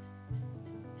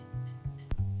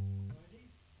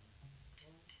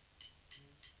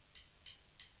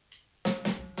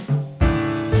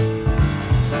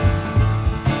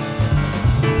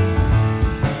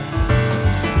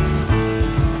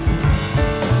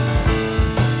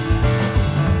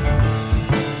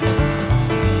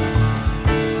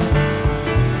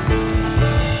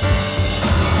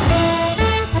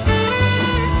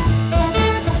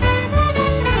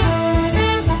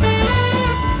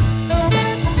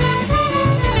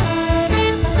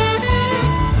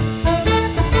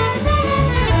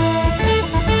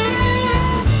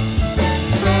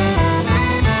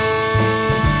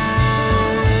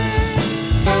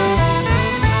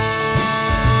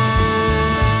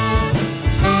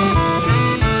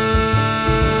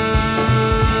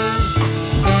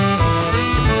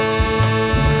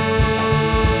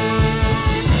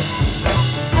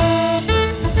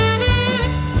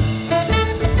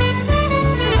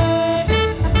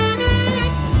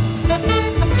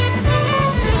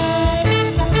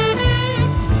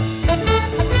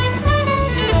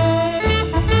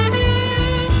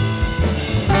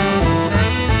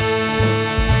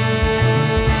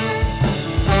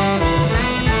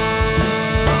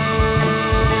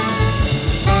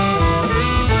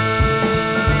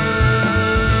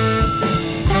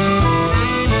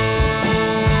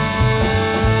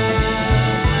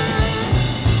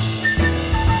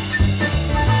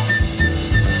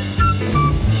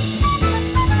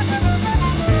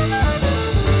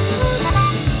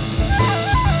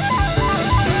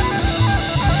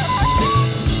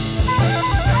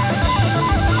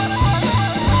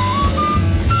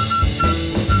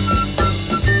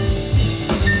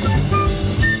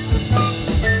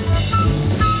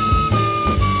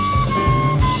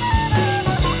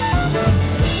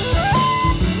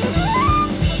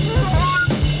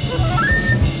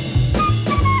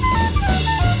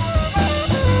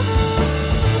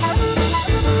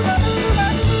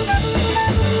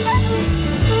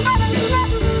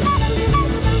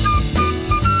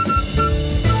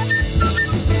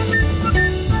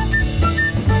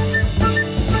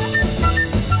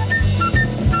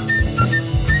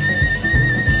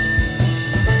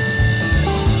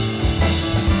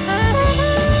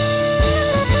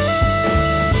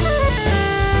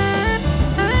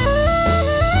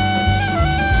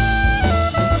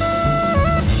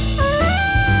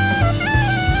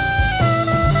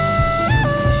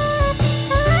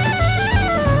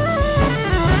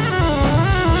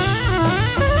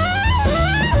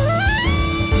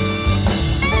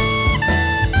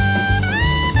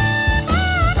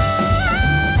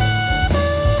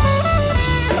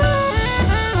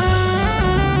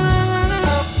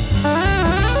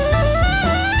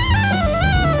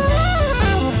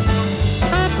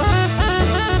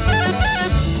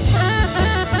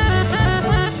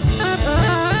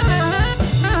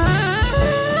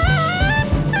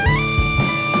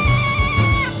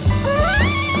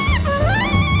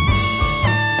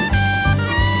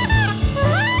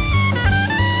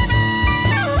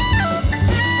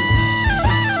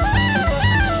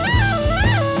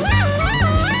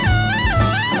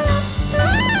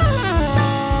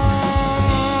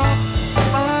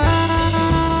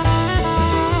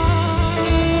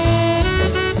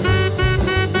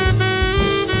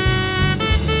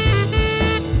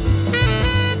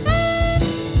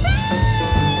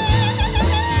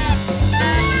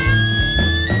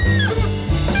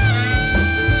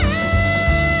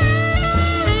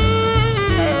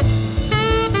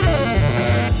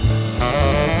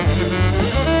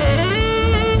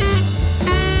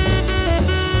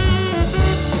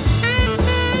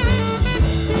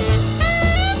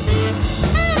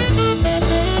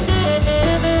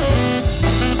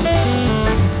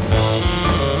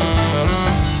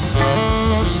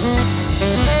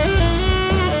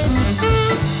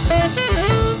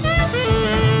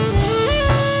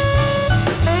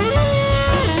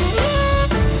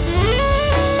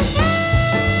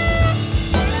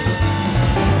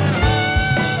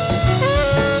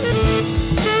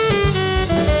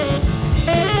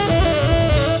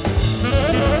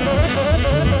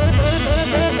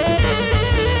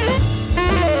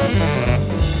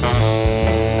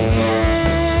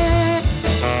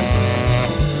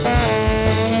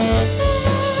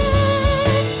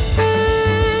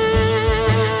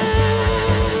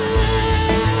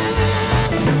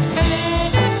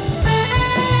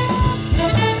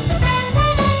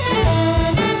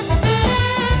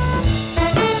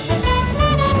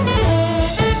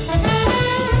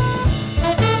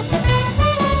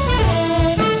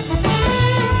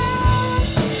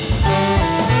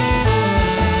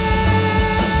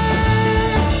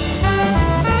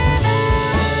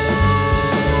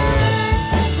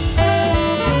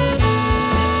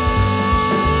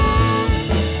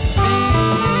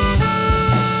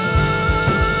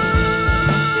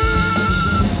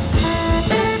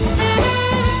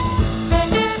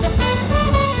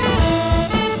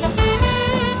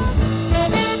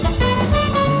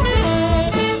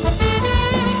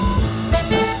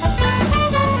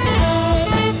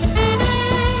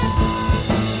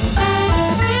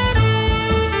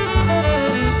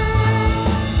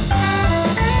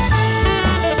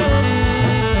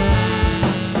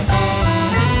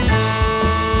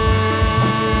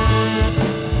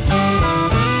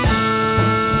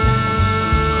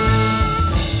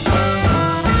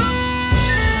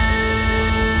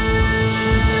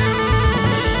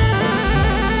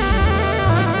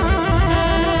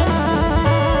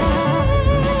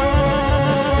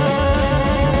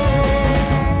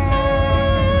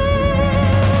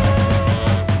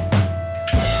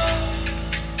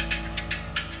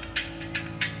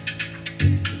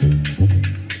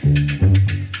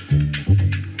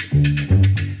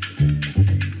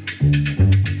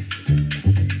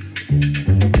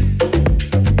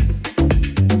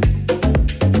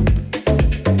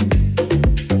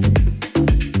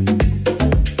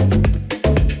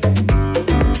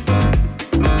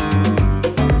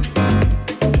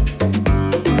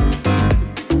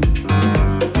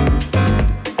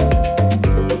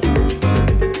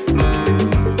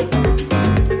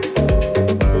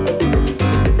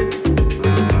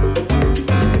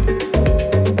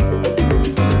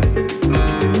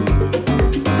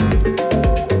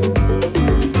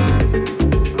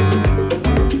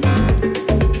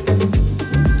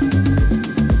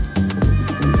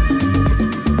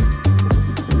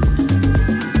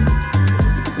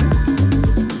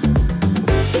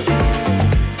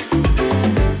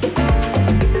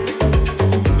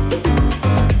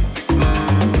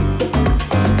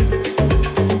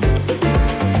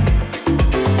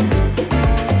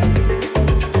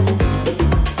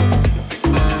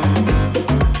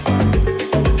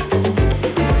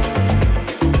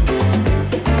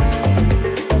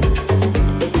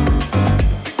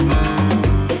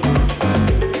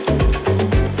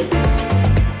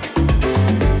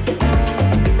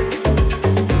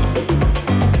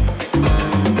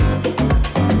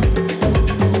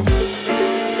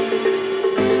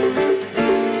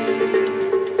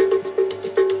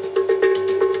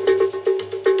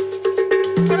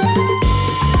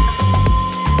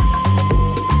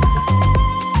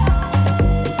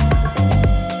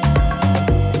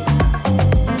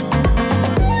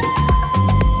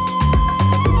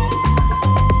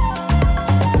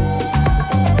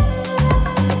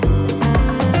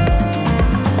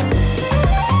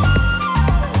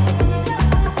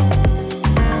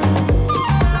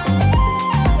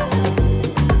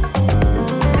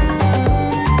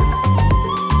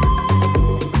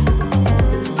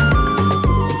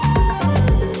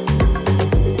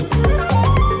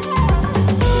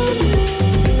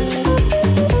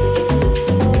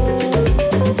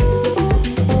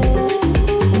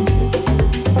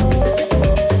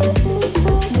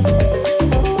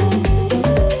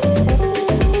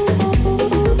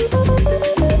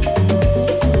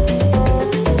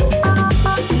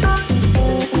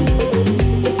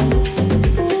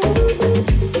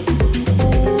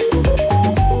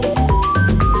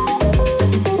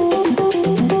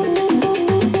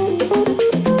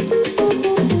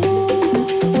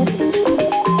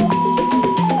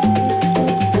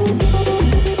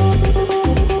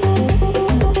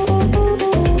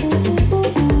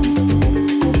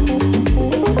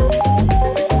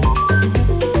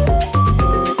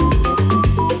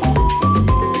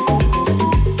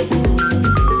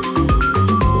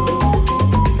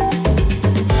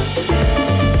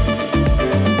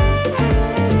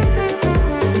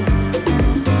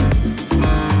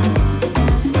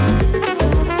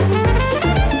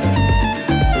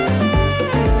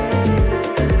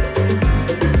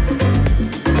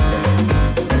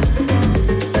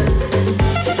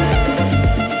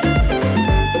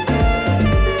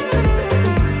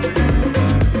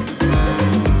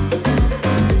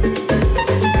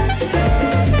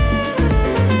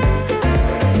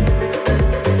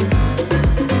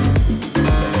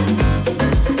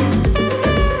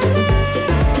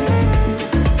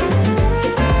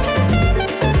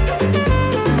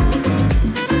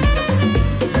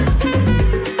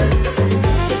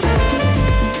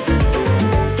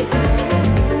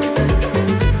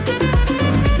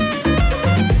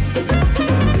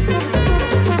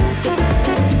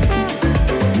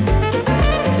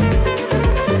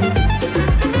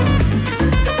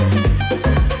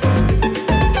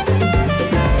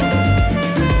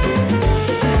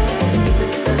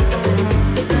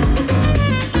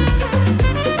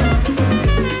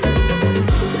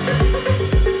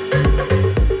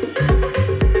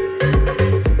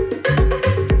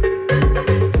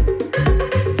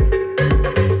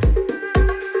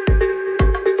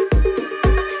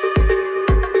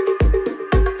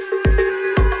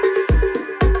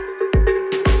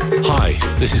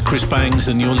 This is Chris Bangs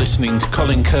and you're listening to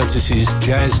Colin Curtis's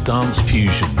Jazz Dance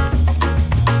Fusion.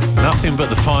 Nothing but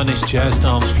the finest jazz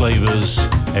dance flavours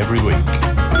every week.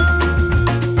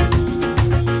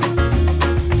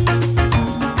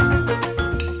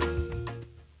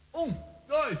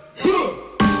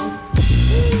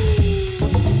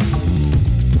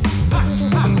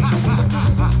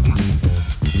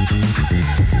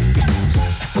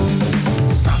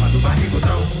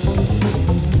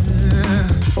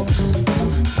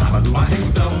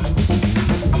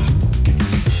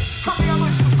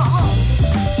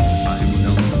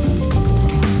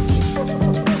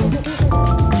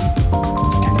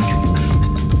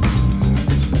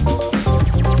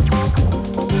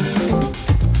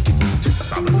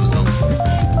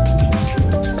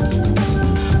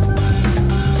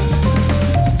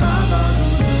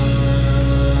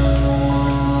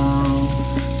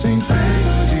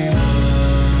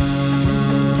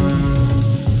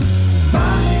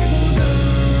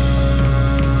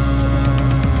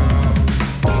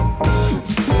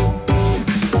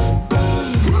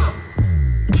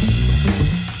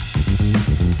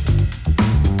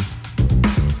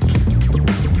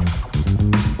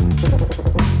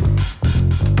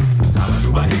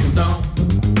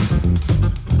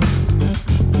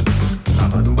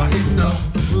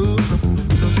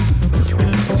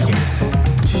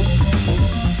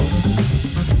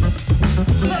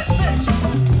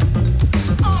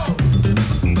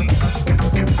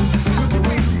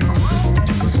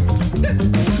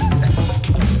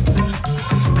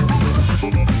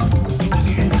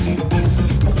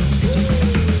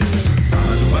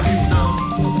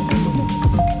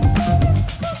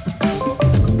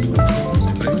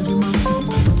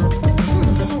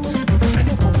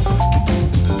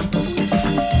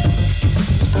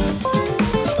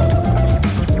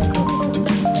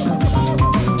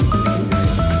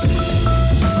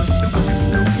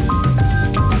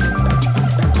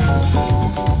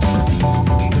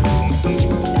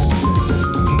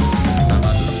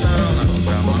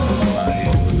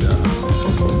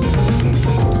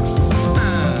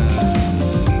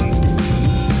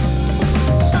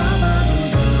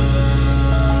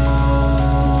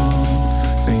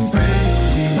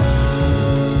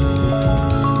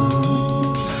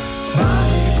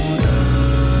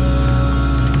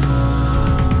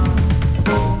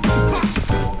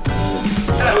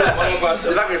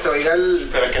 que se oiga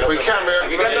el... We can,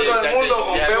 aquí canta todo el mundo,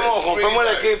 rompemos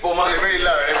el equipo, man. It's really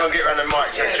low, and everyone get around the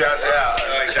mic, so jazz it out.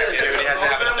 Everybody has to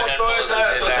have toda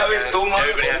esa virtud, man.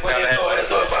 Todo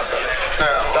eso pasa.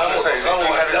 Estamos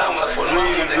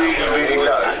really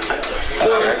low.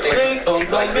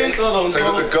 So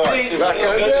look at God. La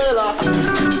candela.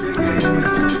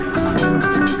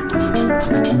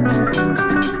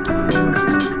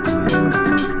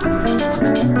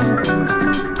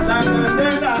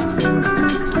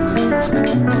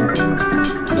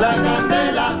 La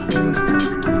candela,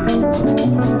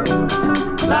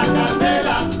 la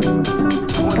candela,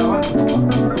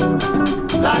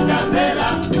 la candela,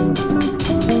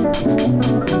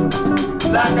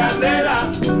 la candela,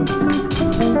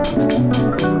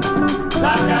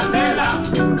 la candela.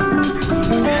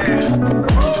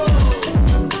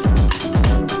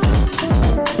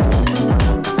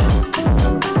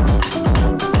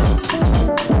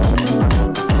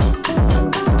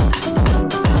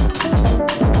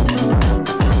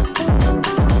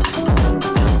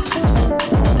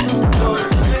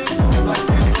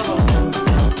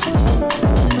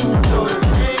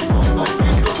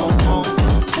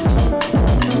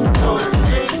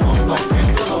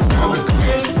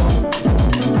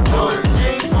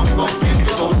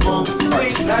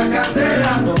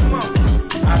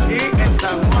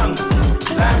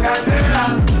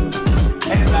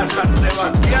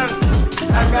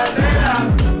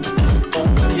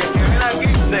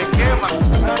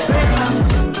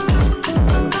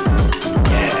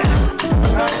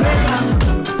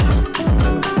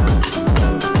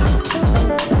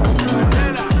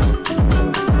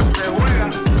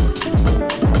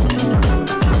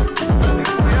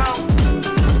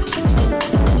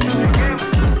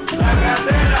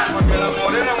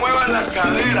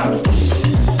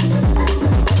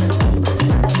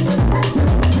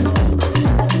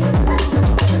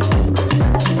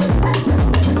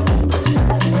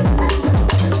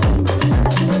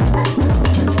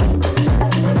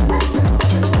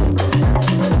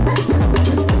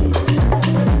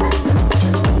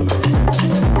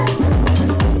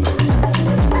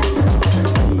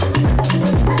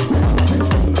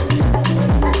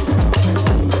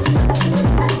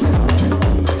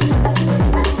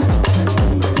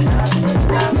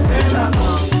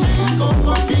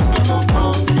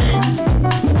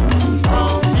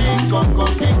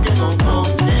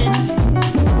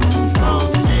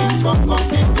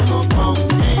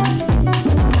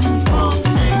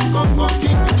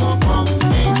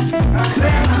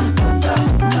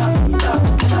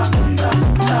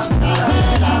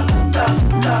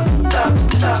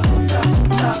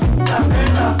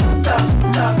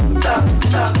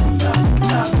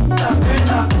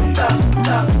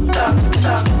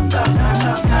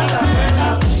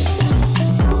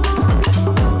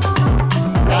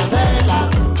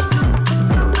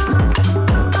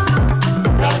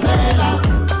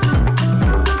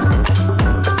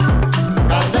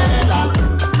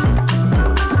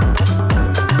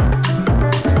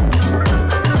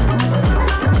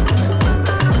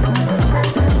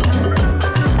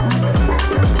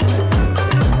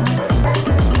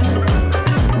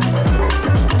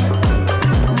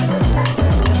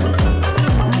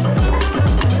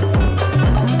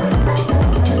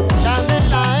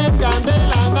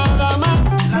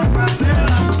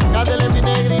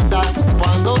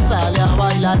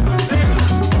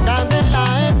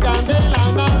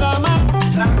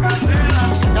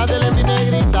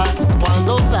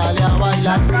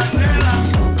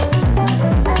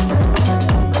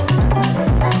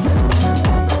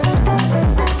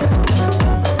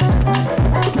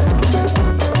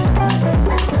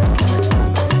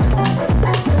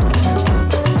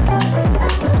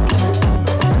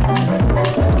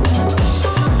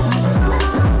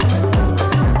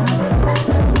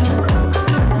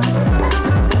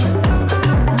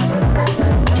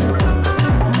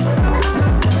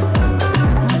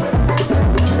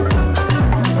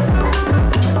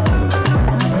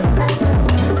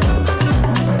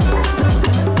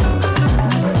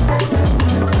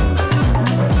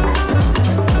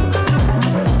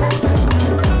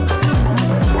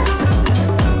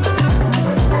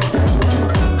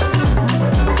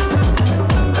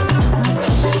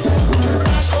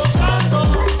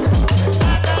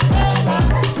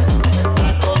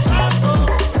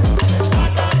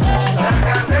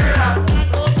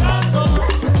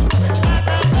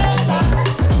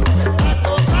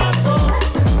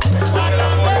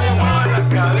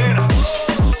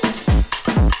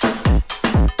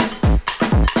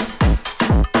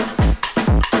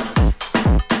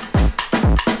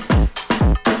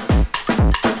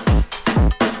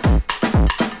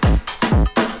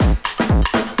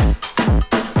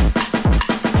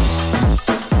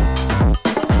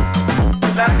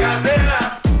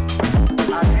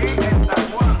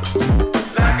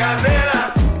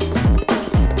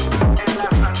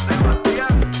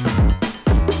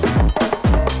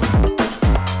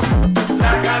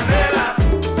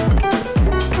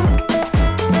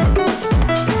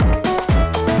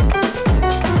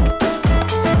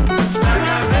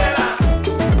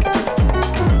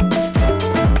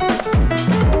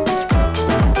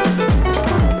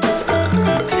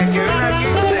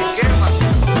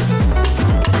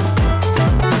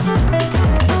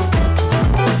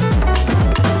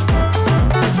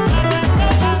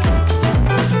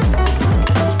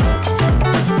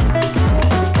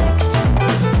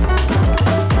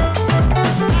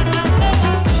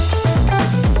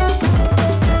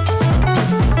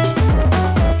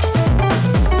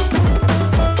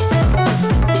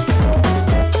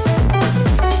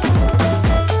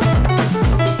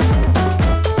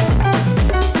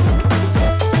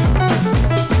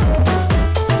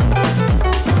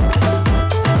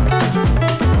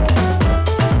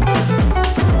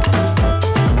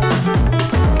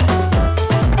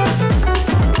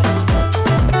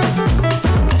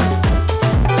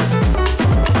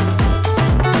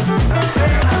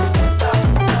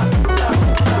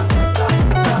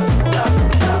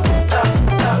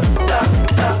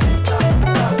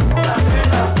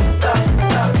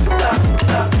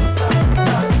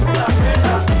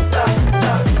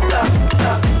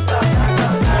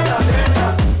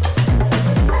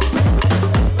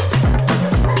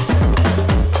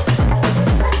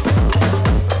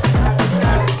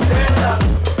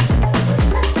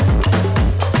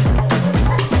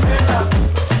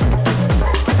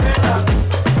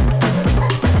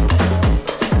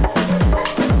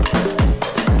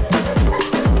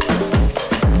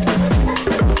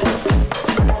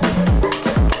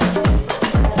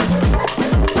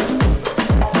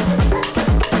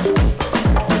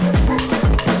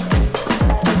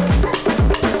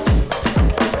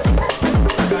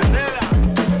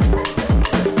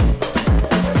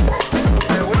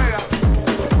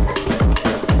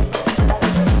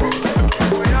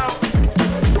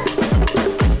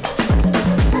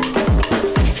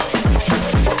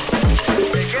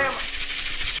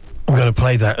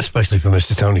 play that, especially for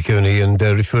Mr. Tony Cooney, and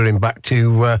referring back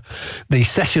to the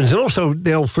sessions and also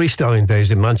the old freestyling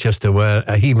days in Manchester, where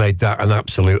he made that an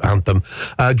absolute anthem.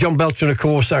 John Beltran, of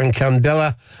course, and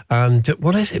Candela, and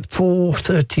what is it,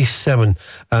 4:37,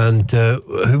 and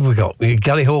who have we got?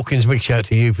 Gary Hawkins, big shout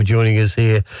to you for joining us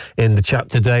here in the chat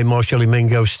today. Marshall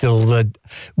Mingo still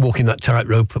walking that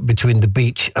tightrope between the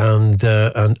beach and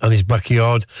his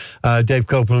backyard. Dave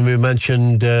Copeland, we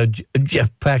mentioned, Jeff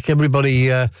Peck, everybody,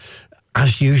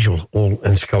 as usual, all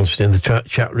ensconced in the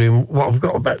chat room. Well, I've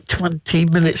got about 20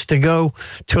 minutes to go,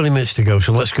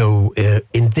 so let's go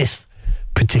in this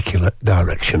particular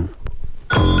direction.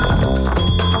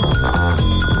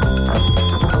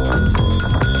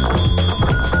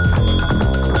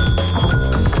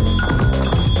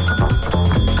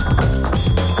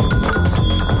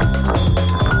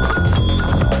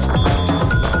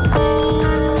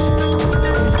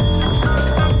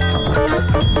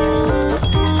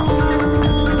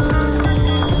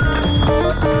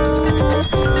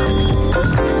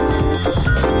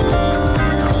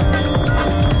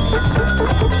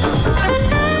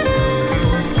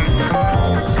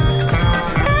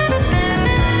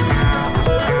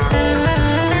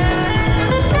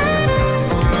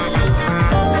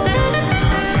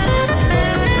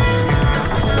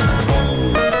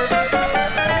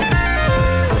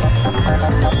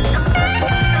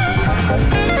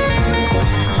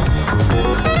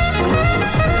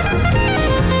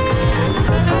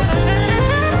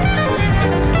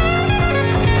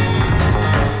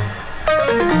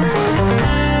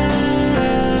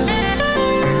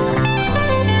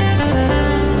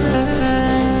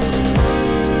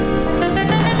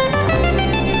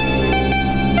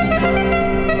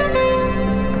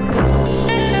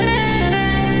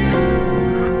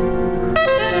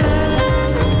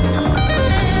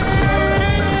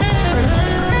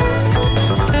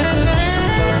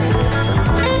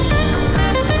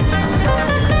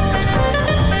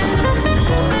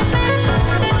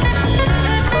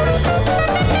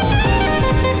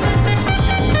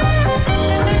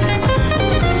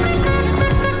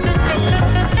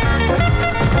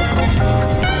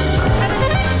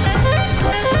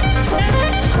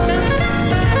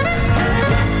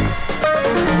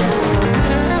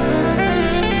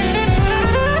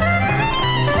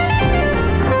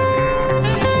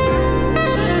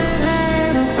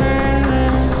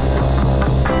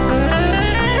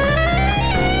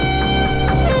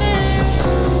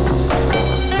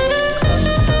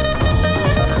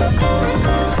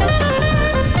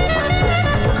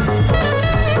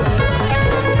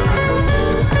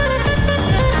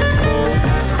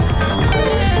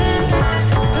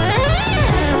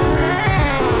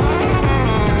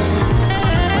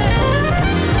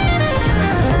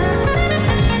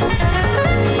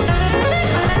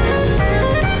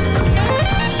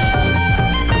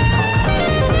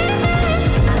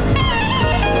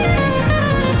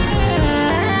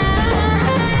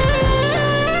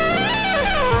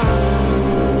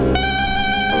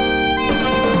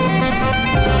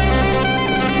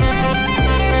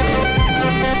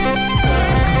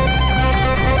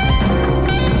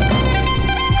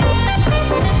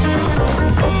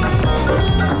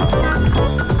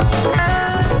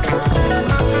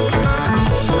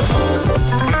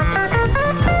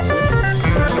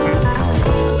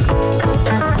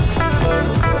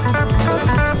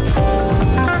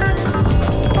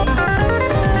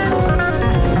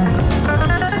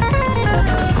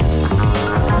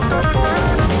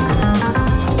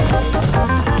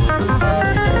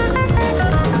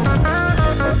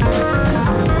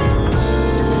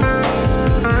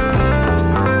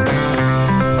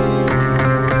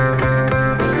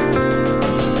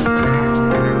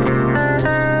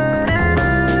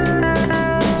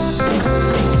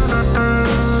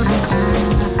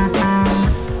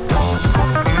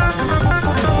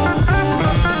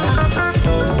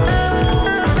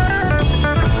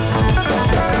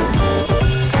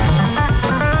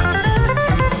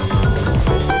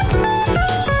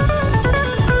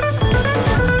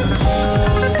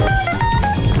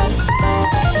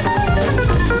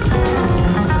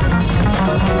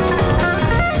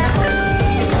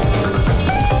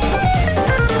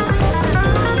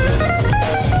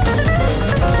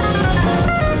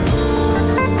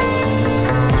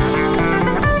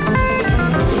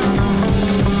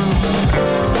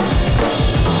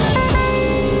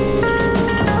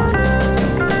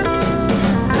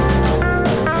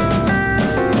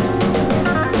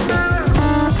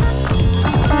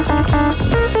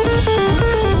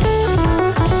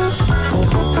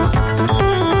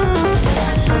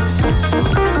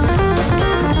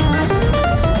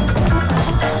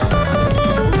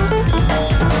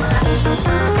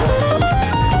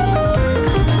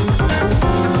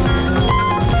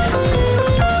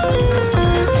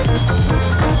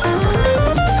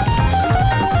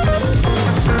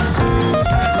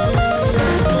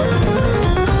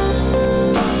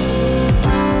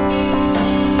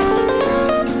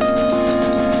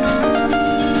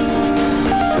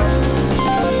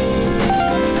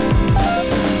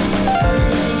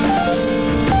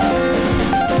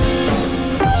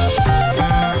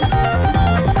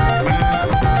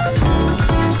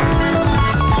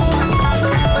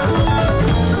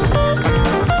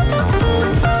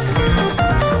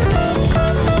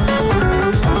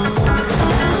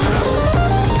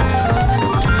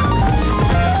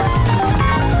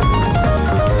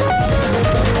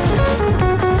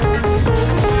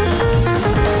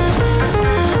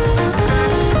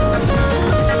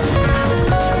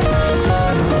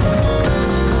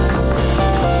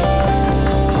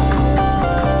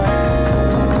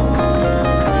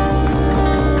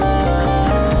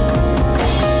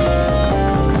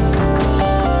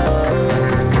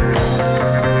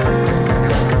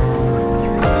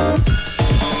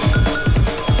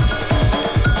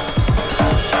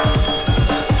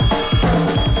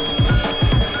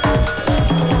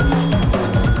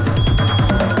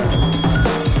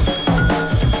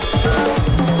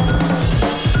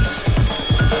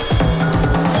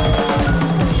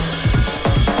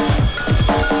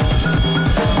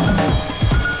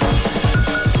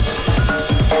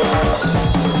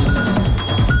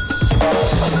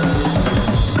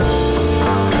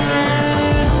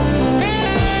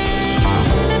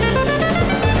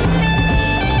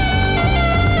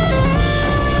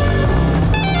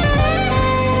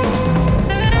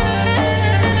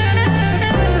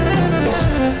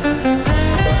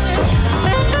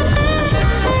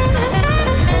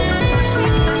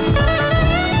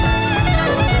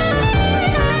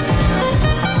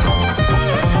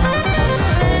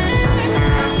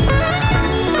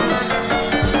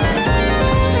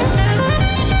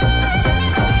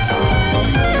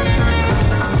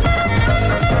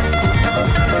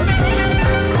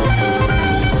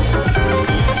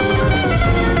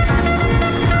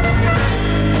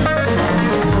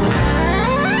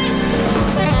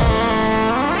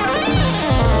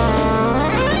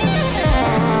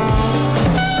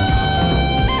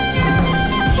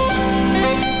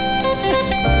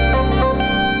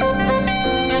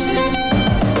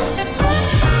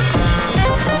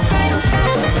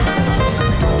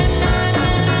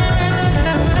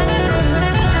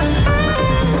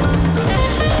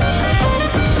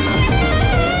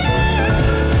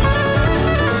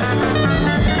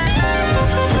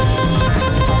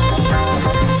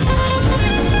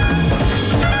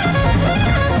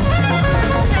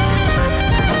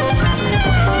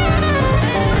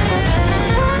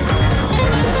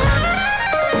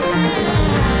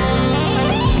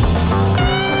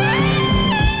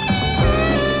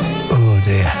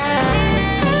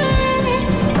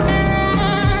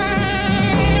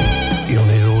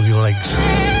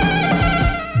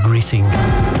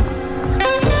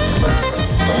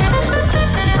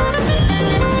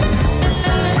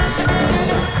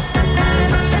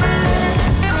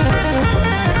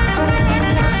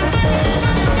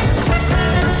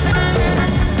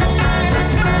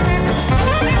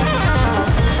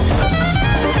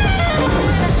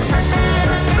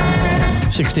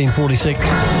 1646.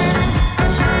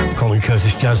 Colin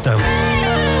Curtis Jazz Dance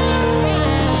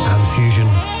and Fusion.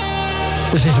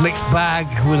 This is Mixed Bag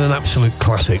with an absolute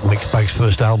classic. Mixed Bag's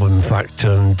first album, in fact,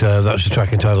 and that's the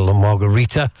track entitled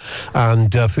Margarita,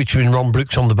 and featuring Ron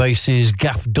Brooks on the basses,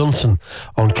 Gaff Dunson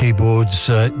on keyboards,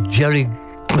 Jerry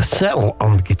Glassell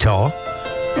on guitar,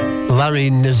 Larry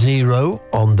Naziro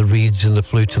on the reeds and the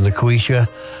flute and the cuisha,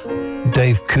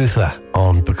 Dave Kuther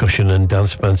on percussion, and Dan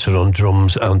Spencer on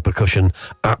drums and percussion.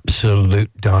 Absolute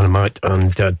dynamite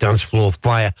and dance floor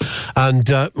fire. And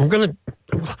I'm going to...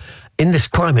 In this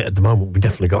climate at the moment, we've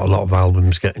definitely got a lot of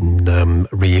albums getting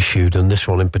reissued, and this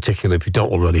one in particular, if you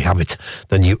don't already have it,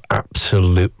 then you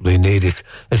absolutely need it.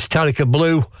 It's Tarika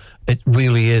Blue. It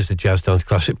really is a jazz dance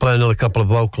classic. Play another couple of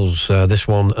vocals, this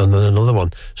one and then another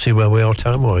one. See where we are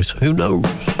time-wise. Who knows?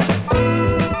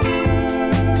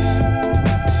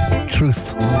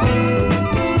 Truth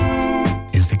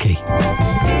is the key.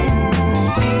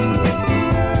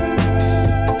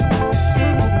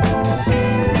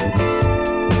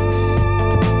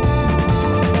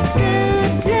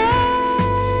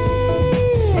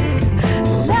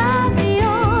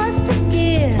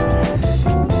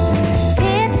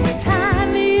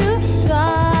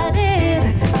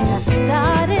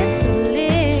 Started to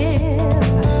live,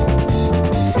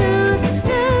 to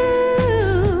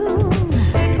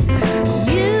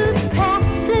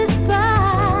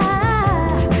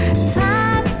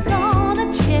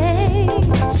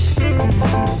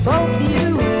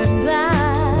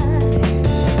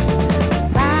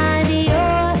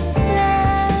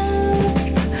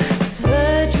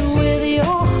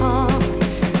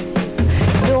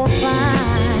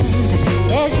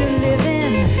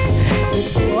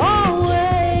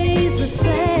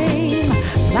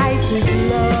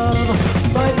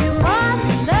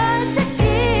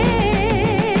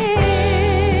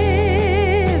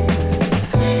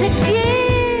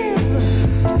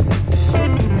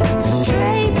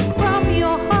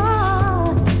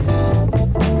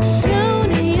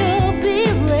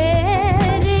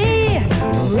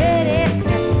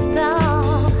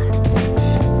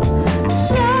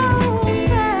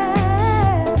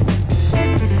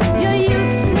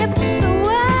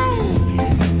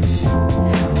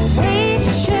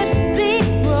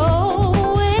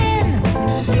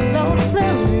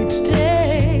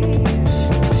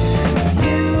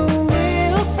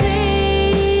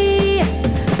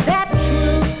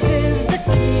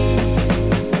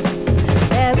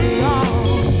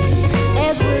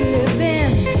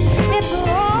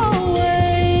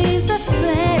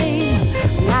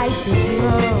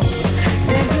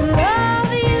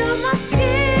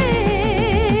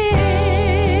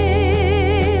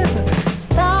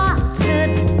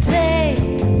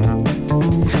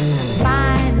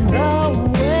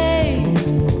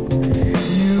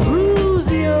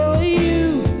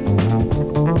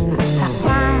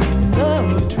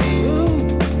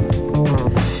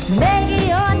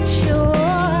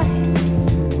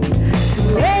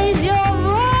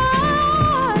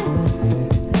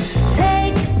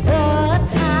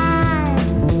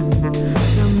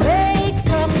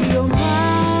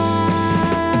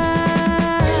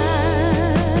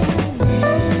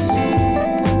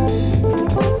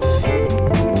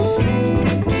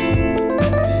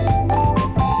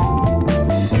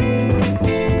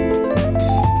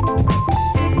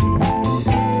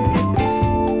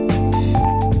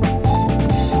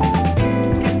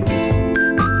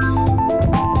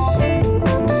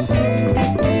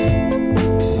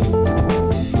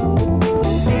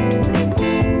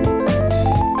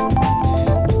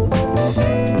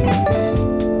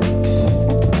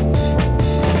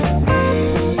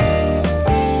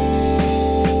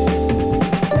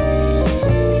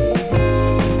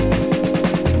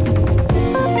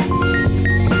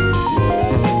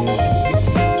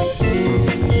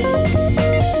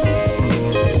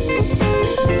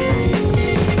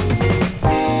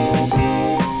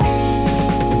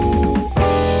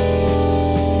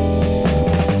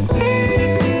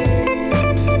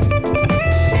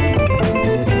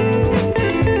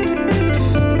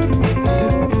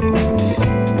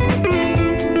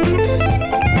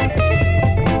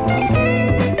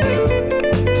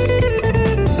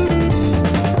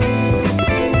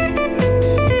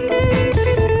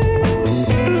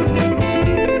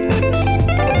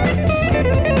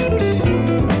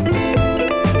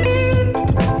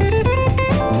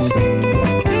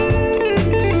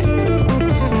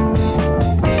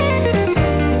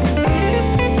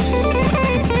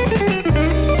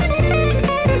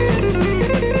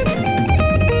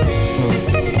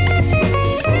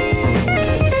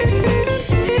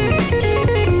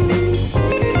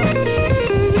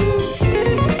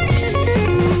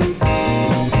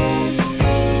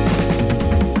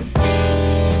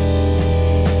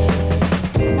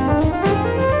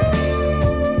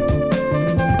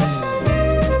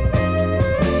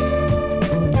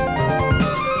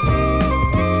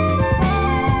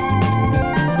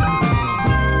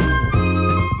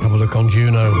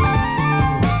Juno.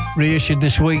 Reissued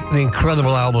this week, the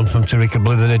incredible album from Tarika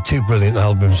Blue. They did 2 brilliant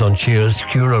albums on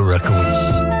Chiaroscuro Records.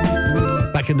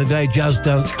 Back in the day, jazz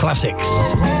dance classics.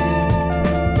 We're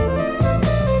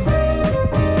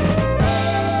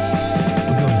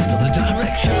going another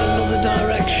direction.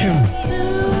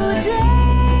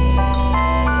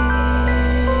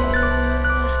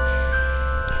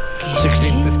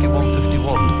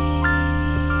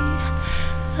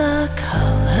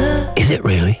 16:51:51. Is it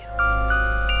really?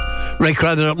 Ray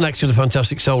Crowder up next to the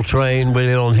Fantastic Soul Train.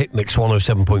 We're on Hit Mix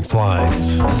 107.5.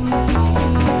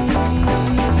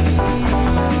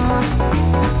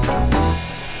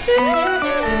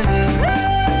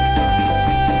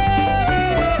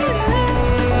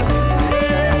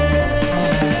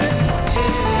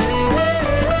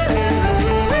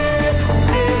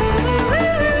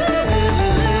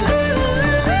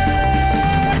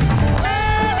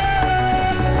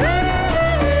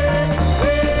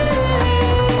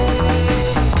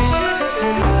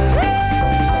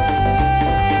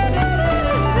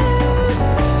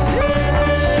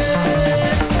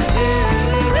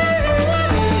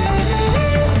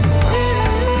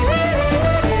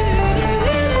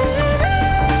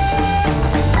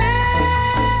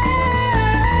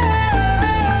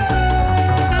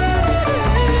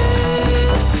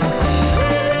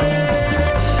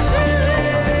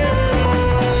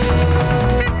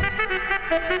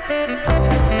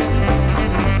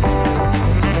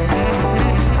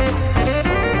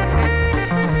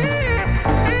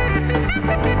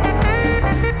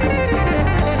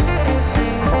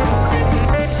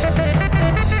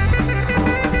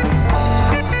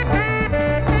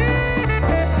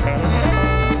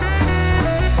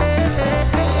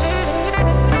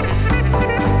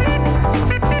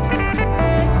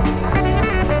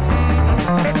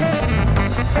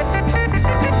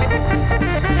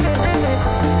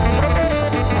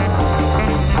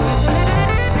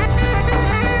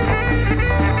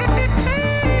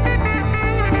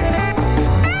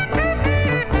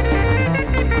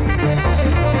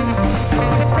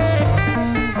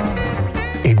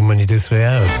 Do 3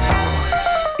 hours,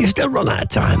 you still run out of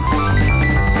time.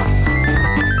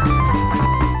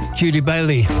 Judy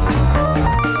Bailey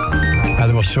out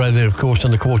of Australia, of course,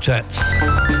 on the quartets.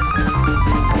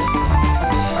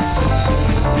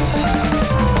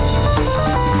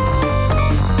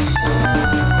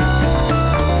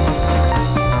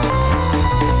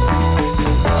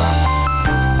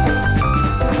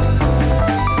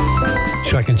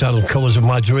 Track entitled Colours of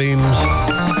My Dreams.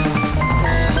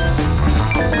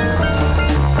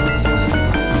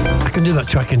 I can do that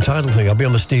track entitled thing. I'll be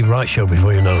on the Steve Wright show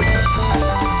before you know it.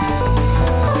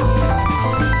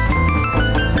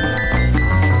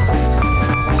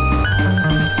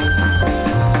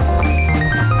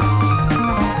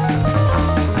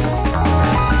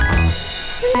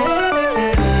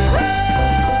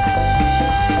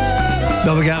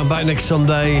 Don't forget, I'm back next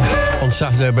Sunday. On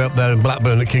Saturday, I'll be up there in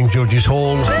Blackburn at King George's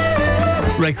Hall.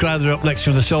 Ray Crowder up next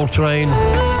with the Soul Train.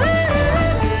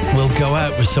 We'll go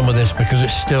out with some of this because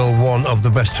it's still one of the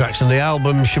best tracks, and the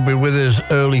album should be with us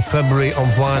early February on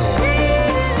vinyl.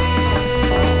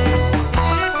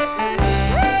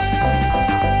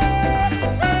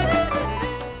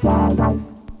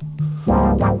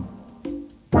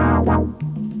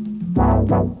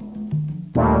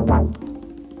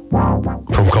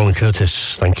 From Colin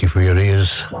Curtis, thank you for your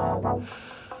ears.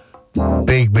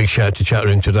 Big shout to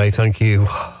Chattering today, thank you.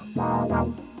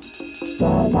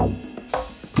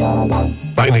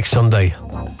 Back next Sunday,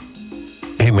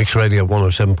 Hit Mix Radio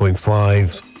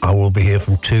 107.5. I will be here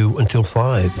from 2 until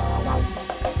 5.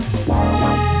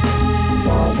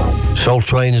 Soul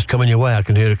Train is coming your way. I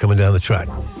can hear it coming down the track.